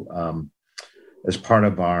to as part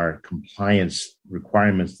of our compliance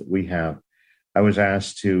requirements that we have, I was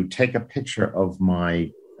asked to take a picture of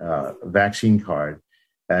my vaccine card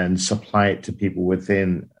and supply it to people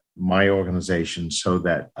within my organization so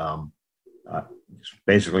that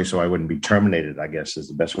basically so I wouldn't be terminated, I guess is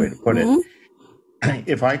the best way to put it.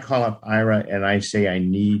 If I call up Ira and I say I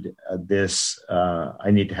need this,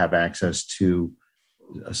 I need to have access to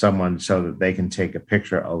someone so that they can take a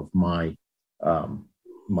picture of my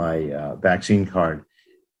vaccine card,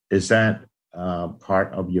 is that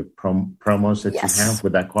part of your promos that you have?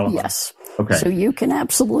 Would that qualify? Yes. Okay. So you can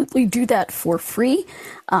absolutely do that for free.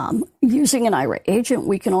 Using an Ira agent,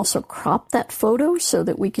 we can also crop that photo so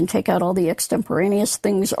that we can take out all the extemporaneous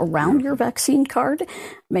things around your vaccine card,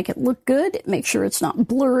 make it look good, make sure it's not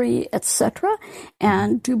blurry, etc.,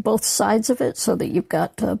 and do both sides of it so that you've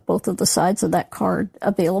got both of the sides of that card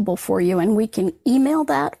available for you. And we can email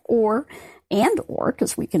that or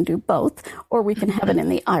because we can do both, or we can have it in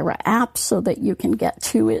the Ira app so that you can get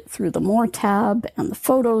to it through the More tab and the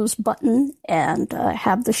Photos button and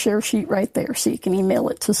have the share sheet right there so you can email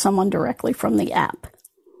it to someone directly from the app.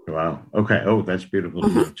 Wow. Okay. Oh, that's beautiful to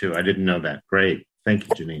know too. I didn't know that. Great. Thank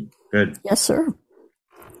you, Janine. Good. Yes, sir.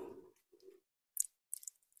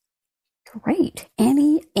 Great.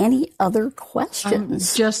 Any other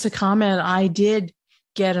questions? Just a comment. I did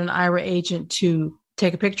get an Ira agent to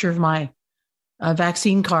take a picture of my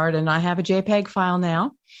vaccine card, and I have a JPEG file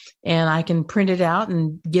now, and I can print it out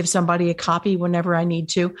and give somebody a copy whenever I need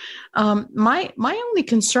to. My only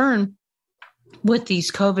concern with these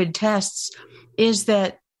COVID tests is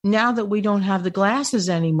that now that we don't have the glasses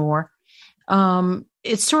anymore,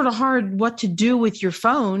 it's sort of hard what to do with your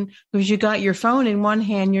phone, because you got your phone in one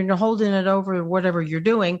hand, you're holding it over whatever you're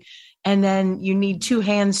doing, and then you need two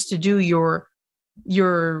hands to do your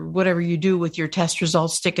whatever you do with your test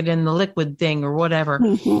results, stick it in the liquid thing or whatever.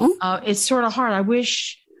 It's sort of hard. I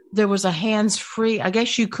wish there was a hands-free. I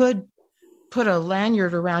guess you could put a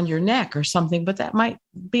lanyard around your neck or something, but that might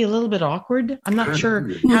be a little bit awkward. I'm not sure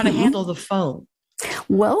how to handle the phone.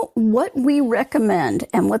 Well, what we recommend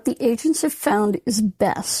and what the agents have found is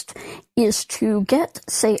best is to get,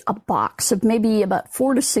 say, a box of maybe about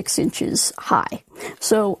 4 to 6 inches high.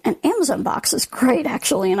 So an Amazon box is great,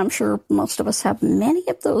 actually, and I'm sure most of us have many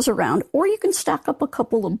of those around. Or you can stack up a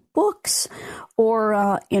couple of books,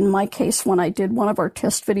 or in my case, when I did one of our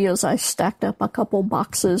test videos, I stacked up a couple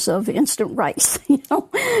boxes of instant rice,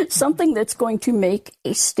 something that's going to make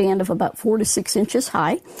a stand of about 4 to 6 inches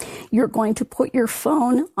high. You're going to put your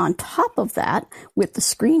phone on top of that with the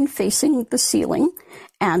screen facing the ceiling,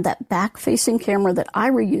 and that back-facing camera that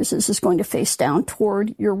Ira uses is going to face down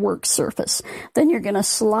toward your work surface. Then you're going to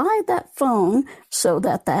slide that phone so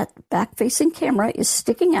that that back-facing camera is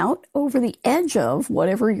sticking out over the edge of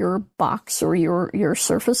whatever your box or your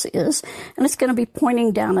surface is, and it's going to be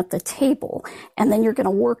pointing down at the table. And then you're going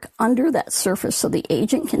to work under that surface so the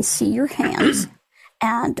agent can see your hands,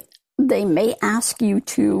 and they may ask you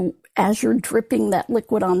to, as you're dripping that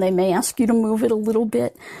liquid on, they may ask you to move it a little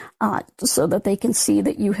bit so that they can see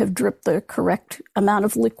that you have dripped the correct amount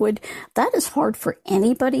of liquid. That is hard for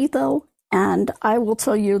anybody, though. And I will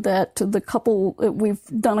tell you that we've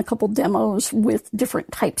done a couple demos with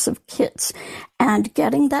different types of kits, and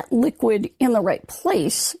getting that liquid in the right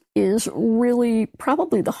place is really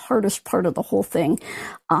probably the hardest part of the whole thing.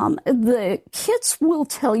 The kits will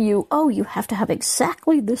tell you, you have to have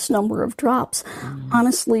exactly this number of drops.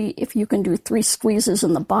 Honestly, if you can do 3 squeezes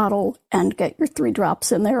in the bottle and get your 3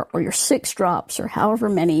 drops in there, or your 6 drops, or however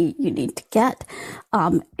many you need to get,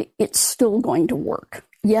 it's still going to work.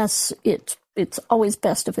 Yes, it's always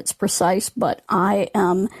best if it's precise, but I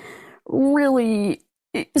am really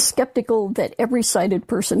skeptical that every sighted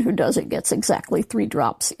person who does it gets exactly 3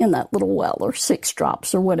 drops in that little well, or 6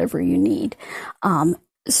 drops, or whatever you need.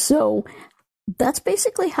 So that's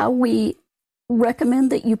basically how we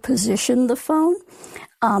recommend that you position the phone.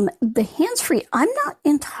 The hands-free, I'm not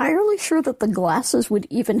entirely sure that the glasses would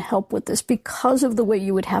even help with this, because of the way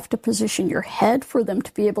you would have to position your head for them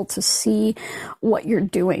to be able to see what you're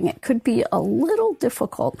doing. It could be a little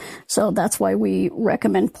difficult. So that's why we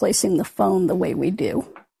recommend placing the phone the way we do.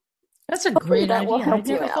 That's a great idea. I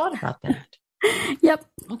never thought about that. Yep.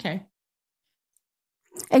 Okay.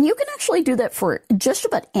 And you can actually do that for just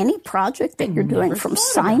about any project that you're doing, from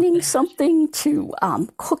signing something to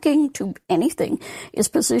cooking to anything, is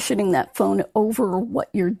positioning that phone over what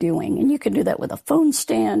you're doing. And you can do that with a phone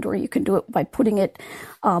stand, or you can do it by putting it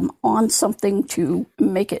on something to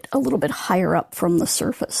make it a little bit higher up from the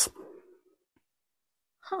surface.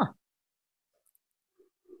 Huh.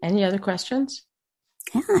 Any other questions?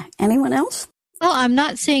 Yeah. Anyone else? Well, I'm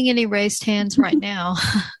not seeing any raised hands right now.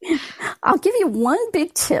 I'll give you one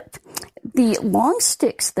big tip. The long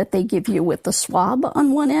sticks that they give you with the swab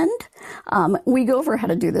on one end, we go over how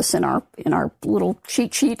to do this in our little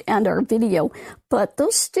cheat sheet and our video, but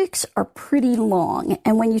those sticks are pretty long.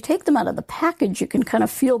 And when you take them out of the package, you can kind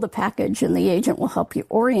of feel the package, and the agent will help you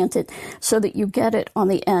orient it so that you get it on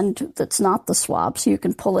the end that's not the swab, so you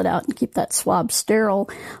can pull it out and keep that swab sterile.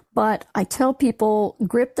 But I tell people,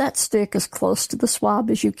 grip that stick as close to the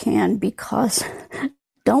swab as you can, because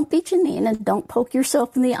don't be Janine and don't poke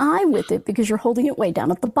yourself in the eye with it, because you're holding it way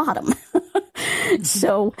down at the bottom.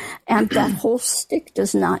 So, and that whole stick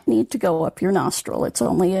does not need to go up your nostril. It's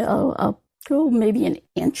only maybe an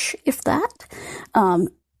inch, if that.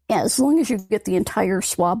 As long as you get the entire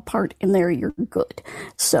swab part in there, you're good.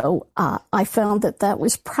 So I found that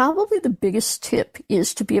was probably the biggest tip,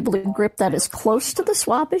 is to be able to grip that as close to the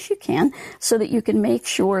swab as you can, so that you can make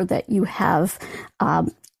sure that you have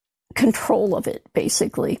control of it,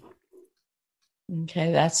 basically.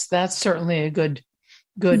 Okay, that's certainly a good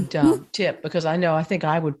tip, because I think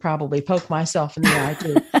I would probably poke myself in the eye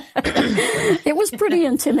too. It was pretty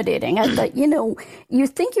intimidating. I thought, you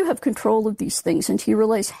think you have control of these things until you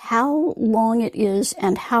realize how long it is,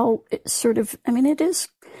 and how it it is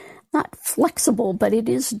not flexible, but it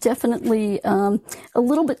is definitely a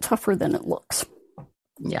little bit tougher than it looks.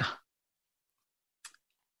 Yeah.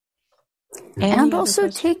 And also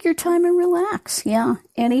take your time and relax. Yeah.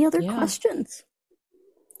 Any other questions?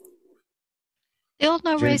 Still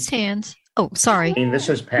no raised hands. Oh, sorry. This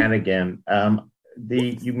is Pat again.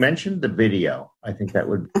 You mentioned the video. I think that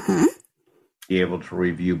would be able to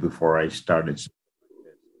review before I started.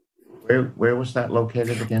 Where was that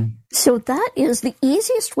located again? So that is the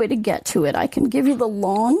easiest way to get to it. I can give you the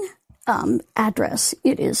long address.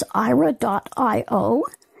 It is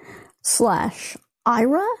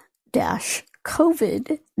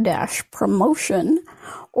IHRA.io/IHRA-COVID-promotion,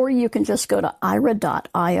 or you can just go to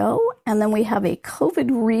IHRA.io, and then we have a COVID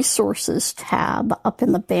resources tab up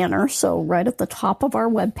in the banner. So right at the top of our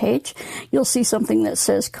webpage, you'll see something that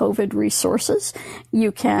says COVID resources.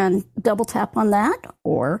 You can double tap on that,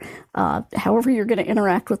 or however you're going to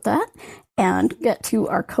interact with that, and get to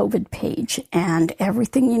our COVID page. And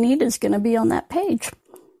everything you need is going to be on that page.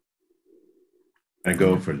 I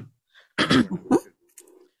go for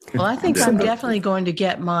Well, I think I'm definitely going to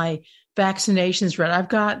get my vaccinations read. I've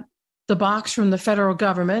got the box from the federal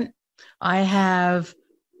government. I have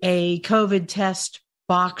a COVID test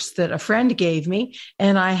box that a friend gave me,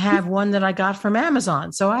 and I have one that I got from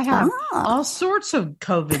Amazon. So I have all sorts of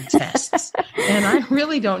COVID tests, and I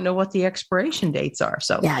really don't know what the expiration dates are.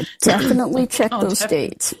 So yeah, definitely check those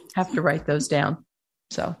dates. Have to write those down.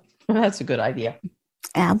 So that's a good idea.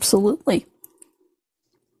 Absolutely.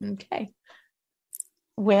 Okay.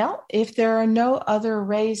 Well, if there are no other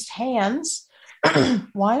raised hands,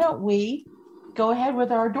 why don't we go ahead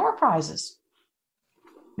with our door prizes?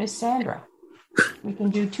 Miss Sandra, we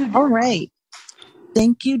can do 2 All right.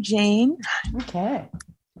 Thank you, Jane. Okay.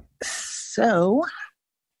 So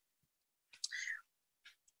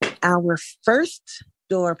our first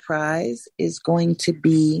door prize is going to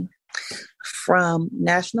be from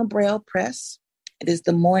National Braille Press. It is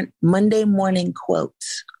the Monday Morning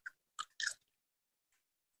Quotes.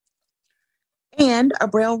 And a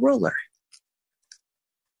Braille ruler.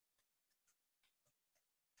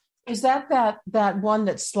 Is that one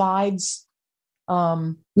that slides?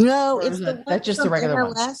 No, it's that's just the regular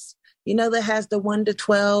one. That has the 1 to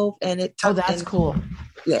 12, and it. Oh, that's cool.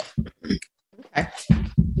 Yeah. Okay.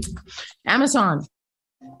 Amazon,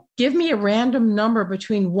 give me a random number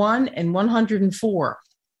between 1 and 104.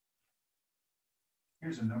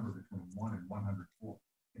 Here's a number between 1 and 104.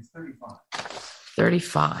 It's 35.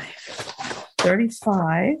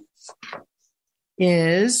 35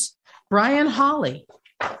 is Brian Holly.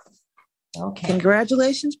 Okay.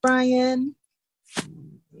 Congratulations, Brian.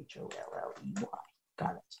 Holley.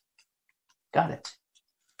 Got it.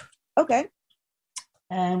 Okay.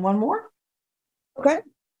 And one more. Okay.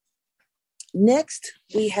 Next,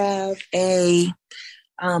 we have it's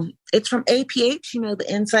from APH, the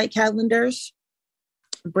Insight calendars,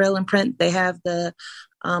 Braille and print. They have the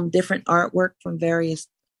different artwork from various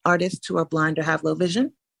artists who are blind or have low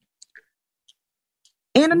vision.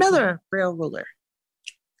 And another Braille ruler.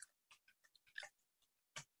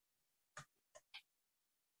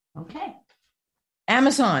 Okay.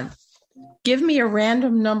 Amazon, give me a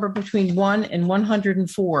random number between 1 and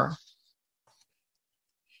 104.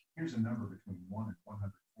 Here's a number between 1 and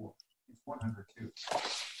 104. It's 102.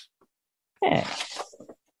 Okay.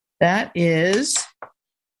 That is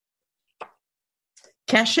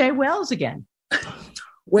Cache Wells again.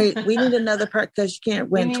 Wait, we need another part because you can't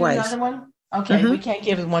win twice. Another one? Okay, we can't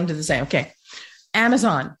give one to the same. Okay.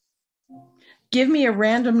 Amazon. Give me a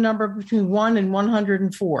random number between 1 and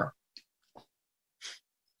 104.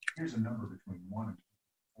 Here's a number between 1 and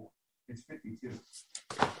 4. It's 52.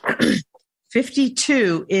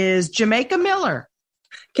 52 is Jamaica Miller.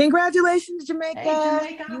 Congratulations, Jamaica.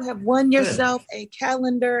 Hey, Jamaica. You have won yourself a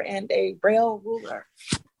calendar and a Braille ruler.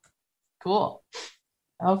 Cool.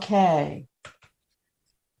 Okay.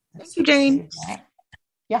 Thank you, Jane.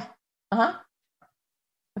 Yeah.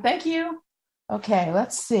 Thank you. Okay,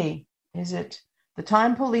 let's see. Is it the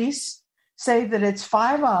time police say that it's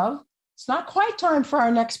 5 of? It's not quite time for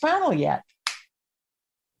our next panel yet.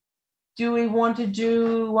 Do we want to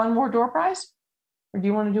do one more door prize? Or do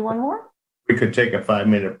you want to do one more? We could take a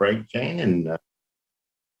 5-minute break, Jane, and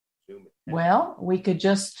well, we could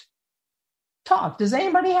just talk. Does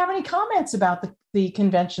anybody have any comments about the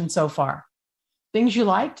convention so far? Things you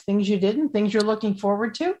liked, things you didn't, things you're looking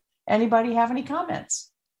forward to? Anybody have any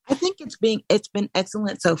comments? I think it's been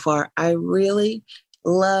excellent so far. I really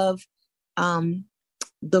love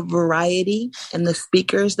the variety and the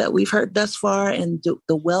speakers that we've heard thus far, and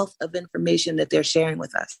the wealth of information that they're sharing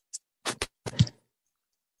with us.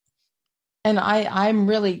 And I'm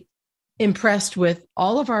really impressed with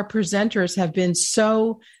all of our presenters have been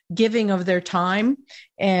so giving of their time,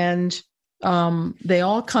 and they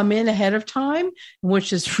all come in ahead of time,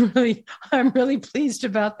 which is I'm really pleased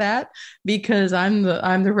about that, because I'm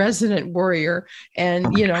the resident warrior, and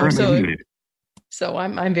so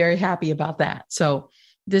I'm very happy about that. So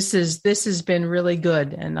this has been really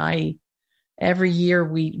good, and every year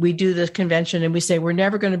we do this convention and we say we're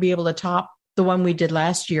never going to be able to top the one we did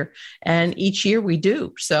last year, and each year we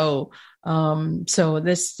do. So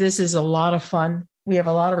this is a lot of fun. We have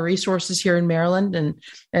a lot of resources here in Maryland,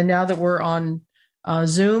 and now that we're on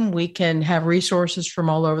Zoom, we can have resources from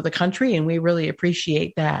all over the country, and we really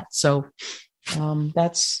appreciate that. So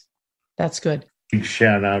that's good. Big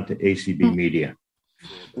shout out to ACB Media.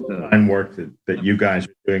 The fine work that you guys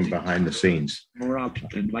are doing behind the scenes.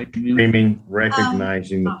 Streaming,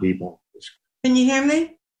 recognizing the people. Can you hear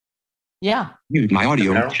me? Yeah. My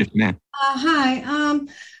audio just met. Hi.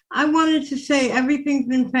 I wanted to say everything's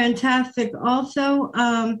been fantastic also,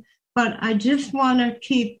 but I just want to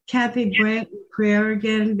keep Kathy Brandt in prayer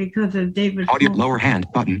again because of David. Audio lower hand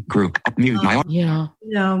button group mute my audio.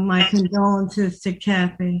 Yeah. My condolences to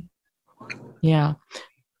Kathy. Yeah.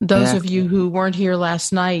 Those of you who weren't here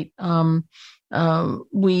last night,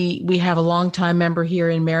 we have a longtime member here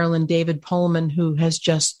in Maryland, David Pullman, who has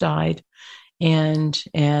just died. And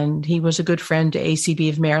he was a good friend to ACB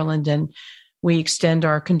of Maryland, and we extend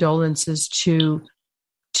our condolences to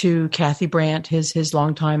Kathy Brandt, his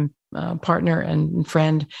longtime partner and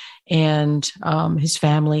friend, and his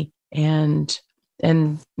family, and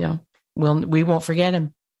we won't forget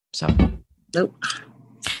him. So nope.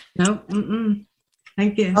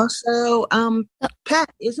 Thank you. Also, Pat,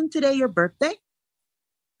 isn't today your birthday?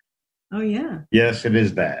 Oh yeah. Yes, it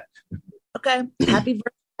is that. Okay. Happy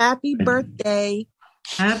birthday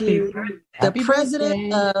to the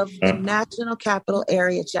president of the National Capital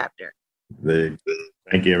Area Chapter.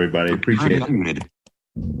 Thank you, everybody. Appreciate it.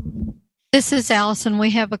 This is Allison. We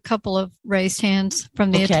have a couple of raised hands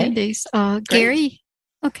from the attendees. Gary?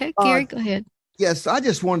 Okay, Gary, go ahead. Yes, I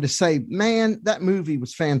just wanted to say, man, that movie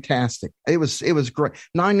was fantastic. It was great.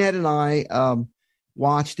 Ninette and I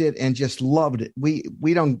watched it and just loved it. We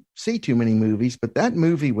don't see too many movies, but that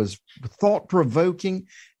movie was thought-provoking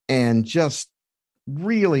and just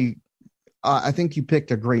really, I think you picked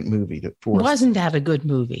a great movie for us. Wasn't that a good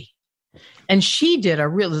movie? And she did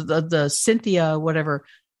the Cynthia, whatever,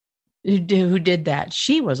 who did that.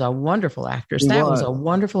 She was a wonderful actress. That was a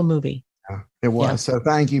wonderful movie. It was. Yeah. So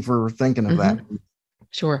thank you for thinking of that.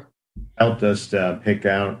 Sure. Helped us pick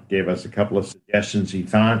out, gave us a couple of suggestions he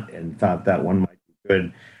thought that one might be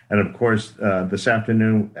good. And of course, this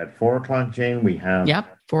afternoon at 4:00, Jane, we have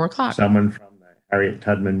 4:00. Someone from the Harriet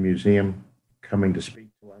Tubman Museum coming to speak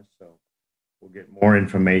to us. So we'll get more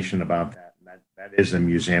information about that. And that is a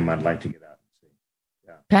museum I'd like to get out and see.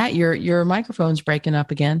 Yeah. Pat, your microphone's breaking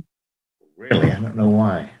up again. Really? I don't know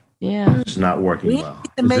why. Yeah. It's not working well.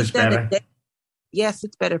 Is this better? Yes,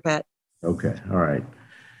 it's better, Pat. Okay. All right.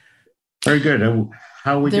 Very good.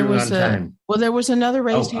 How are we doing on time? Well, there was another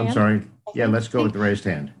raised hand. I'm sorry. Yeah, let's go with the raised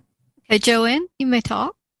hand. Okay, Joanne, you may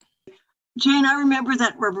talk. Jane, I remember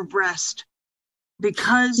that rubber breast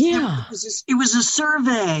because it was a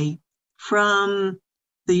survey from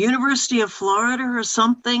the University of Florida or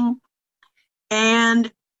something,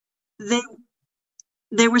 and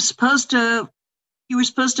they were supposed to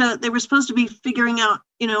be figuring out,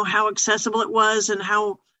 how accessible it was and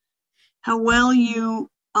how well you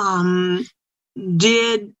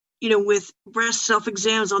did, with breast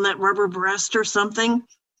self-exams on that rubber breast or something.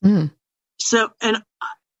 Mm. So, and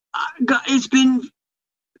it's been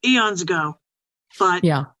eons ago, but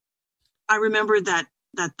yeah, I remember that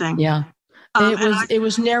thing. Yeah. It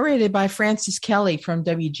was narrated by Frances Kelly from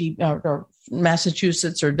or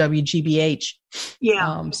Massachusetts or WGBH.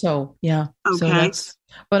 Yeah. So yeah. Okay. So that's.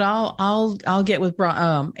 But I'll get with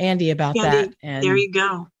Andy about that. And there you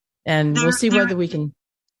go. And we'll see whether we can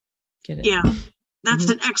get it. Yeah, that's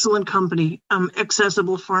an excellent company.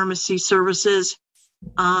 Accessible Pharmacy Services.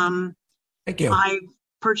 Thank you. I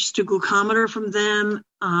purchased a glucometer from them.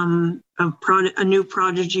 A new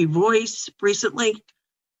Prodigy Voice recently.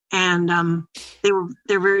 And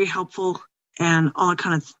they're very helpful and all that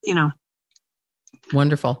kind of,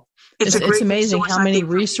 Wonderful. It's amazing how many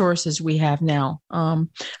resources we have now. I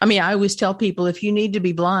always tell people, if you need to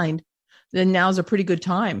be blind, then now's a pretty good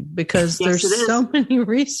time because there's so many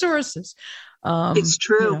resources. It's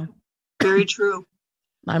true. Very true.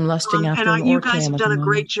 I'm lusting after an you guys have done a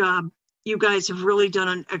great job. You guys have really done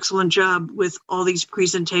an excellent job with all these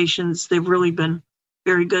presentations. They've really been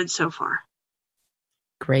very good so far.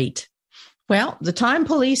 Great. Well, the Time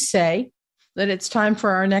Police say that it's time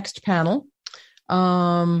for our next panel.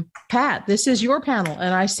 Pat, this is your panel,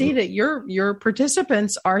 and I see that your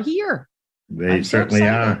participants are here. They certainly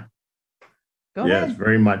are. Go yes, ahead.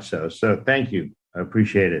 very much so. So thank you. I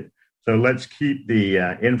appreciate it. So let's keep the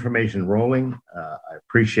information rolling. I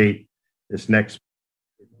appreciate this next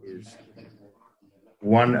is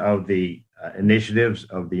one of the initiatives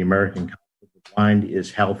of the American Council of the Blind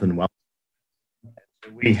is health and wellness.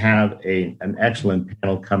 So we have an excellent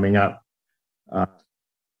panel coming up. I'd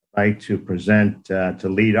like to present, to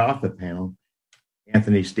lead off the panel,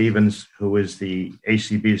 Anthony Stevens, who is the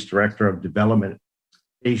ACB's Director of Development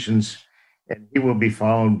Stations, and he will be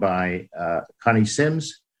followed by Connie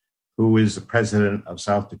Sims, who is the President of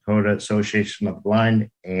South Dakota Association of the Blind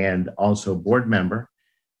and also board member.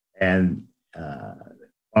 And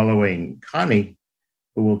following Connie,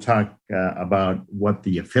 who will talk about what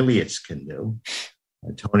the affiliates can do.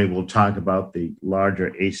 Tony will talk about the larger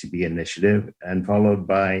ACB initiative, and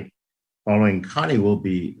following Connie will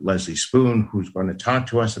be Leslie Spoon, who's going to talk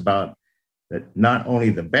to us about that not only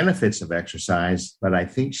the benefits of exercise, but I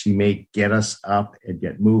think she may get us up and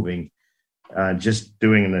get moving, just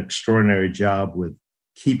doing an extraordinary job with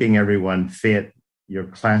keeping everyone fit. Your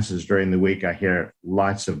classes during the week, I hear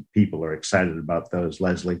lots of people are excited about those,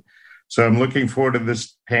 Leslie. So I'm looking forward to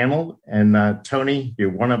this panel. And Tony, you're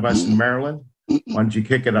one of us in Maryland. Why don't you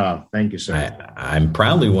kick it off? Thank you, sir. I'm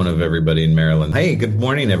proudly one of everybody in Maryland. Hey, good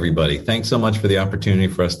morning, everybody. Thanks so much for the opportunity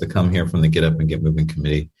for us to come here from the Get Up and Get Moving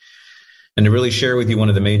Committee and to really share with you one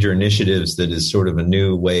of the major initiatives that is sort of a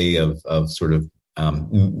new way of sort of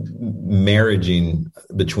marrying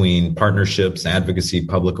between partnerships, advocacy,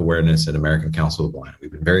 public awareness, and American Council of the Blind.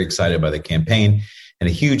 We've been very excited by the campaign, and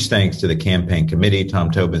a huge thanks to the campaign committee. Tom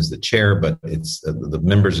Tobin's the chair, but it's the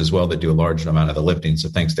members as well that do a large amount of the lifting. So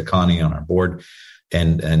thanks to Connie on our board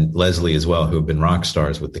and Leslie as well, who have been rock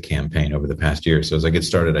stars with the campaign over the past year. So as I get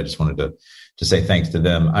started, I just wanted to say thanks to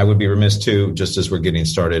them. I would be remiss too, just as we're getting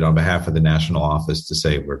started, on behalf of the national office, to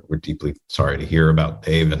say we're deeply sorry to hear about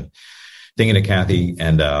Dave, and thinking of Kathy.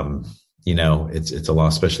 And it's a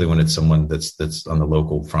loss, especially when it's someone that's on the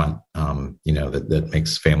local front, that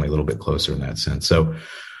makes family a little bit closer in that sense. So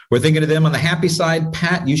we're thinking of them. On the happy side,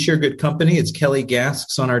 Pat, you share good company. It's Kelly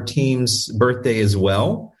Gask's on our team's birthday as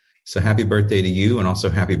well. So happy birthday to you, and also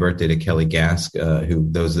happy birthday to Kelly Gask, who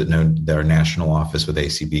those that know their national office with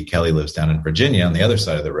ACB, Kelly lives down in Virginia on the other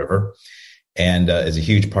side of the river, and is a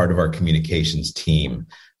huge part of our communications team.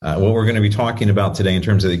 What we're going to be talking about today in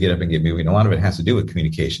terms of the Get Up and Get Moving, a lot of it has to do with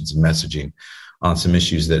communications and messaging on some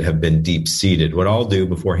issues that have been deep-seated. What I'll do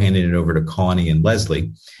before handing it over to Connie and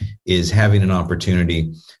Leslie is having an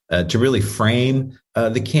opportunity to really frame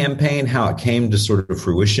the campaign, how it came to sort of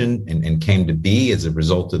fruition and came to be as a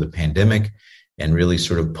result of the pandemic, and really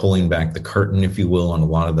sort of pulling back the curtain, if you will, on a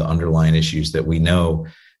lot of the underlying issues that we know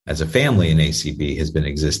as a family in ACB has been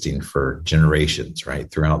existing for generations, right,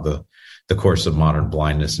 throughout the course of modern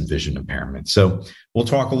blindness and vision impairment. So we'll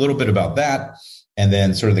talk a little bit about that, and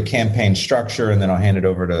then sort of the campaign structure, and then I'll hand it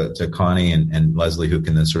over to Connie and Leslie, who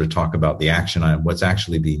can then sort of talk about the action on what's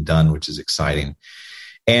actually being done, which is exciting,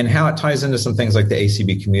 and how it ties into some things like the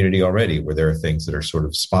ACB community already, where there are things that are sort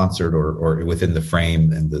of sponsored or within the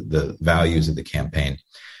frame and the values of the campaign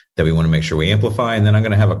that we want to make sure we amplify. And then I'm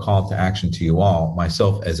going to have a call to action to you all,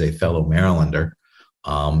 myself as a fellow Marylander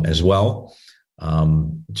as well,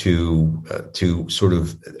 to sort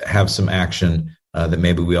of have some action that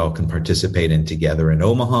maybe we all can participate in together in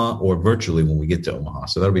Omaha or virtually when we get to Omaha.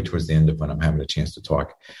 So that'll be towards the end of when I'm having a chance to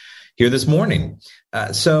talk here this morning.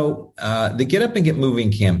 So the Get Up and Get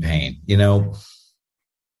Moving campaign,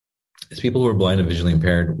 as people who are blind and visually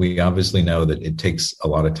impaired, we obviously know that it takes a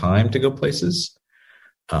lot of time to go places.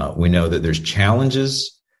 We know that there's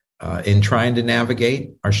challenges in trying to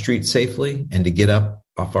navigate our streets safely and to get up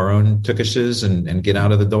off our own tukushes and get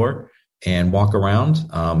out of the door and walk around.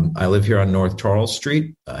 I live here on North Charles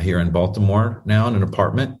Street here in Baltimore now in an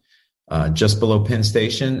apartment just below Penn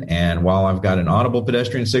Station. And while I've got an audible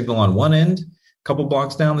pedestrian signal on one end, a couple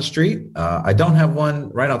blocks down the street, I don't have one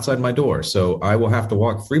right outside my door. So I will have to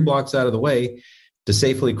walk 3 blocks out of the way to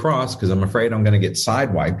safely cross because I'm afraid I'm going to get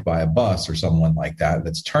sidewiped by a bus or someone like that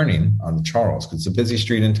that's turning on the Charles because it's a busy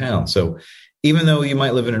street in town. So even though you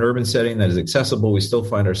might live in an urban setting that is accessible, we still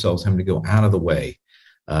find ourselves having to go out of the way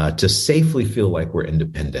to safely feel like we're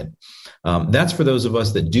independent. That's for those of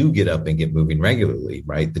us that do get up and get moving regularly,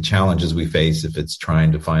 right? The challenges we face if it's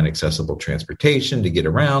trying to find accessible transportation to get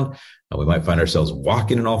around. We might find ourselves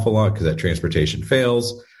walking an awful lot because that transportation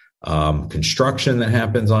fails. Construction that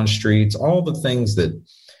happens on streets, all the things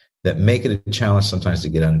that make it a challenge sometimes to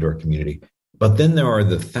get out into our community. But then there are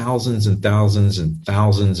the thousands and thousands and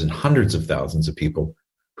thousands and hundreds of thousands of people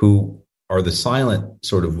who are the silent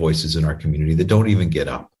sort of voices in our community that don't even get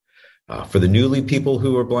up. For the newly people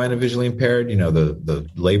who are blind and visually impaired, the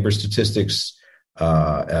labor statistics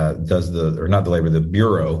the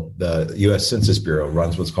Bureau, the U.S. Census Bureau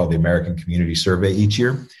runs what's called the American Community Survey each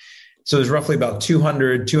year. So there's roughly about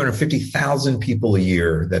 250,000 people a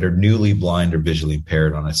year that are newly blind or visually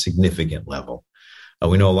impaired on a significant level.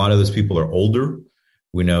 We know a lot of those people are older.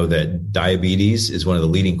 We know that diabetes is one of the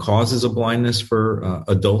leading causes of blindness for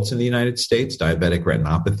adults in the United States, diabetic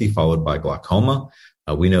retinopathy followed by glaucoma.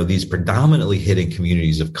 We know these predominantly hit in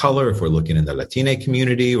communities of color. If we're looking in the Latina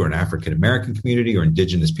community or an African-American community or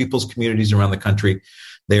indigenous peoples communities around the country,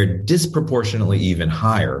 they're disproportionately even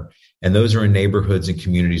higher. And those are in neighborhoods and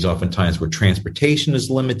communities oftentimes where transportation is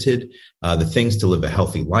limited. The things to live a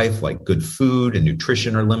healthy life like good food and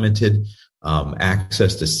nutrition are limited.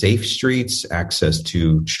 Access to safe streets, access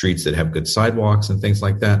to streets that have good sidewalks and things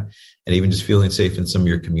like that. And even just feeling safe in some of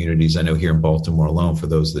your communities. I know here in Baltimore alone, for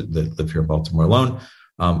those that live here in Baltimore alone,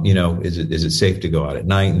 is it safe to go out at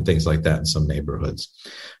night and things like that in some neighborhoods.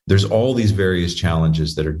 There's all these various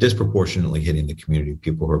challenges that are disproportionately hitting the community of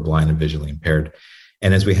people who are blind and visually impaired.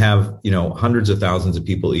 And as we have, hundreds of thousands of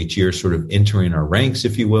people each year sort of entering our ranks,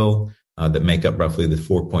 if you will, that make up roughly the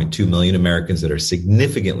 4.2 million Americans that are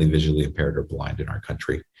significantly visually impaired or blind in our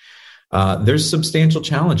country. There's substantial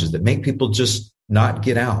challenges that make people just not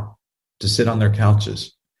get out to sit on their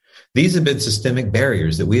couches. These have been systemic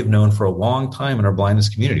barriers that we have known for a long time in our blindness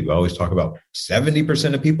community. We always talk about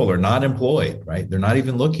 70% of people are not employed, right? They're not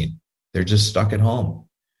even looking. They're just stuck at home.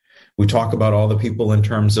 We talk about all the people in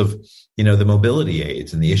terms of, the mobility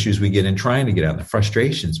aids and the issues we get in trying to get out and the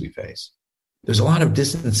frustrations we face. There's a lot of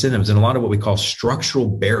disincentives and a lot of what we call structural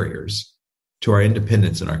barriers to our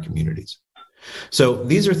independence in our communities. So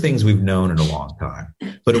these are things we've known in a long time,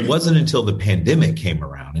 but it wasn't until the pandemic came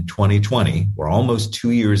around in 2020, we're almost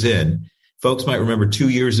 2 years in. Folks might remember 2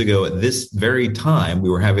 years ago at this very time,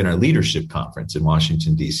 we were having our leadership conference in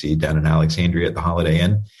Washington, D.C., down in Alexandria at the Holiday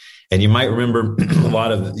Inn. And you might remember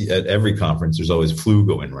at every conference, there's always flu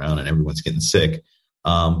going around and everyone's getting sick.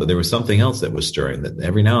 But there was something else that was stirring that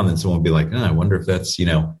every now and then someone would be like, I wonder if that's,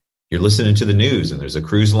 you're listening to the news and there's a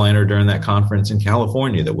cruise liner during that conference in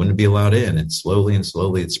California that wouldn't be allowed in. And slowly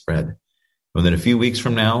it spread. And then a few weeks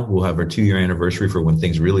from now, we'll have our 2-year anniversary for when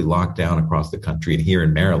things really locked down across the country. And here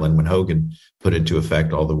in Maryland, when Hogan put into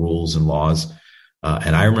effect all the rules and laws.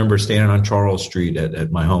 And I remember standing on Charles Street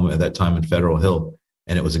at my home at that time in Federal Hill,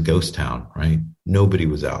 and it was a ghost town, right? Nobody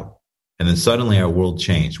was out. And then suddenly our world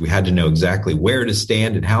changed. We had to know exactly where to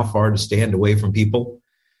stand and how far to stand away from people.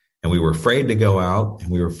 And we were afraid to go out,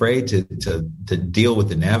 and we were afraid to deal with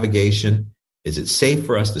the navigation. Is it safe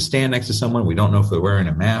for us to stand next to someone? We don't know if they're wearing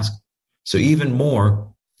a mask. So even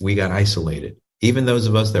more, we got isolated. Even those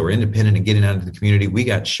of us that were independent and getting out into the community, we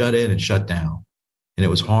got shut in and shut down. And it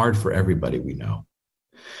was hard for everybody we know.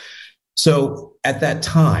 So at that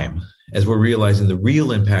time, as we're realizing the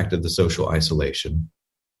real impact of the social isolation,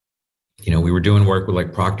 we were doing work with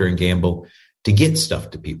like Procter & Gamble to get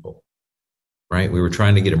stuff to people, right? We were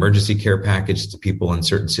trying to get emergency care packages to people in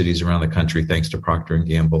certain cities around the country, thanks to Procter &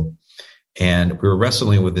 Gamble. And we were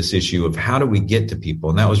wrestling with this issue of how do we get to people?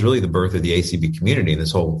 And that was really the birth of the ACB community and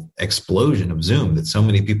this whole explosion of Zoom that so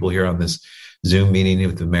many people here on this Zoom meeting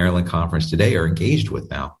with the Maryland conference today are engaged with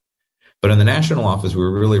now. But in the national office, we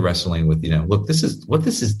were really wrestling with, look, this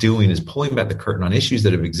is doing is pulling back the curtain on issues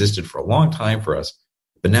that have existed for a long time for us,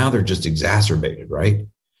 but now they're just exacerbated, right?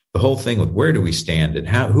 The whole thing with where do we stand and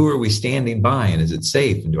who are we standing by, and is it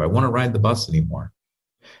safe, and do I want to ride the bus anymore?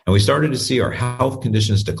 And we started to see our health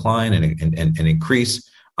conditions decline and increase.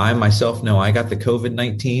 I myself know I got the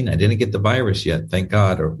COVID-19. I didn't get the virus yet, thank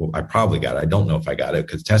God, or I probably got it. I don't know if I got it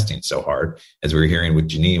because testing's so hard, as we were hearing with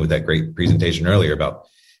Janine with that great presentation earlier about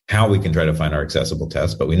how we can try to find our accessible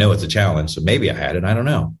tests, but we know it's a challenge. So maybe I had it. I don't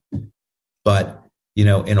know. But,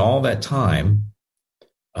 in all that time,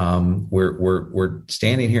 we're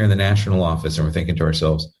standing here in the national office and we're thinking to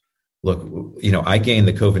ourselves, look, I gained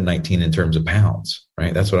the COVID-19 in terms of pounds,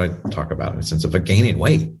 right? That's what I talk about in the sense of gaining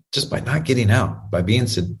weight just by not getting out, by being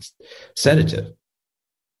sedative.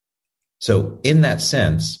 So in that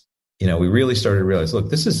sense, we really started to realize, look,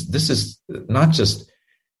 this is not just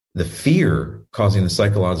the fear causing the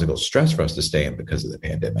psychological stress for us to stay in because of the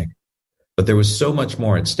pandemic, but there was so much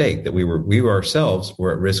more at stake that we ourselves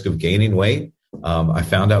were at risk of gaining weight. I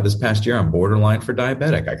found out this past year I'm borderline for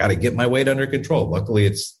diabetic. I got to get my weight under control.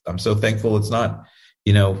 Luckily, I'm so thankful it's not,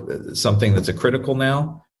 something that's a critical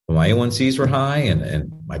now. But my A1Cs were high,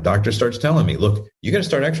 and my doctor starts telling me, look, you got to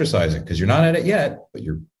start exercising because you're not at it yet, but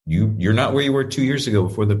you're not where you were 2 years ago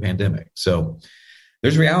before the pandemic. So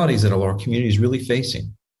there's realities that our community is really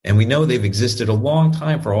facing. And we know they've existed a long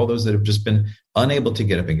time for all those that have just been unable to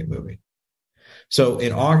get up and get moving. So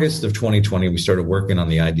in August of 2020, we started working on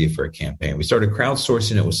the idea for a campaign. We started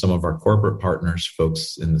crowdsourcing it with some of our corporate partners,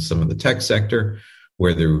 folks in some of the tech sector,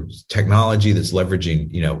 where there's technology that's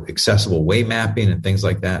leveraging, accessible way mapping and things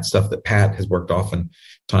like that, stuff that Pat has worked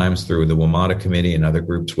oftentimes through the WMATA committee and other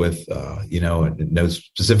groups with, and knows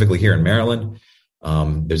specifically here in Maryland.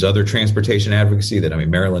 There's other transportation advocacy that,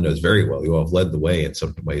 Maryland knows very well. You all have led the way in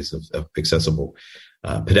some ways of accessible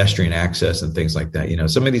pedestrian access and things like that.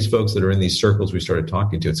 Some of these folks that are in these circles we started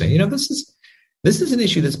talking to and saying, this is an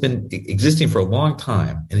issue that's been existing for a long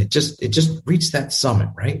time, and it just reached that summit,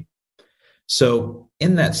 right? So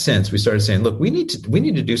in that sense, we started saying, look, we need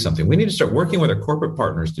to do something. We need to start working with our corporate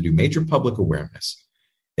partners to do major public awareness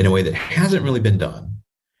in a way that hasn't really been done.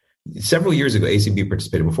 Several years ago, ACB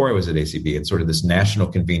participated, before I was at ACB, in sort of this national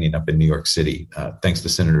convening up in New York City, thanks to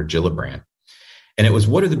Senator Gillibrand. And it was,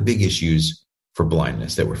 what are the big issues for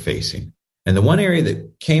blindness that we're facing? And the one area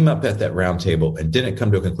that came up at that roundtable and didn't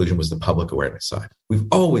come to a conclusion was the public awareness side. We've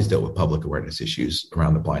always dealt with public awareness issues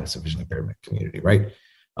around the blindness and vision impairment community, right?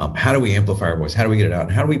 How do we amplify our voice? How do we get it out?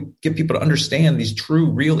 And how do we get people to understand these true,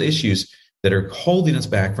 real issues that are holding us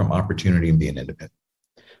back from opportunity and being independent?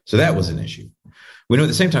 So that was an issue. We know at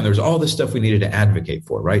the same time, there was all this stuff we needed to advocate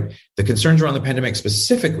for, right? The concerns around the pandemic,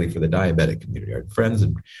 specifically for the diabetic community, our friends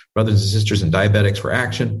and brothers and sisters in Diabetics for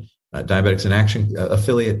Action, Diabetics in Action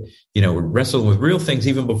affiliate, we're wrestling with real things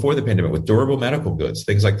even before the pandemic, with durable medical goods,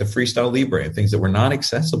 things like the Freestyle Libre, and things that were not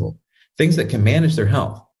accessible, things that can manage their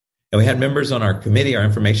health. And we had members on our committee, our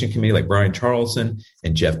information committee, like Brian Charlson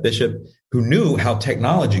and Jeff Bishop, who knew how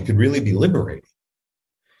technology could really be liberating.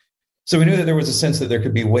 So we knew that there was a sense that there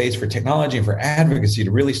could be ways for technology and for advocacy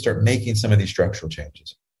to really start making some of these structural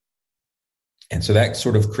changes. And so that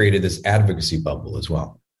sort of created this advocacy bubble as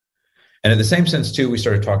well. And in the same sense, too, we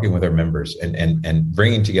started talking with our members and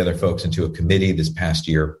bringing together folks into a committee this past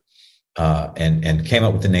year and came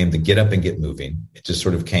up with the name, the Get Up and Get Moving. It just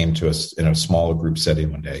sort of came to us in a smaller group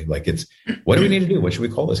setting one day. Like, what do we need to do? What should we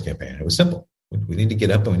call this campaign? And it was simple. We need to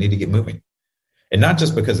get up and we need to get moving. And not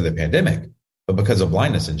just because of the pandemic, but because of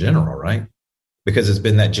blindness in general, right? Because it's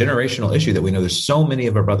been that generational issue that we know there's so many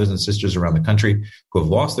of our brothers and sisters around the country who have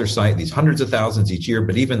lost their sight, these hundreds of thousands each year,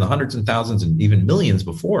 but even the hundreds and thousands and even millions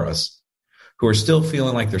before us who are still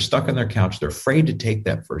feeling like they're stuck on their couch. They're afraid to take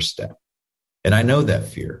that first step. And I know that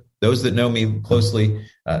fear. Those that know me closely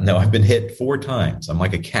know I've been hit 4 times. I'm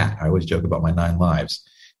like a cat. I always joke about my 9 lives,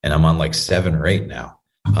 and I'm on like 7 or 8 now.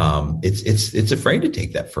 It's afraid to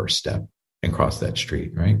take that first step and cross that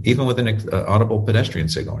street, right? Even with an audible pedestrian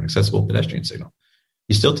signal, an accessible pedestrian signal,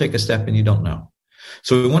 you still take a step and you don't know.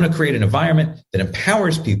 So we want to create an environment that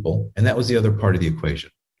empowers people. And that was the other part of the equation,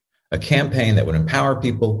 a campaign that would empower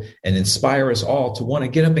people and inspire us all to want to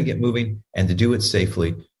get up and get moving and to do it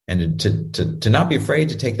safely, and to not be afraid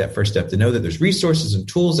to take that first step, to know that there's resources and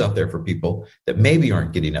tools out there for people that maybe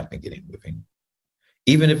aren't getting up and getting moving,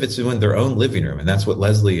 even if it's in their own living room. And that's what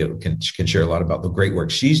Leslie can share a lot about, the great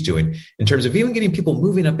work she's doing in terms of even getting people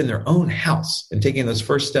moving up in their own house and taking those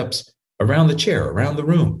first steps around the chair, around the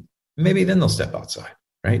room. Maybe then they'll step outside,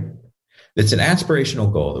 right? It's an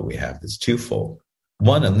aspirational goal that we have that's twofold.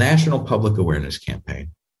 One, a national public awareness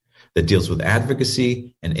campaign that deals with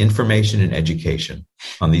advocacy and information and education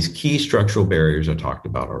on these key structural barriers I talked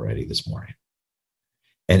about already this morning.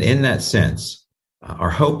 And in that sense,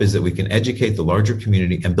 our hope is that we can educate the larger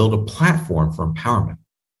community and build a platform for empowerment,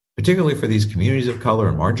 particularly for these communities of color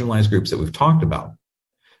and marginalized groups that we've talked about,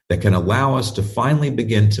 that can allow us to finally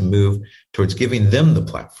begin to move towards giving them the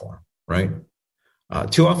platform, right?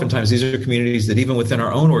 Too oftentimes, these are communities that even within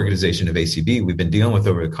our own organization of ACB, we've been dealing with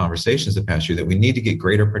over the conversations the past year that we need to get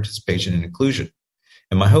greater participation and inclusion.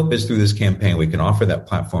 And my hope is through this campaign, we can offer that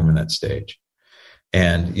platform and that stage.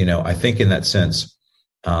 And, you know, I think in that sense,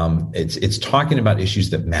 it's talking about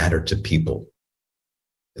issues that matter to people.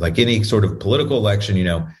 Like any sort of political election, you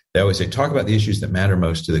know, they always say, talk about the issues that matter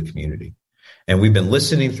most to the community. And we've been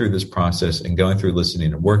listening through this process and going through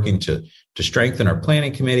listening and working to strengthen our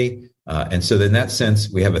planning committee. And so in that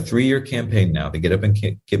sense, we have a 3-year campaign now, the Get Up and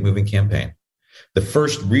Get Moving campaign. The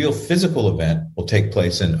first real physical event will take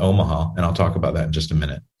place in Omaha, and I'll talk about that in just a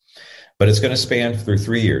minute. But it's going to span through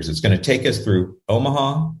 3 years. It's going to take us through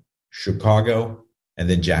Omaha, Chicago, and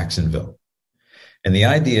then Jacksonville. And the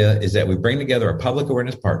idea is that we bring together our public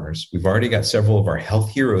awareness partners. We've already got several of our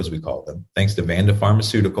health heroes, we call them, thanks to Vanda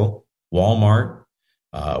Pharmaceutical, Walmart.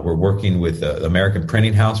 We're working with the American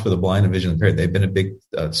Printing House for the Blind and Visually Impaired. They've been a big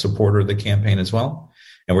supporter of the campaign as well.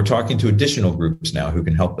 And we're talking to additional groups now who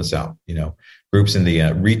can help us out. You know, groups in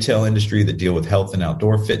the retail industry that deal with health and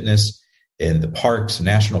outdoor fitness, in the parks,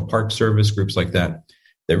 National Park Service, groups like that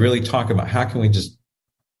really talk about how can we just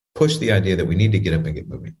push the idea that we need to get up and get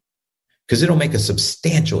moving, because it'll make a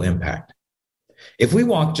substantial impact. If we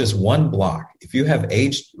walk just one block, if you have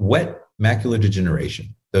wet macular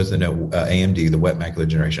degeneration, those that know AMD, the wet macular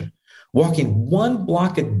degeneration, walking one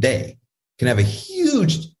block a day can have a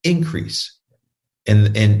huge increase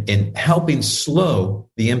in helping slow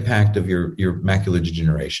the impact of your macular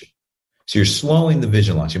degeneration. So you're slowing the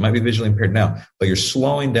vision loss. You might be visually impaired now, but you're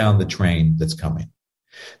slowing down the train that's coming.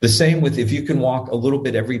 The same with if you can walk a little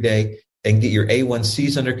bit every day and get your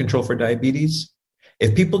A1Cs under control for diabetes.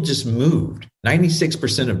 If people just moved,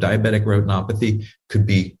 96% of diabetic retinopathy could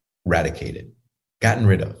be eradicated, gotten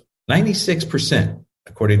rid of. 96%,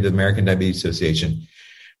 according to the American Diabetes Association,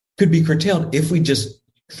 could be curtailed if we just,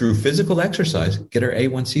 through physical exercise, get our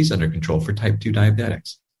A1Cs under control for type 2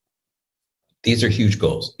 diabetics. These are huge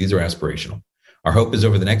goals. These are aspirational. Our hope is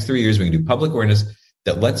over the next 3 years, we can do public awareness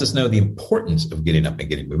that lets us know the importance of getting up and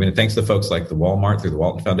getting moving. And thanks to folks like the Walmart through the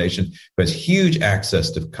Walton Foundation, who has huge access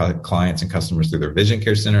to clients and customers through their vision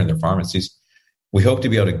care center and their pharmacies. We hope to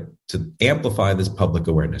be able to amplify this public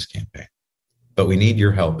awareness campaign. But we need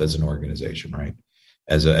your help as an organization, right?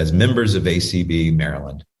 As members of ACB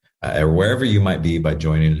Maryland, or wherever you might be by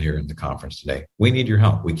joining here in the conference today, we need your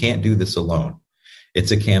help. We can't do this alone. It's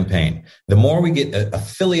a campaign. The more we get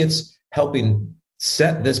affiliates helping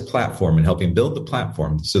set this platform and helping build the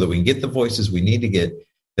platform so that we can get the voices we need to get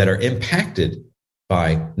that are impacted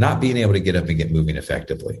by not being able to get up and get moving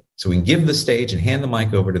effectively. So we can give the stage and hand the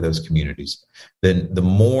mic over to those communities. Then the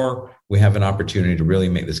more we have an opportunity to really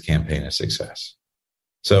make this campaign a success.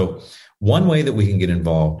 So one way that we can get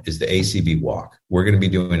involved is the ACB Walk. We're going to be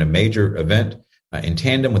doing a major event in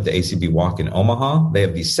tandem with the ACB Walk in Omaha. They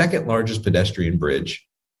have the second largest pedestrian bridge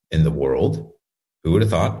in the world. Who would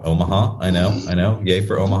have thought? Omaha. I know. Yay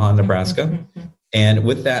for Omaha, Nebraska. And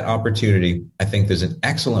with that opportunity, I think there's an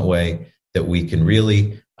excellent way that we can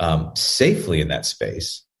really safely in that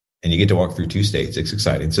space. And you get to walk through 2 states. It's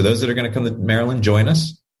exciting. So those that are going to come to Maryland, join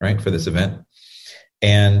us, right, for this event.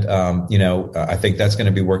 And, I think that's going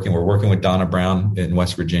to be working. We're working with Donna Brown in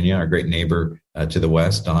West Virginia, our great neighbor to the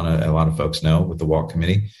west. Donna, a lot of folks know, with the Walk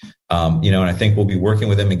Committee. And I think we'll be working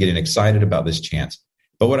with them and getting excited about this chance.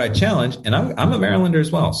 But what I challenge, and I'm a Marylander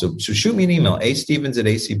as well, so shoot me an email,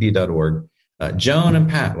 astevens@acb.org. Joan and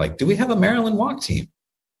Pat, do we have a Maryland Walk team?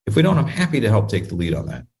 If we don't, I'm happy to help take the lead on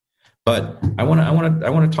that. But I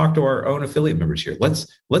want to talk to our own affiliate members here.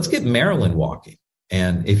 Let's get Maryland walking.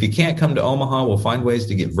 And if you can't come to Omaha, we'll find ways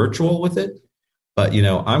to get virtual with it. But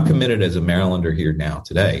I'm committed as a Marylander here now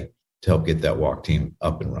today to help get that walk team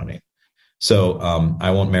up and running. So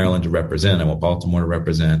I want Maryland to represent. I want Baltimore to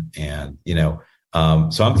represent, and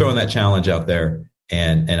so I'm throwing that challenge out there,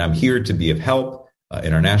 and I'm here to be of help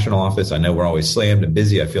in our national office. I know we're always slammed and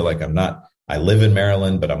busy. I feel like I live in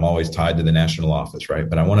Maryland, but I'm always tied to the national office, right?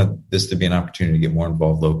 But I wanted this to be an opportunity to get more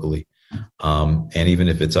involved locally. And even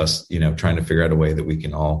if it's us, trying to figure out a way that we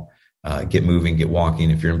can all get moving, get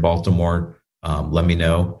walking. If you're in Baltimore, let me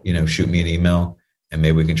know, shoot me an email, and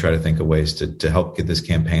maybe we can try to think of ways to help get this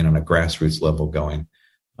campaign on a grassroots level going.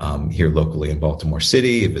 Here locally in Baltimore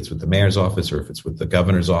City, if it's with the mayor's office or if it's with the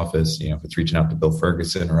governor's office, if it's reaching out to Bill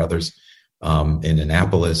Ferguson or others, in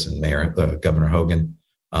Annapolis and Governor Hogan,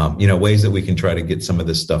 ways that we can try to get some of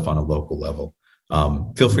this stuff on a local level.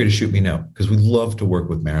 Feel free to shoot me a note because we'd love to work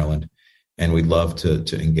with Maryland and we'd love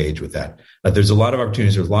to engage with that. There's a lot of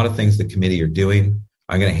opportunities. There's a lot of things the committee are doing.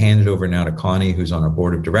 I'm going to hand it over now to Connie, who's on our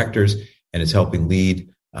board of directors and is helping lead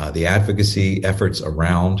the advocacy efforts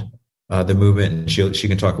around the movement. And she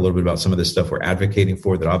can talk a little bit about some of the stuff we're advocating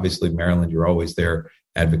for that. Obviously, Maryland, you're always there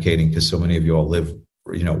advocating because so many of you all live,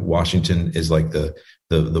 Washington is like the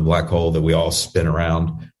black hole that we all spin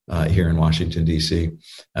around here in Washington, D.C.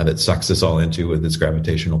 That sucks us all into with its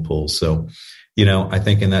gravitational pull. So, I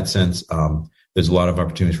think in that sense, there's a lot of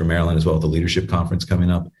opportunities for Maryland as well with the leadership conference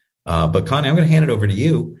coming up. But Connie, I'm going to hand it over to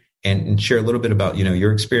you and share a little bit about,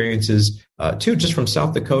 your experiences too, just from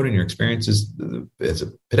South Dakota and your experiences as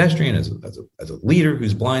a pedestrian, as a leader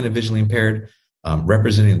who's blind and visually impaired,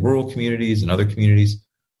 representing rural communities and other communities.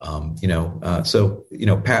 So,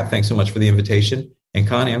 Pat, thanks so much for the invitation. And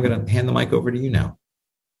Connie, I'm going to hand the mic over to you now.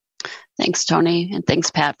 Thanks, Tony. And thanks,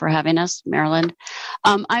 Pat, for having us, Maryland.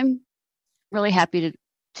 I'm really happy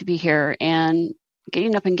to be here and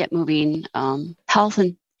getting up and get moving. Health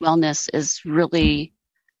and wellness is really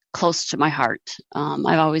close to my heart.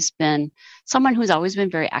 I've always been someone who's always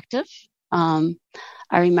been very active. I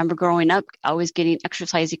remember growing up, always getting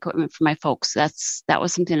exercise equipment for my folks. That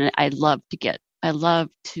was something that I loved to get. I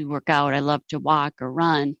loved to work out. I loved to walk or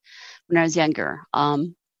run when I was younger.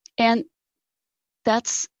 And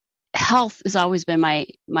health has always been my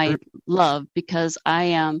love because I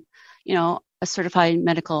am, a certified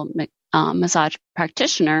medical massage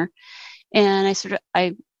practitioner, and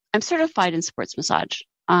I'm certified in sports massage.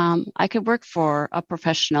 I could work for a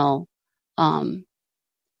professional, NFL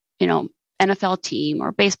team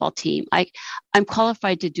or baseball team. I'm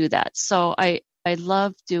qualified to do that. So I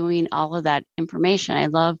love doing all of that information. I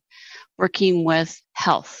love working with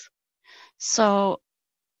health. So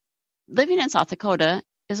living in South Dakota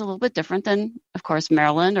is a little bit different than, of course,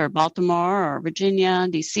 Maryland or Baltimore or Virginia,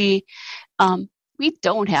 DC. We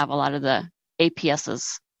don't have a lot of the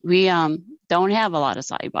APSs. We don't have a lot of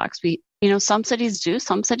sidewalks. Some cities do,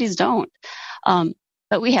 some cities don't.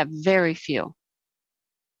 But we have very few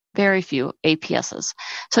APSs.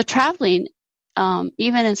 So traveling,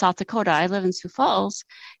 even in South Dakota, I live in Sioux Falls,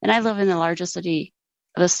 and I live in the largest city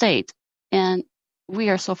of the state, and we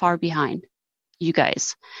are so far behind you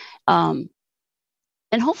guys.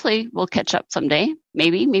 And hopefully we'll catch up someday.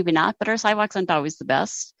 Maybe not, but our sidewalks aren't always the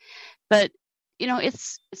best. But,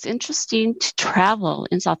 it's interesting to travel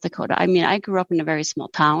in South Dakota. I mean, I grew up in a very small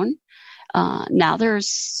town. Now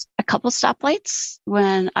there's a couple stoplights.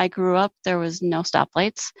 When I grew up, there was no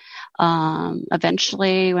stoplights.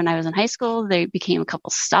 Eventually, when I was in high school, they became a couple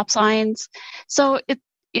stop signs. So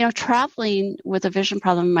traveling with a vision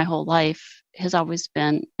problem my whole life has always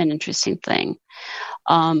been an interesting thing.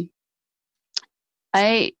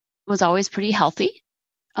 I was always pretty healthy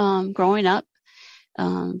growing up,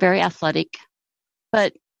 very athletic,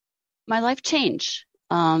 but my life changed.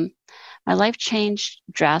 My life changed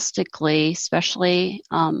drastically, especially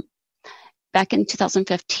back in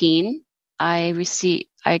 2015. I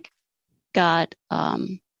got a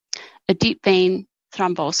deep vein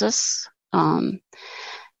thrombosis in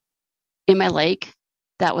my leg.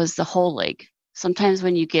 That was the whole leg. Sometimes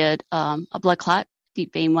when you get a blood clot,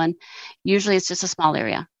 deep vein one, usually it's just a small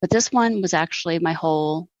area. But this one was actually my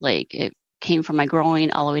whole leg. It came from my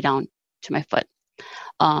groin all the way down to my foot,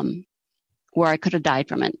 where I could have died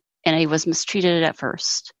from it. And I was mistreated at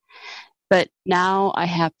first. But now I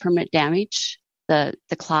have permanent damage. The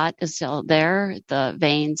clot is still there. The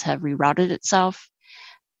veins have rerouted itself.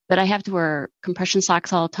 But I have to wear compression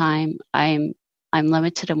socks all the time. I'm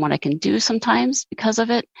limited in what I can do sometimes because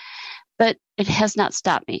of it. But it has not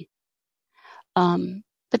stopped me.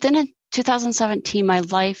 But then in 2017, my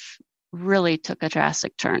life really took a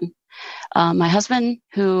drastic turn. My husband,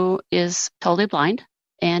 who is totally blind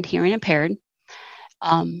and hearing impaired,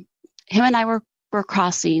 him and I were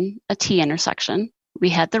crossing a T intersection. We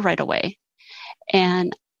had the right of way.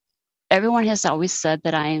 And everyone has always said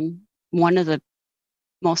that I'm one of the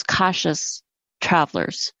most cautious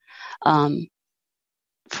travelers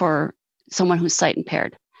for someone who's sight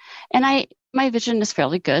impaired. And my vision is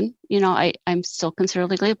fairly good. I'm still considered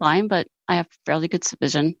legally blind, but I have fairly good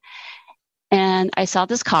vision. And I saw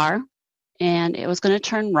this car, and it was going to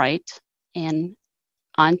turn right and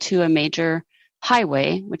onto a major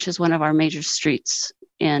highway, which is one of our major streets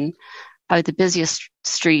in probably the busiest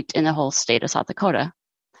street in the whole state of South Dakota.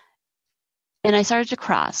 And I started to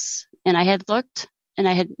cross, and I had looked, and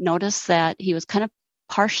I had noticed that he was kind of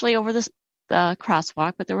partially over the the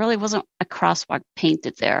crosswalk, but there really wasn't a crosswalk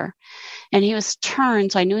painted there. And he was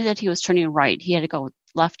turned, so I knew that he was turning right. He had to go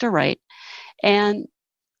left or right. And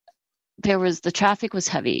the traffic was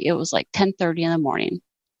heavy. It was like 10:30 in the morning.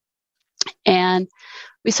 And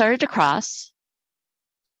we started to cross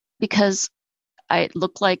because it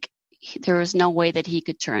looked like there was no way that he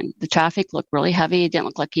could turn. The traffic looked really heavy. It didn't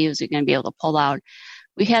look like he was going to be able to pull out.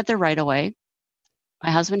 We had the right of way.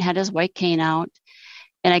 My husband had his white cane out,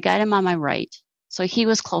 and I got him on my right. So he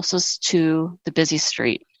was closest to the busy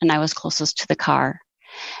street, and I was closest to the car.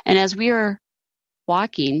 And as we were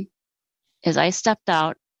walking, as I stepped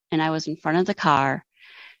out and I was in front of the car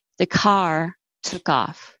took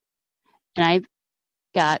off. And I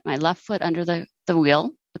got my left foot under the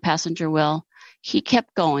wheel, the passenger wheel. He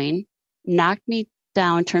kept going, knocked me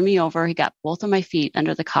down, turned me over. He got both of my feet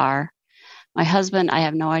under the car. My husband, I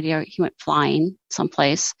have no idea, he went flying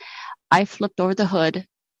someplace. I flipped over the hood.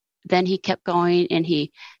 Then he kept going, and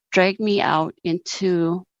he dragged me out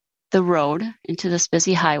into the road, into this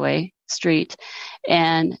busy highway street,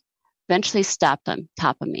 and eventually stopped on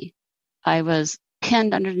top of me. I was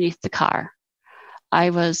pinned underneath the car. I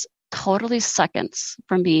was totally seconds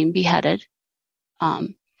from being beheaded.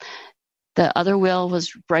 The other wheel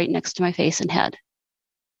was right next to my face and head.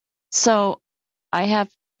 So I have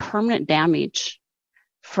permanent damage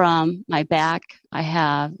from my back. I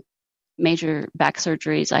have major back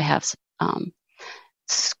surgeries. I have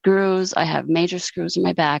screws. I have major screws in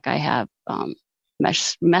my back. I have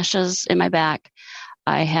meshes in my back.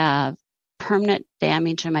 I have permanent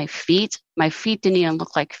damage in my feet. My feet didn't even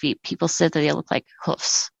look like feet. People said that they look like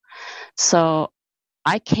hoofs. So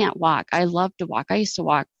I can't walk. I love to walk. I used to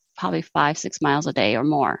walk probably 5-6 miles a day or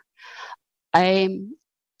more.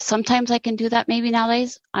 Sometimes I can do that maybe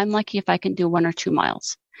nowadays. I'm lucky if I can do 1 or 2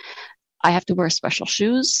 miles. I have to wear special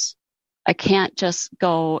shoes. I can't just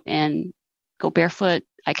go barefoot.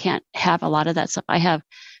 I can't have a lot of that stuff. I have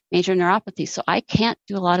major neuropathy, so I can't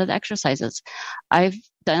do a lot of the exercises. I've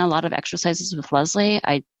done a lot of exercises with Leslie.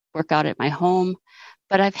 I work out at my home,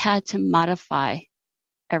 but I've had to modify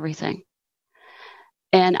everything.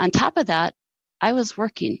 And on top of that, I was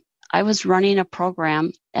working. I was running a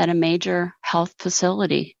program at a major health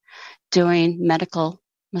facility doing medical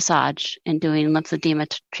massage and doing lymphedema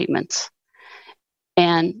treatments.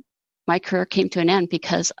 And my career came to an end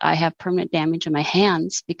because I have permanent damage in my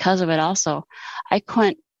hands. Because of it also, I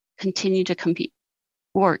couldn't continue to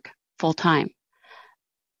work full time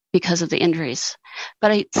because of the injuries.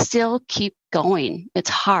 But I still keep going. It's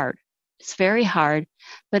hard. It's very hard.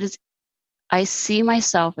 But I see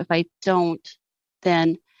myself, if I don't,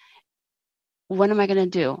 then what am I going to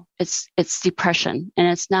do? It's depression, and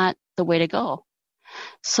it's not the way to go.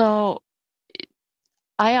 So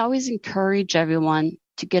I always encourage everyone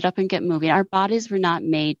to get up and get moving. Our bodies were not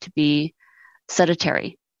made to be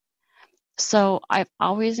sedentary. So I've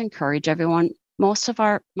always encouraged everyone. Most of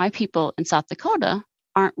my people in South Dakota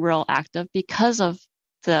aren't real active because of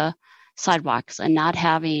the sidewalks and not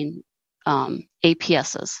having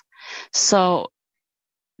APSs. So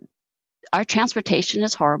our transportation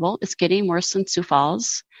is horrible. It's getting worse in Sioux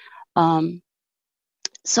Falls.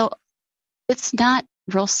 So it's not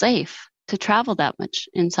real safe to travel that much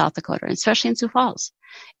in South Dakota, especially in Sioux Falls.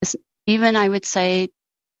 Even I would say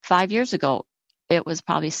 5 years ago, it was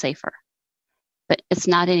probably safer, but it's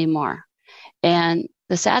not anymore. And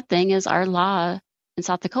the sad thing is our law in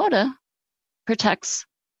South Dakota protects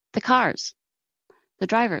the cars, the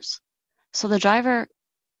drivers. So the driver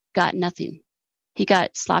got nothing. He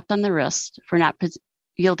got slapped on the wrist for not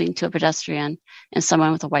yielding to a pedestrian and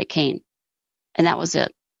someone with a white cane. And that was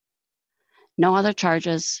it. No other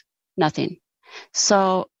charges, nothing.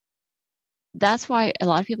 So that's why a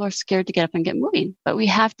lot of people are scared to get up and get moving, but we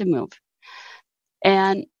have to move.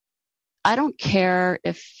 And I don't care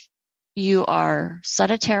if you are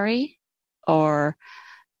sedentary or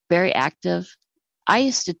very active.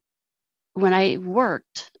 When I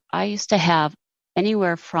worked, I used to have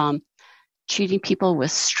anywhere from treating people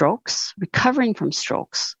with strokes, recovering from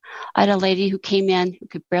strokes. I had a lady who came in who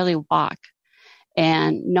could barely walk,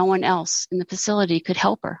 and no one else in the facility could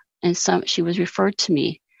help her. And so she was referred to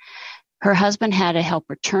me. Her husband had to help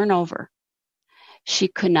her turn over. She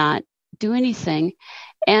could not do anything.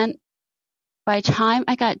 And by the time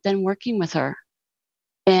I got done working with her,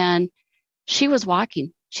 and she was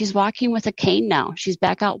walking. She's walking with a cane now. She's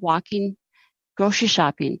back out walking, grocery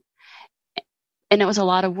shopping. And it was a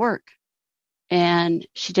lot of work. And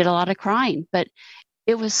she did a lot of crying. But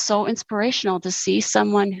it was so inspirational to see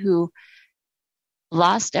someone who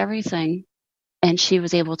lost everything and she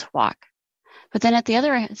was able to walk. But then at the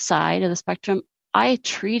other side of the spectrum, I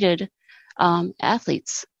treated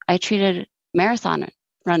athletes. I treated marathon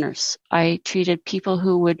runners. I treated people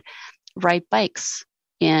who would ride bikes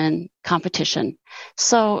in competition.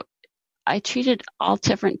 So I treated all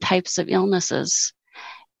different types of illnesses.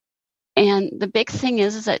 And the big thing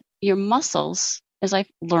is that your muscles, as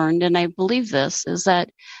I've learned, and I believe this, is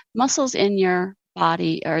that muscles in your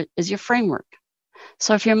body is your framework.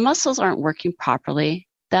 So if your muscles aren't working properly,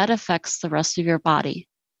 that affects the rest of your body.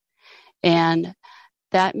 And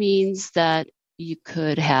that means that you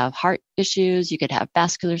could have heart issues, you could have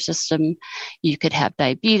vascular system, you could have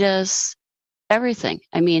diabetes, everything.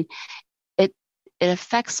 I mean, it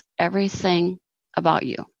affects everything about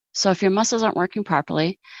you. So if your muscles aren't working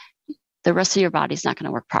properly, the rest of your body's not going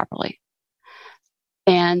to work properly.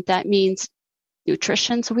 And that means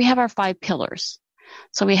nutrition. So we have our 5 pillars.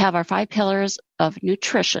 So we have our 5 pillars of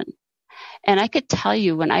nutrition. And I could tell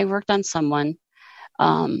you when I worked on someone,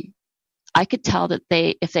 I could tell that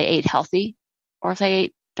if they ate healthy or if they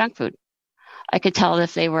ate junk food. I could tell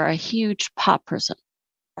if they were a huge pop person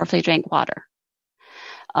or if they drank water.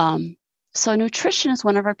 So nutrition is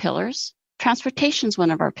one of our pillars. Transportation is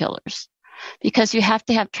one of our pillars because you have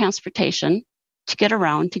to have transportation to get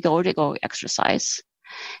around, to go exercise.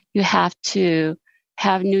 You have to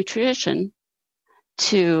have nutrition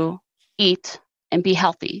to eat and be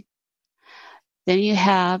healthy. Then you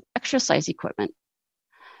have exercise equipment.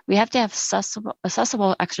 We have to have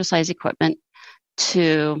accessible exercise equipment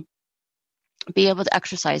to be able to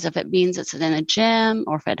exercise, if it means it's in a gym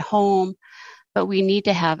or if at home, but we need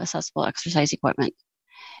to have accessible exercise equipment.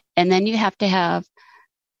 And then you have to have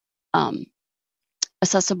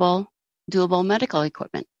accessible, doable medical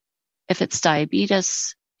equipment. If it's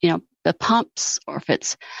diabetes, the pumps, or if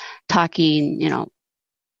it's talking,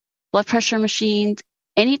 blood pressure machines,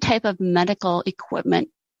 any type of medical equipment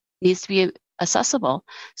needs to be accessible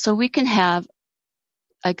so we can have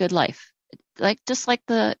a good life. Just like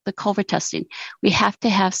the COVID testing, we have to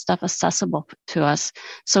have stuff accessible to us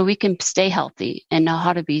so we can stay healthy and know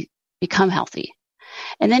how to become healthy.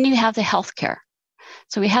 And then you have the healthcare.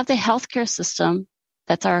 So we have the healthcare system.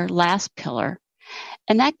 That's our last pillar.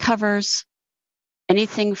 And that covers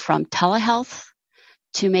anything from telehealth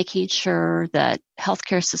to making sure that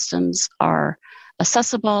healthcare systems are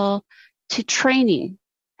accessible, to training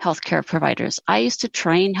healthcare providers. I used to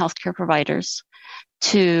train healthcare providers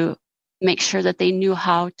to make sure that they knew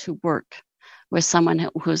how to work with someone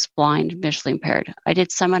who's blind, visually impaired. I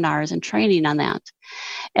did seminars and training on that.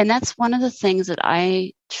 And that's one of the things that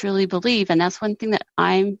I truly believe, and that's one thing that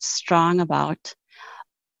I'm strong about,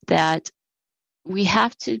 that we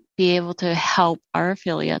have to be able to help our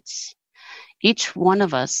affiliates. Each one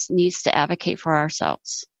of us needs to advocate for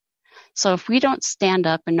ourselves. So if we don't stand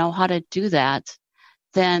up and know how to do that,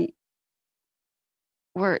 then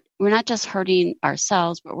we're not just hurting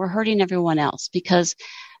ourselves, but we're hurting everyone else, because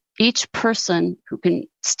each person who can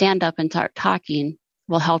stand up and start talking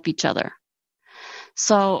will help each other.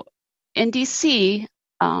 So in DC,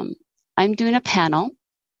 I'm doing a panel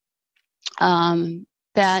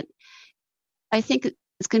that I think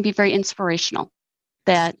is going to be very inspirational.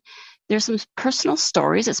 That there's some personal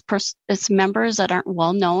stories. It's members that aren't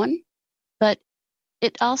well known, but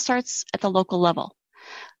it all starts at the local level.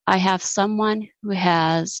 I have someone who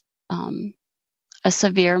has a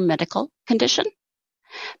severe medical condition,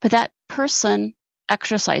 but that person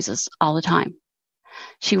exercises all the time.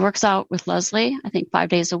 She works out with Leslie, I think 5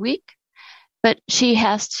 days a week, but she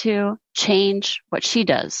has to change what she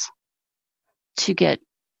does to get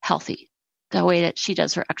healthy, the way that she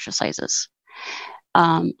does her exercises.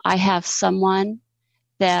 I have someone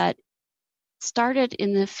that started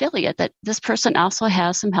in the affiliate that this person also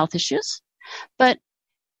has some health issues, but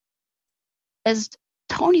as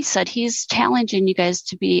Tony said, he's challenging you guys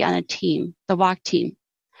to be on a team, the walk team.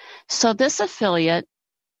 So this affiliate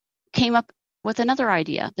came up with another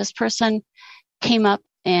idea. This person came up,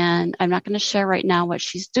 and I'm not going to share right now what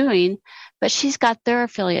she's doing, but she's got their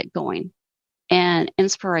affiliate going and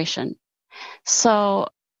inspiration. So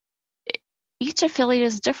each affiliate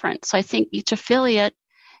is different. So I think each affiliate,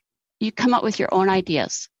 you come up with your own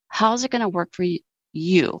ideas. How is it going to work for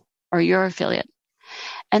you or your affiliate?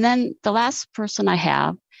 And then the last person I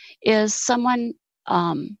have is someone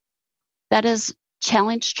that has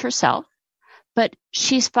challenged herself, but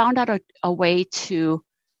she's found out a way to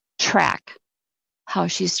track how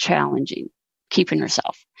she's challenging, keeping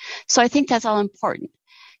herself. So I think that's all important.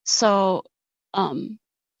 So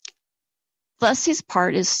Leslie's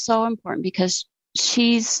part is so important because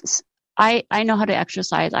I know how to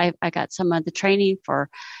exercise. I got some of the training for,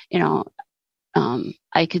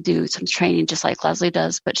 I could do some training just like Leslie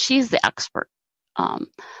does, but she's the expert. I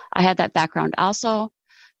had that background also,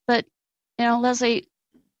 but Leslie,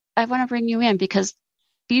 I want to bring you in because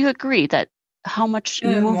do you agree that how much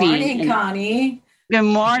Good movie? morning, Connie. Good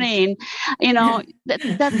morning. You know, that's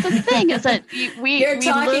the thing is that You're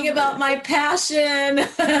talking about my passion.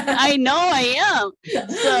 I know I am.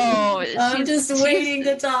 So I'm just waiting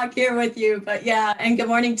to talk here with you. But yeah, and good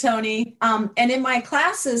morning, Tony. And in my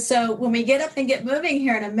classes, so when we get up and get moving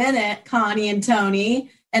here in a minute, Connie and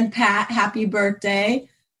Tony and Pat, happy birthday.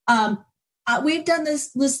 We've done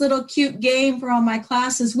this little cute game for all my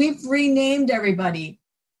classes. We've renamed everybody.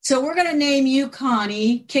 So we're going to name you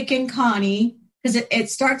Connie, Kickin' Connie, because it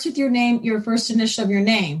starts with your name, your first initial of your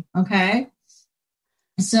name. Okay.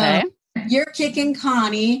 So you're Kickin'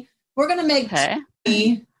 Connie. We're going to make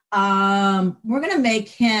Tony, we're going to make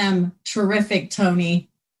him Terrific Tony.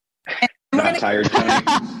 Not tired Tony.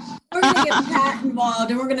 We're going to get Pat involved,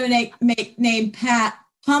 and we're going to make name Pat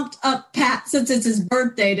Pumped Up Pat since it's his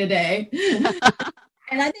birthday today.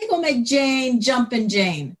 And I think we'll make Jane Jumpin'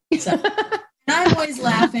 Jane. So, and I'm always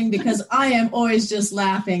laughing because I am always just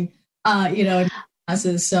laughing. In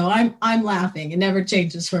classes. So I'm laughing. It never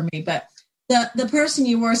changes for me. But the person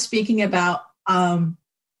you were speaking about, I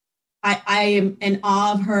am in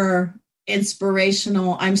awe of her,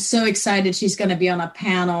 inspirational. I'm so excited she's going to be on a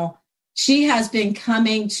panel. She has been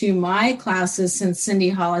coming to my classes since Cindy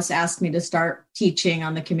Hollis asked me to start teaching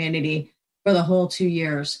on the community for the whole 2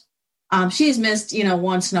 years. She's missed,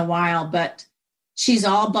 once in a while, but she's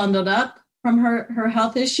all bundled up from her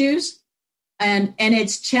health issues. And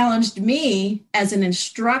it's challenged me as an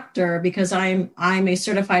instructor because I'm a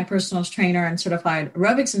certified personal trainer and certified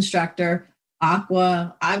aerobics instructor,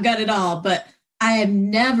 aqua, I've got it all, but I have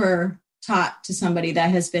never taught to somebody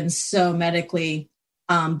that has been so medically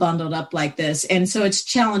bundled up like this. And so it's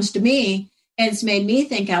challenged me and it's made me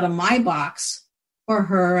think out of my box for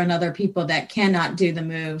her and other people that cannot do the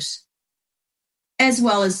moves as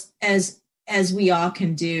well as we all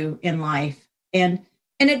can do in life. And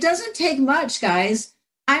it doesn't take much, guys.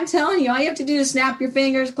 I'm telling you, all you have to do is snap your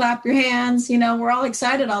fingers, clap your hands. We're all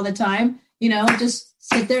excited all the time. Just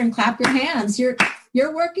sit there and clap your hands. You're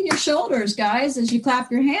working your shoulders, guys, as you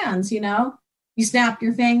clap your hands. You snap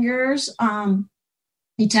your fingers,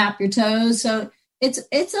 you tap your toes. So it's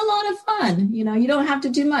a lot of fun. You don't have to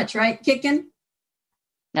do much, right? Kicking.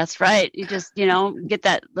 That's right. You just, get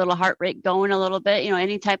that little heart rate going a little bit,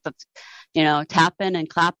 any type of, tapping and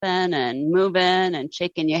clapping and moving and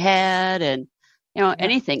shaking your head and,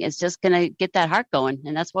 anything is just going to get that heart going.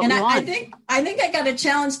 And that's what we want. I think I got a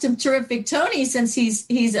challenge to Terrific Tony since he's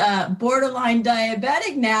borderline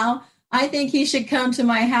diabetic now. I think he should come to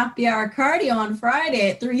my happy hour cardio on Friday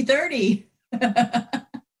at 3:30.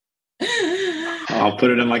 I'll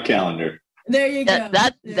put it in my calendar. There you go.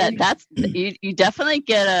 That's you definitely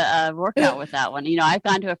get a workout with that one. I've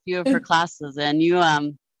gone to a few of her classes, and you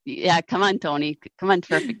come on, Tony, come on,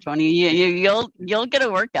 Terrific Tony, you'll get a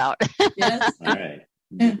workout. Yes. All right.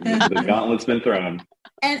 The gauntlet's been thrown.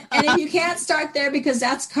 And if you can't start there because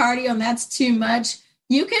that's cardio and that's too much,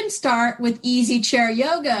 you can start with easy chair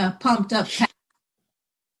yoga, pumped up.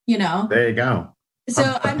 There you go.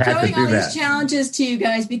 So I'm throwing all these challenges to you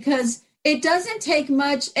guys because it doesn't take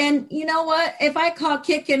much. And you know what? If I call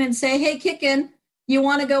Kickin' and say, hey, Kickin', you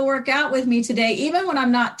want to go work out with me today? Even when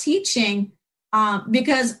I'm not teaching,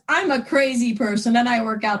 because I'm a crazy person and I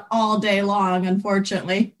work out all day long,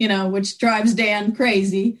 unfortunately, which drives Dan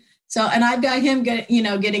crazy. So, and I've got him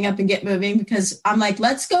getting up and get moving because I'm like,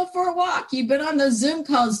 let's go for a walk. You've been on those Zoom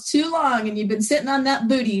calls too long and you've been sitting on that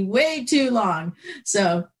booty way too long.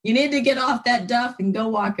 So you need to get off that duff and go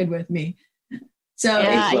walking with me. So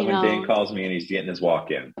when Dan calls me and he's getting his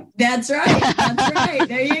walk in. That's right. That's right.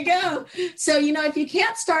 There you go. So, if you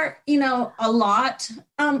can't start, a lot,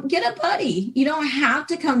 get a buddy. You don't have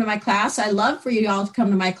to come to my class. I love for you all to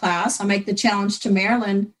come to my class. I'll make the challenge to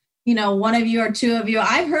Maryland. One of you or two of you.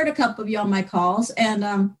 I've heard a couple of you on my calls and,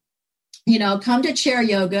 come to chair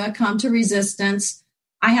yoga, come to resistance.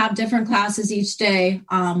 I have different classes each day.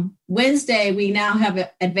 Wednesday, we now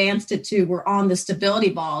have advanced it to, we're on the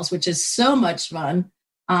stability balls, which is so much fun.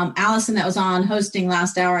 Allison that was on hosting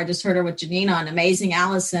last hour, I just heard her with Janina on. Amazing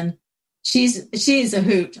Allison. She's a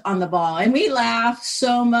hoot on the ball. And we laugh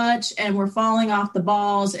so much and we're falling off the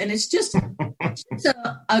balls. And it's just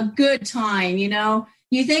a good time,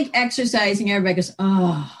 You think exercising, everybody goes,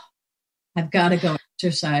 oh, I've got to go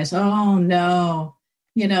exercise. Oh, no.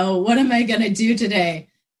 What am I going to do today?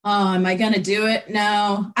 Oh, am I going to do it?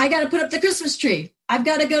 No. I got to put up the Christmas tree. I've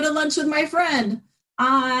got to go to lunch with my friend.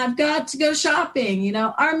 I've got to go shopping,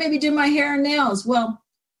 or maybe do my hair and nails. Well,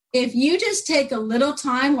 if you just take a little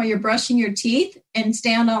time while you're brushing your teeth and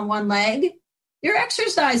stand on one leg, you're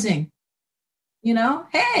exercising.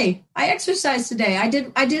 Hey, I exercised today.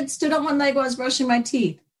 I did stood on one leg while I was brushing my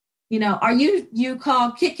teeth. Are you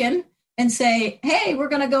call kicking and say, hey, we're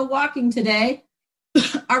going to go walking today.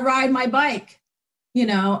 I ride my bike,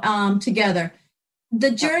 together.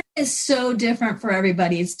 The journey is so different for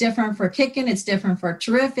everybody. It's different for kicking. It's different for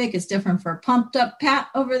terrific. It's different for pumped up Pat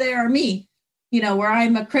over there or me, where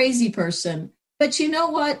I'm a crazy person. But you know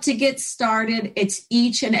what? To get started, it's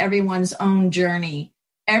each and everyone's own journey.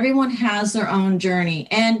 Everyone has their own journey.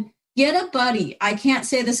 And get a buddy. I can't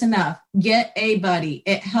say this enough. Get a buddy.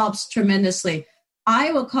 It helps tremendously.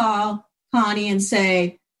 I will call Connie and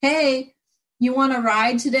say, hey, you want to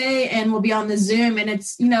ride today? And we'll be on the Zoom. And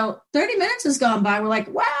it's, 30 minutes has gone by. We're like,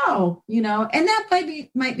 wow, and that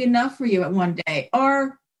might be enough for you at one day.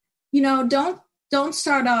 Or, don't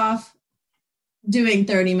start off doing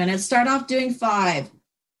 30 minutes. Start off doing 5.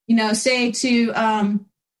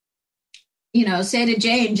 Say to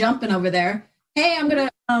Jane jumping over there, hey,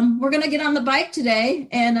 we're gonna get on the bike today,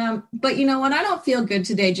 and but you know what? I don't feel good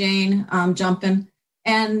today, Jane. Jumping,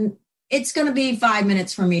 and it's gonna be 5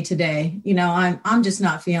 minutes for me today. I'm just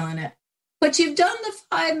not feeling it. But you've done the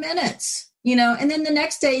 5 minutes, and then the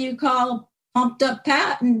next day you call pumped up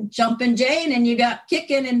Pat and jumping Jane, and you got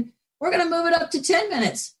kicking, and we're gonna move it up to 10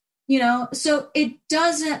 minutes. So it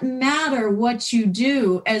doesn't matter what you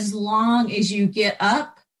do as long as you get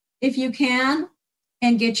up, if you can,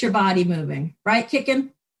 and get your body moving, right,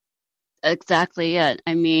 Kickin'? Exactly it.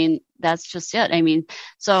 That's just it.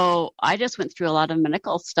 So I just went through a lot of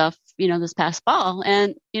medical stuff, this past fall,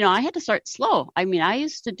 and, I had to start slow. I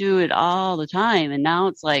used to do it all the time, and now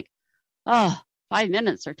it's like, 5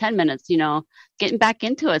 minutes or 10 minutes, getting back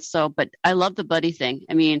into it. So, but I love the buddy thing.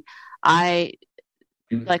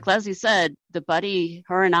 Like Leslie said, the buddy,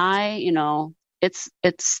 her and I, it's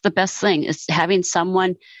the best thing. It's having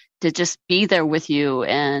someone to just be there with you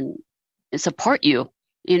and support you,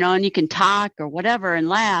 and you can talk or whatever and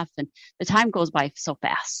laugh, and the time goes by so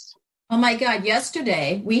fast. Oh my God.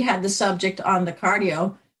 Yesterday we had the subject on the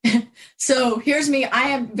cardio. So here's me. I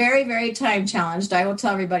am very, very time challenged. I will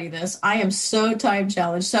tell everybody this. I am so time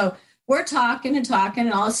challenged. So we're talking, and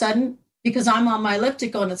all of a sudden, because I'm on my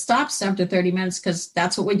elliptical and it stops after 30 minutes, because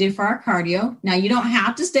that's what we do for our cardio. Now, you don't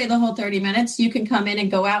have to stay the whole 30 minutes. You can come in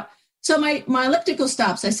and go out. So my elliptical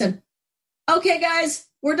stops. I said, okay, guys,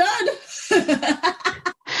 we're done.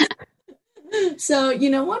 So,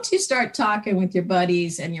 once you start talking with your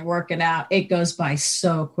buddies and you're working out, it goes by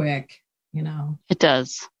so quick, It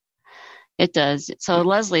does. So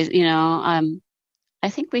Leslie, I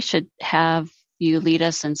think we should have you lead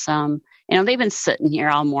us in some, they've been sitting here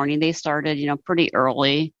all morning. They started, pretty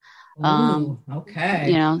early.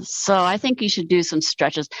 Okay. So I think you should do some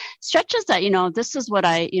stretches that, this is what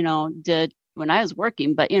I, did when I was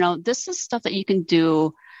working, but, this is stuff that you can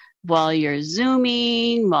do while you're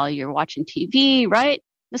Zooming, while you're watching TV, right?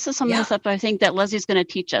 This is some of the stuff I think that Leslie's going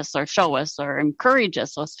to teach us or show us or encourage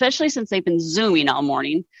us. So especially since they've been Zooming all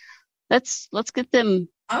morning, let's get them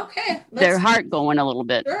their heart going a little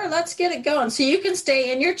bit. Sure, let's get it going. So you can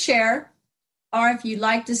stay in your chair, or if you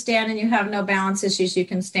like to stand and you have no balance issues, you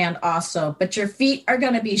can stand also. But your feet are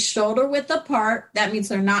going to be shoulder width apart. That means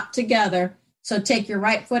they're not together. So take your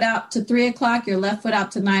right foot out to 3 o'clock, your left foot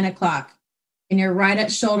out to 9 o'clock, and you're right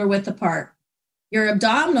at shoulder width apart. Your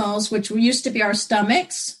abdominals, which used to be our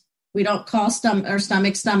stomachs, we don't call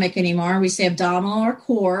stomach anymore. We say abdominal or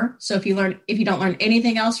core. So if you don't learn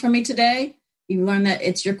anything else from me today, you learn that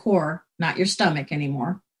it's your core, not your stomach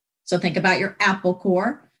anymore. So think about your apple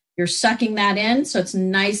core. You're sucking that in, so it's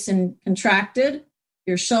nice and contracted.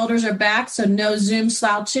 Your shoulders are back, so no Zoom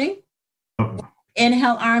slouching.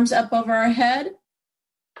 Inhale, arms up over our head.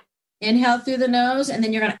 Inhale through the nose, and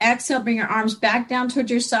then you're going to exhale, bring your arms back down towards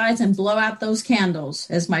your sides and blow out those candles,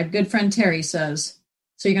 as my good friend Terry says.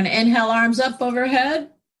 So you're going to inhale, arms up overhead.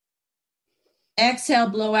 Exhale,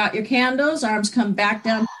 blow out your candles. Arms come back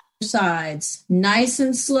down to your sides. Nice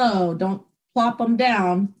and slow. Don't plop them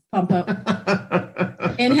down. Pump up.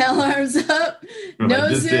 Inhale, arms up.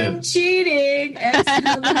 No Zoom cheating.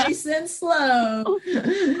 Exhale, nice and slow.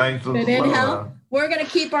 Good inhale. We're going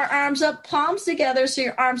to keep our arms up, palms together, so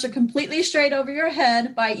your arms are completely straight over your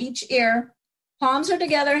head by each ear. Palms are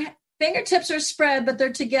together. Fingertips are spread, but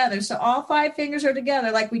they're together. So all 5 fingers are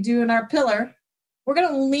together like we do in our pillar. We're going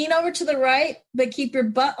to lean over to the right, but keep your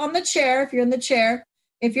butt on the chair if you're in the chair.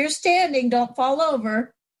 If you're standing, don't fall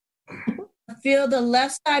over. Feel the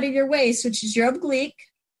left side of your waist, which is your oblique.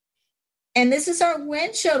 And this is our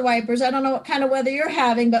windshield wipers. I don't know what kind of weather you're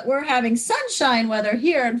having, but we're having sunshine weather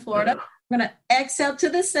here in Florida. We're going to exhale to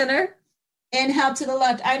the center, inhale to the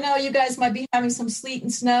left. I know you guys might be having some sleet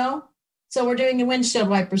and snow, so we're doing the windshield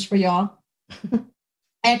wipers for y'all.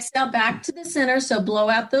 Exhale back to the center. So blow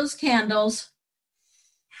out those candles.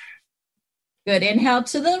 Good. Inhale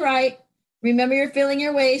to the right. Remember, you're feeling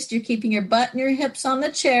your waist. You're keeping your butt and your hips on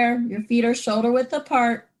the chair. Your feet are shoulder width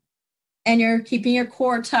apart. And you're keeping your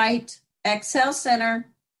core tight. Exhale, center.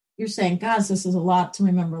 You're saying, gosh, this is a lot to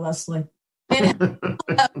remember, Leslie.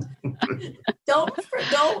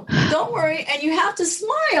 Don't worry. And you have to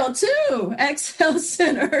smile too. Exhale,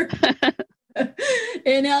 center.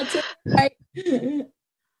 Inhale to the right.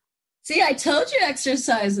 See, I told you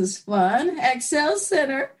exercise is fun. Exhale,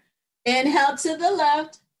 center. Inhale to the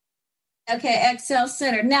left. Okay, exhale,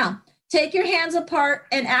 center. Now, take your hands apart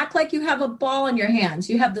and act like you have a ball in your hands.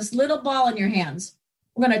 You have this little ball in your hands.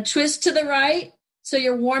 We're going to twist to the right. So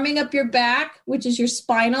you're warming up your back, which is your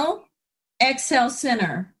spinal. Exhale,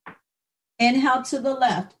 center. Inhale to the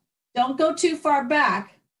left. Don't go too far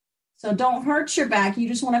back. So don't hurt your back. You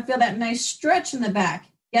just want to feel that nice stretch in the back.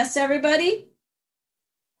 Yes, everybody?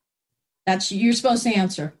 You're supposed to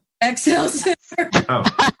answer. Exhale, center. Oh.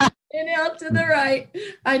 Inhale to the right.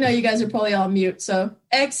 I know you guys are probably all mute. So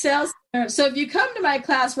exhale, center. So if you come to my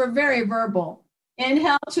class, we're very verbal.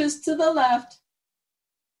 Inhale, twist to the left.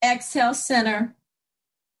 Exhale, center.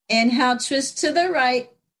 Inhale, twist to the right.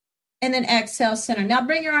 And then exhale, center. Now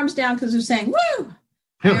bring your arms down because we're saying, woo!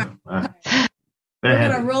 We're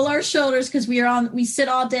going to roll our shoulders because we sit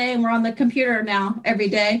all day and we're on the computer now every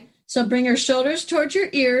day. So bring your shoulders towards your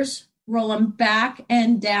ears, roll them back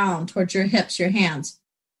and down towards your hips, your hands.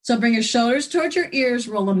 So bring your shoulders towards your ears,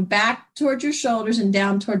 roll them back towards your shoulders and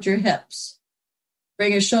down towards your hips.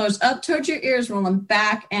 Bring your shoulders up towards your ears, roll them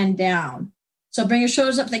back and down. So bring your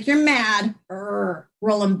shoulders up like you're mad.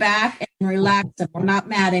 Roll them back and relax them. We're not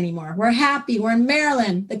mad anymore. We're happy. We're in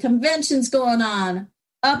Maryland. The convention's going on.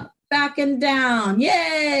 Up, back, and down.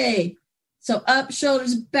 Yay! So up,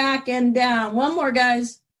 shoulders, back, and down. One more,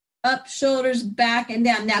 guys. Up, shoulders, back, and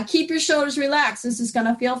down. Now keep your shoulders relaxed. This is going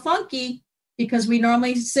to feel funky because we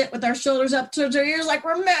normally sit with our shoulders up towards our ears like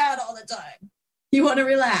we're mad all the time. You want to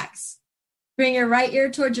relax. Bring your right ear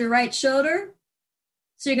towards your right shoulder.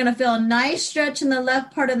 So you're going to feel a nice stretch in the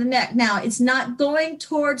left part of the neck. Now, it's not going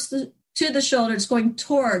to the shoulder. It's going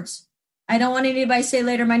towards. I don't want anybody to say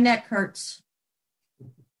later, my neck hurts.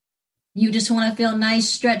 You just want to feel a nice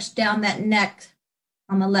stretch down that neck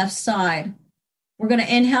on the left side. We're going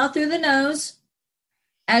to inhale through the nose.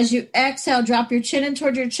 As you exhale, drop your chin in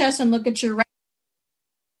toward your chest and look at your right.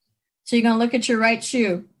 So you're going to look at your right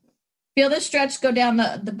shoe. Feel the stretch go down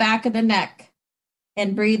the back of the neck.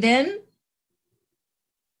 And breathe in.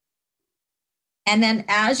 And then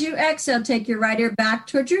as you exhale, take your right ear back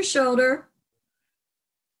towards your shoulder.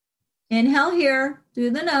 Inhale here through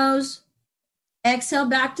the nose. Exhale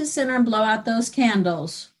back to center and blow out those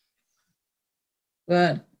candles.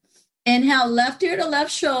 Good. Inhale left ear to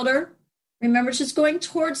left shoulder. Remember, it's just going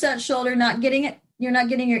towards that shoulder, you're not getting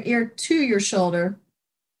your ear to your shoulder.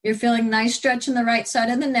 You're feeling nice stretch in the right side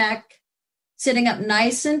of the neck. Sitting up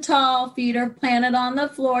nice and tall. Feet are planted on the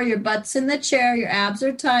floor. Your butt's in the chair. Your abs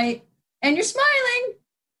are tight. And you're smiling.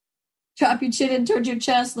 Drop your chin in towards your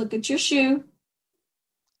chest. Look at your shoe.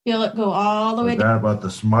 Feel it go all the way down. About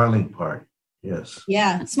the smiling part. Yes.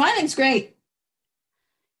 Yeah. Smiling's great.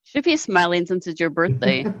 Should be smiling since it's your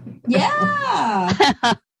birthday.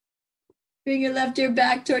 Yeah. Bring your left ear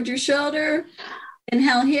back towards your shoulder.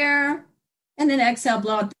 Inhale here. And then exhale,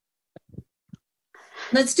 blow out.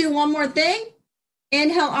 Let's do one more thing.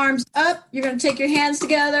 Inhale, arms up. You're going to take your hands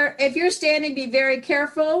together. If you're standing, be very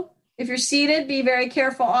careful. If you're seated, be very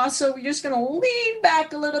careful also. We're just going to lean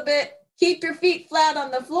back a little bit. Keep your feet flat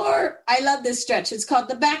on the floor. I love this stretch. It's called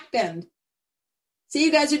the back bend. See,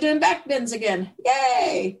 you guys are doing back bends again.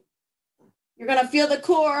 Yay. You're going to feel the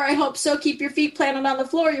core. I hope so. Keep your feet planted on the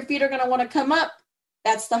floor. Your feet are going to want to come up.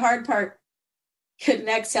 That's the hard part. Good. And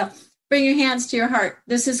exhale. Bring your hands to your heart.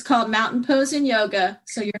 This is called mountain pose in yoga.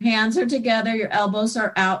 So your hands are together. Your elbows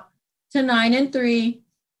are out to 9 and 3.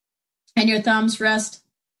 And your thumbs rest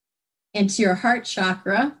into your heart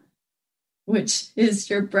chakra, which is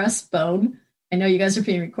your breastbone. I know you guys are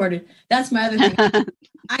being recorded. That's my other thing.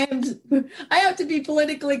 I have to be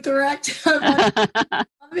politically correct. I'm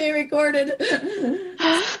being recorded.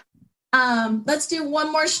 Let's do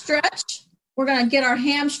one more stretch. We're going to get our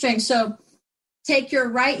hamstring. So take your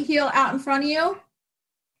right heel out in front of you.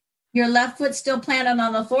 Your left foot still planted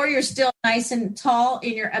on the floor. You're still nice and tall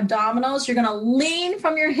in your abdominals. You're going to lean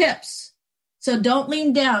from your hips. So don't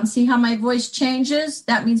lean down. See how my voice changes?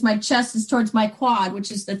 That means my chest is towards my quad,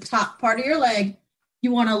 which is the top part of your leg.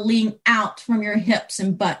 You want to lean out from your hips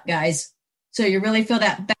and butt, guys. So you really feel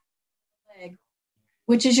that back leg,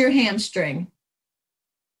 which is your hamstring.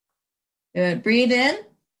 Good. Breathe in.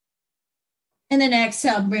 And then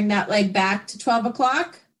exhale, bring that leg back to 12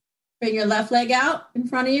 o'clock. Bring your left leg out in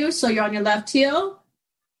front of you so you're on your left heel.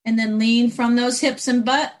 And then lean from those hips and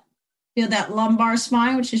butt. Feel that lumbar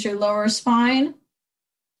spine, which is your lower spine.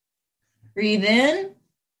 Breathe in.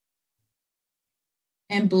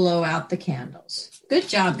 And blow out the candles. Good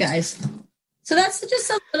job, guys. So that's just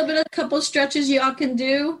a little bit of a couple of stretches y'all can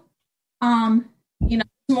do.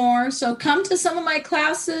 More. So come to some of my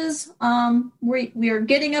classes. We are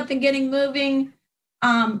getting up and getting moving.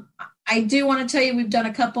 I do want to tell you we've done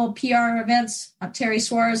a couple PR events. Terry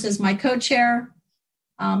Suarez is my co-chair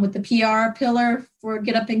with the PR pillar for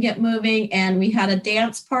Get Up and Get Moving. And we had a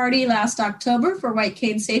dance party last October for White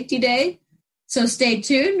Cane Safety Day. So stay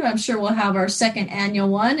tuned. I'm sure we'll have our second annual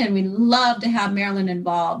one, and we'd love to have Marilyn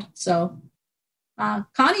involved. So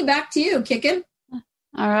Connie, back to you, Kickin'.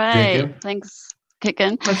 All right. Thanks.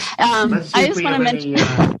 Kicking. I just want to mention.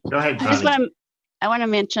 Go ahead. I want to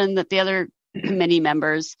mention that the other committee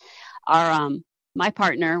members are my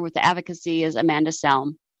partner with the advocacy is Amanda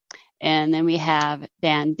Selm, and then we have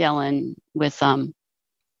Dan Dillon with kind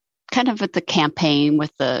of with the campaign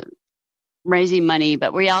with the raising money,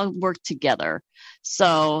 but we all work together.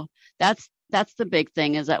 So that's the big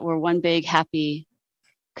thing is that we're one big happy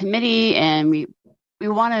committee, and we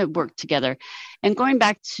want to work together. And going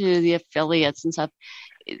back to the affiliates and stuff,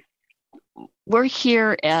 we're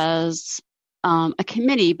here as a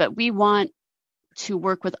committee, but we want to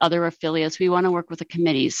work with other affiliates. We want to work with the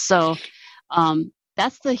committees. So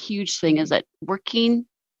that's the huge thing is that working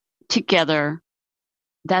together,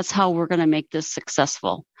 that's how we're going to make this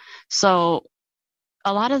successful. So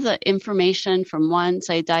a lot of the information from one,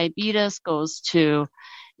 say, diabetes goes to,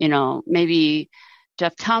 maybe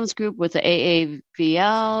Jeff Tom's group with the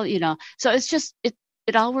AAVL, so it's just,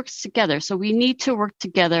 it all works together. So we need to work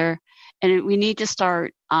together, and we need to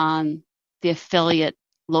start on the affiliate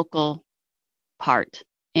local part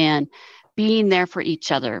and being there for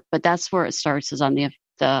each other. But that's where it starts is on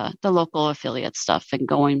the local affiliate stuff and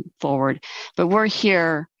going forward. But we're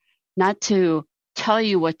here not to tell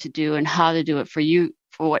you what to do and how to do it for you,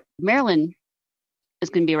 for what Maryland is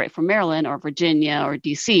going to be right for Maryland or Virginia or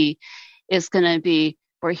DC. It's going to be,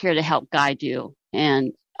 we're here to help guide you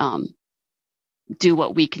and do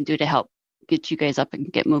what we can do to help get you guys up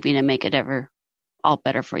and get moving and make it all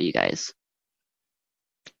better for you guys.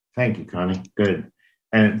 Thank you, Connie. Good.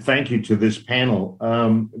 And thank you to this panel.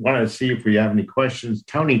 Want to see if we have any questions.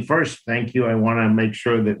 Tony, first, thank you. I want to make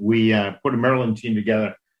sure that we put a Maryland team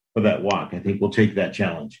together for that walk. I think we'll take that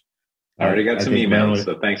challenge. I already got some emails,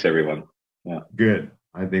 so thanks, everyone. Yeah. Good.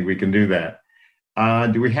 I think we can do that.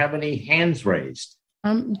 Do we have any hands raised?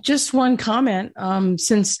 Just one comment.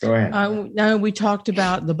 Since we talked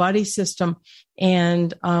about the buddy system,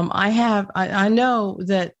 and I know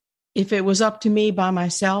that if it was up to me by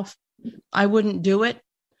myself, I wouldn't do it.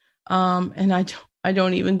 And I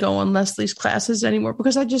don't even go on Leslie's classes anymore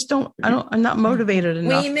because I'm not motivated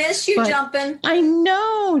enough. We miss you jumping. I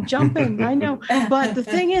know jumping. I know. But the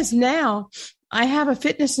thing is now I have a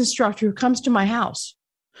fitness instructor who comes to my house.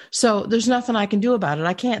 So there's nothing I can do about it.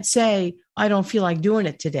 I can't say I don't feel like doing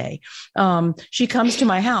it today. She comes to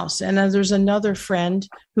my house, and then there's another friend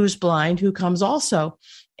who's blind who comes also.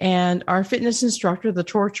 And our fitness instructor, the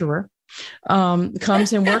torturer,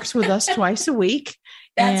 comes and works with us twice a week.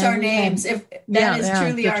 That's our names. If that is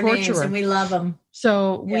truly our torturer. Names, and we love them.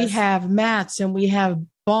 So we have mats, and we have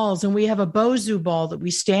balls, and we have a Bozu ball that we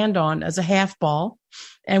stand on as a half ball,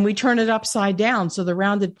 and we turn it upside down. So the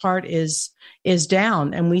rounded part is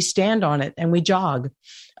down, and we stand on it and we jog.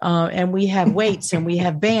 And we have weights, and we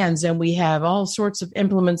have bands, and we have all sorts of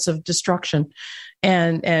implements of destruction,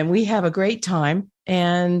 and we have a great time.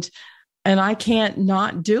 And I can't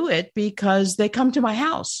not do it because they come to my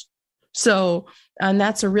house. So, and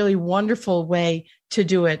that's a really wonderful way to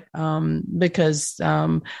do it. Because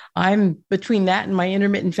I'm between that and my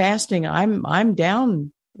intermittent fasting, I'm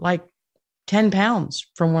down like 10 pounds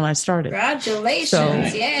from when I started. Congratulations. So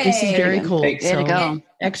Yay. This is very cool. Way to go.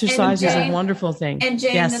 Exercise is a wonderful thing. And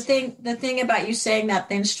Jane, yes. the thing about you saying that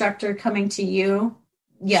the instructor coming to you,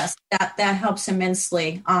 yes, that helps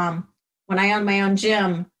immensely. When I owned my own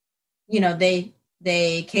gym,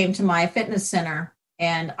 they came to my fitness center,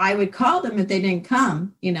 and I would call them if they didn't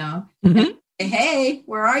come, Mm-hmm. Hey,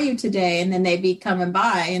 where are you today? And then they'd be coming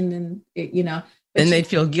by, and then, then they'd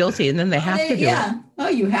feel guilty, and then they have to do it. Oh,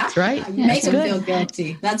 you have to. Right. You make them feel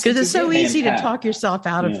guilty. That's because it's so do. easy to talk yourself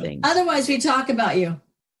out of things. Otherwise, we talk about you.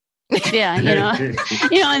 Yeah,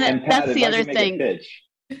 and Pat, that's the other thing.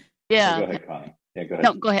 Yeah. Go ahead, Connie. Yeah, go ahead.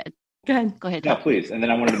 No, go ahead. Go ahead. No, please. And then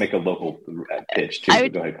I wanted to make a local pitch too.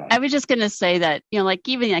 Go ahead, Connie. I was just going to say that, even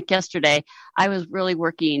like yesterday, I was really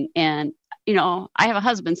working, and I have a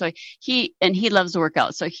husband, so he loves to work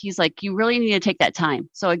out. So he's like, you really need to take that time.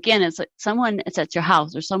 So again, it's like someone it's at your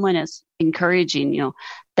house or someone is encouraging,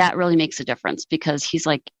 that really makes a difference, because he's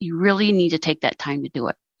like, you really need to take that time to do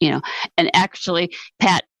it, and actually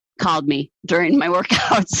Pat called me during my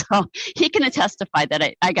workout, so he can testify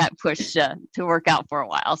that I got pushed to work out for a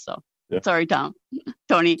while. So sorry, Tony.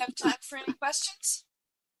 Have time for any questions?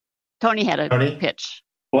 Tony had a pitch.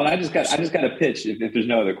 Well, I just got a pitch. If there's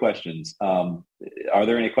no other questions, are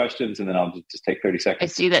there any questions? And then I'll just take 30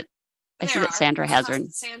 seconds. I see that Sandra has her.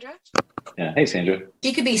 Sandra. Yeah. Hey, Sandra.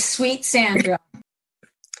 She could be sweet Sandra.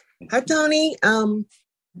 Hi, Tony.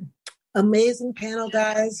 Amazing panel,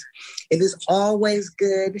 guys. It is always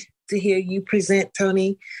good to hear you present,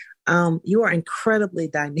 Tony. You are incredibly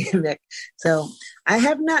dynamic. So I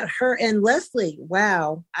have not heard, and Leslie,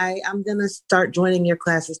 wow, I'm going to start joining your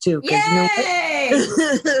classes too. Yay!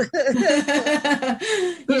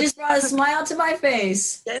 You just brought a smile to my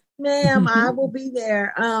face. Yes, ma'am. I will be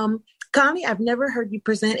there. Connie, I've never heard you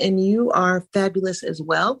present, and you are fabulous as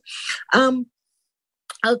well.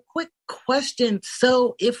 A quick question.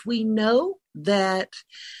 So if we know that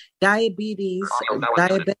diabetes,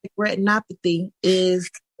 diabetic retinopathy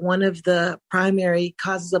is one of the primary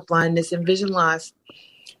causes of blindness and vision loss,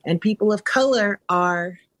 and people of color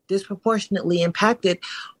are disproportionately impacted,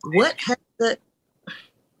 what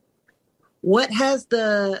has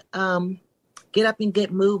the Get Up and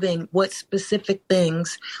Get Moving, what specific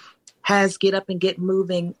things has Get Up and Get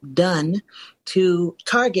Moving done to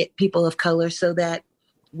target people of color so that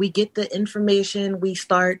we get the information, we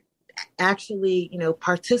start actually,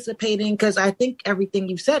 participating? Because I think everything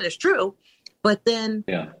you've said is true, but then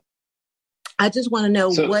I just want to know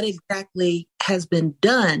what exactly has been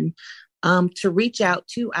done to reach out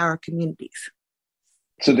to our communities.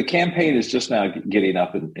 So the campaign is just now getting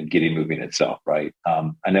up and getting moving itself, right?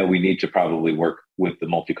 I know we need to probably work with the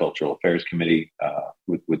Multicultural Affairs Committee,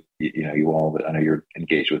 with you all, that I know you're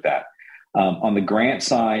engaged with that. On the grant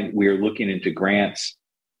side, we are looking into grants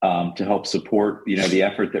to help support, the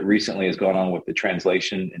effort that recently has gone on with the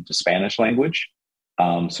translation into Spanish language.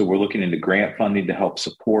 So we're looking into grant funding to help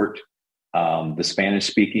support the Spanish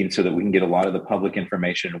speaking, so that we can get a lot of the public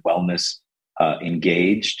information and wellness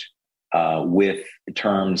engaged with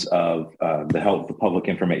terms of the public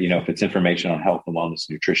information, if it's information on health and wellness,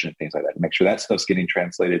 nutrition, things like that, make sure that stuff's getting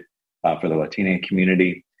translated for the Latina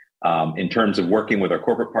community. In terms of working with our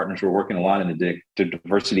corporate partners, we're working a lot in the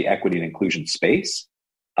diversity, equity, and inclusion space,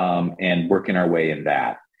 and working our way in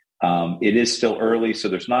that. It is still early, so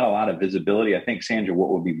there's not a lot of visibility. I think, Sandra, what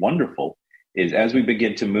would be wonderful is, as we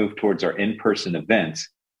begin to move towards our in-person events,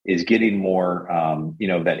 is getting more,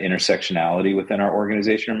 that intersectionality within our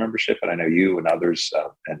organization or membership. And I know you and others,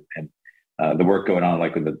 and the work going on,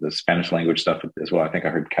 like with the Spanish language stuff as well. I think I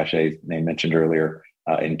heard Cachet's name mentioned earlier,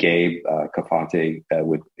 and Gabe Cafate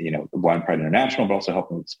with, Blind Pride International, but also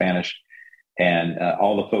helping with Spanish, and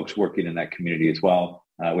all the folks working in that community as well.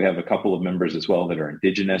 We have a couple of members as well that are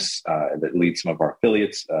Indigenous, that lead some of our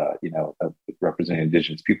affiliates, representing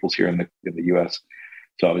Indigenous peoples here in the U.S.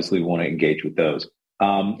 So obviously we want to engage with those.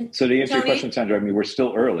 So to answer your question, Sandra, we're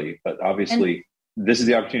still early, but obviously this is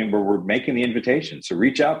the opportunity where we're making the invitation. So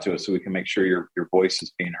reach out to us so we can make sure your voice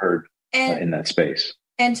is being heard in that space.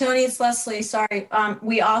 And Tony, it's Leslie. Sorry.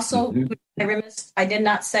 We also, I did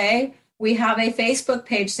not say, we have a Facebook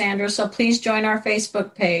page, Sandra. So please join our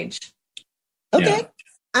Facebook page. Okay.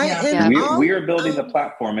 We are building the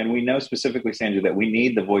platform, and we know specifically, Sandra, that we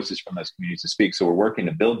need the voices from those communities to speak. So we're working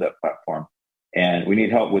to build that platform. And we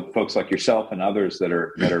need help with folks like yourself and others that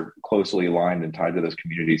are closely aligned and tied to those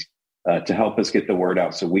communities to help us get the word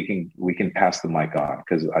out, so we can pass the mic on.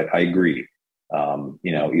 Because I agree,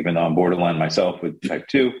 even though I'm borderline myself with type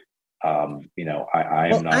 2, I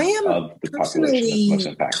am not of the population that's most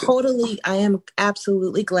impacted. I am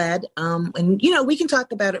absolutely glad. And we can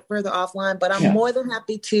talk about it further offline, but I'm more than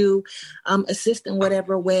happy to assist in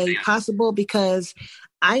whatever way possible, because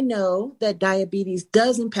I know that diabetes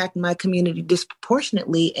does impact my community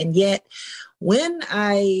disproportionately. And yet when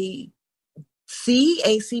I see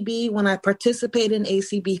ACB, when I participate in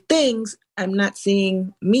ACB things, I'm not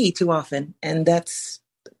seeing me too often. And that's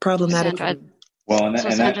problematic. Well, and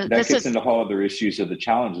that gets into all other issues of the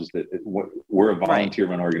challenges that we're a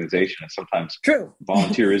volunteer-run organization. And sometimes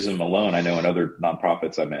volunteerism alone, I know in other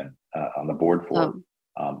nonprofits I'm in on the board for,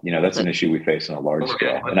 that's an issue we face on a large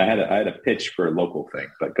scale. And I had a pitch for a local thing,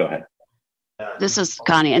 but go ahead. This is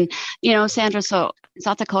Connie. And, Sandra, so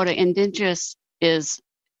South Dakota, Indigenous is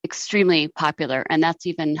extremely popular, and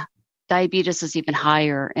diabetes is even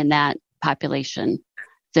higher in that population.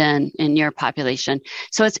 than in your population.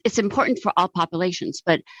 So it's important for all populations.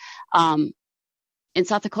 But in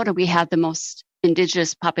South Dakota, we have the most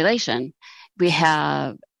indigenous population. We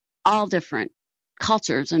have all different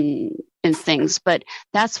cultures and things. But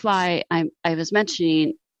that's why I was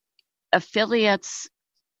mentioning affiliates,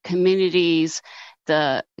 communities,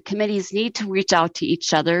 the committees need to reach out to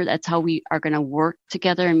each other. That's how we are going to work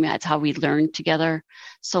together, and that's how we learn together.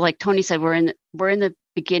 So like Tony said, we're in the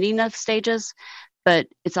beginning of stages, but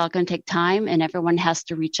it's all going to take time, and everyone has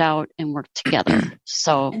to reach out and work together.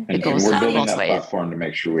 So it goes we're building both that ways. platform to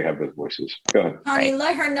make sure we have those voices. Go ahead. Honey,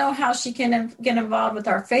 let her know how she can get involved with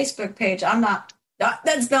our Facebook page.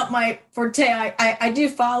 That's not my forte. I do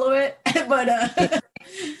follow it, but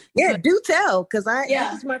yeah, do tell, because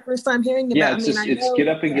this is my first time hearing about it. It's Get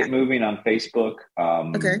Up and Get Moving on Facebook.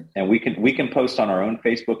 Okay. And we can post on our own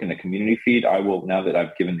Facebook in the community feed. I will, now that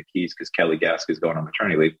I've given the keys because Kelly Gask is going on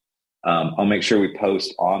maternity leave, I'll make sure we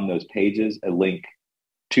post on those pages a link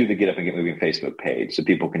to the Get Up and Get Moving Facebook page so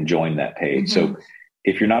people can join that page. So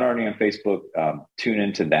if you're not already on Facebook, tune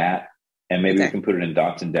into that. And maybe we can put it in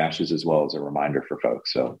dots and dashes as well as a reminder for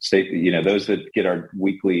folks. So those that get our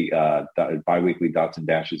weekly, bi-weekly dots and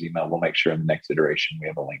dashes email, we'll make sure in the next iteration we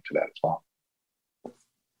have a link to that as well.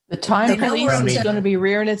 The time police is going to be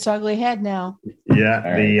rearing its ugly head now.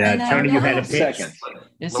 Yeah, Tony, you had a pitch.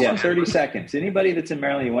 30 seconds. Anybody that's in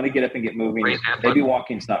Maryland, you want to get up and get moving, maybe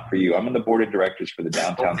walking's not for you. I'm on the board of directors for the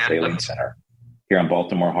Downtown Sailing Center here on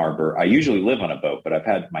Baltimore Harbor. I usually live on a boat, but I've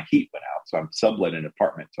had my heat went out, so I'm subletting an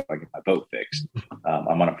apartment so I get my boat fixed.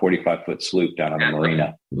 I'm on a 45-foot sloop down on the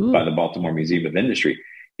marina by the Baltimore Museum of Industry.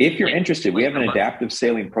 If you're interested, we have an adaptive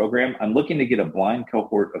sailing program. I'm looking to get a blind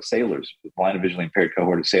cohort of sailors, a blind and visually impaired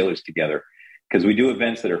cohort of sailors together, because we do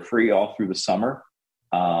events that are free all through the summer.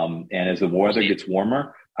 And as the weather gets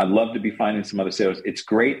warmer, I'd love to be finding some other sailors. It's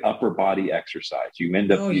great upper body exercise. You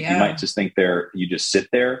end up, you might just think you just sit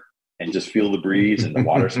there and just feel the breeze and the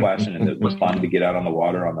water splashing, and it was fun to get out on the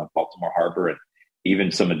water on the Baltimore Harbor, and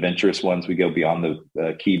even some adventurous ones. We go beyond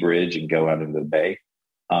the Key Bridge and go out into the bay.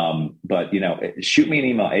 But shoot me an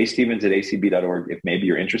email, astevens@acb.org, if maybe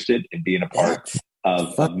you're interested in being a part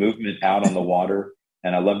of movement out on the water.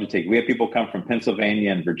 And I love to we have people come from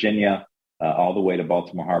Pennsylvania and Virginia all the way to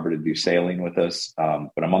Baltimore Harbor to do sailing with us.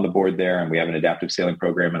 But I'm on the board there, and we have an adaptive sailing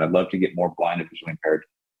program, and I'd love to get more blind and visually impaired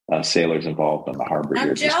sailors involved on the harbor here.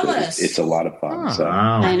 I'm jealous. It's a lot of fun. So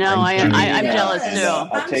I know. I'm jealous too.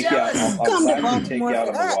 I'll take you out. I'll take you out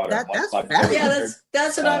on the water.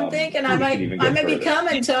 That's what I'm thinking. I may be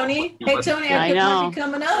coming, Tony. Hey, Tony, I might be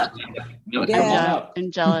coming up.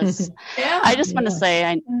 I'm jealous. I just want to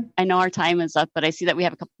say, I know our time is up, but I see that we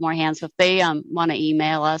have a couple more hands. So if they want to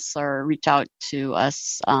email us or reach out to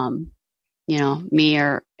us, me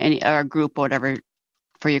or our group or whatever,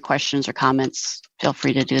 for your questions or comments, feel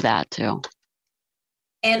free to do that too.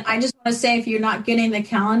 And I just want to say, if you're not getting the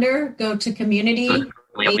calendar, go to community.org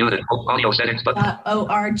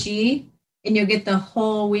and you'll get the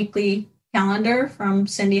whole weekly calendar from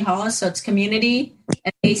Cindy Hollis. So it's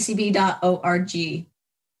community@acb.org.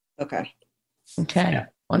 Okay. Yeah.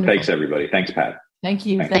 Thanks, everybody. Thanks, Pat. Thank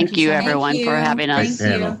you. Thank you, everyone, for having us.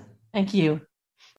 Thank you.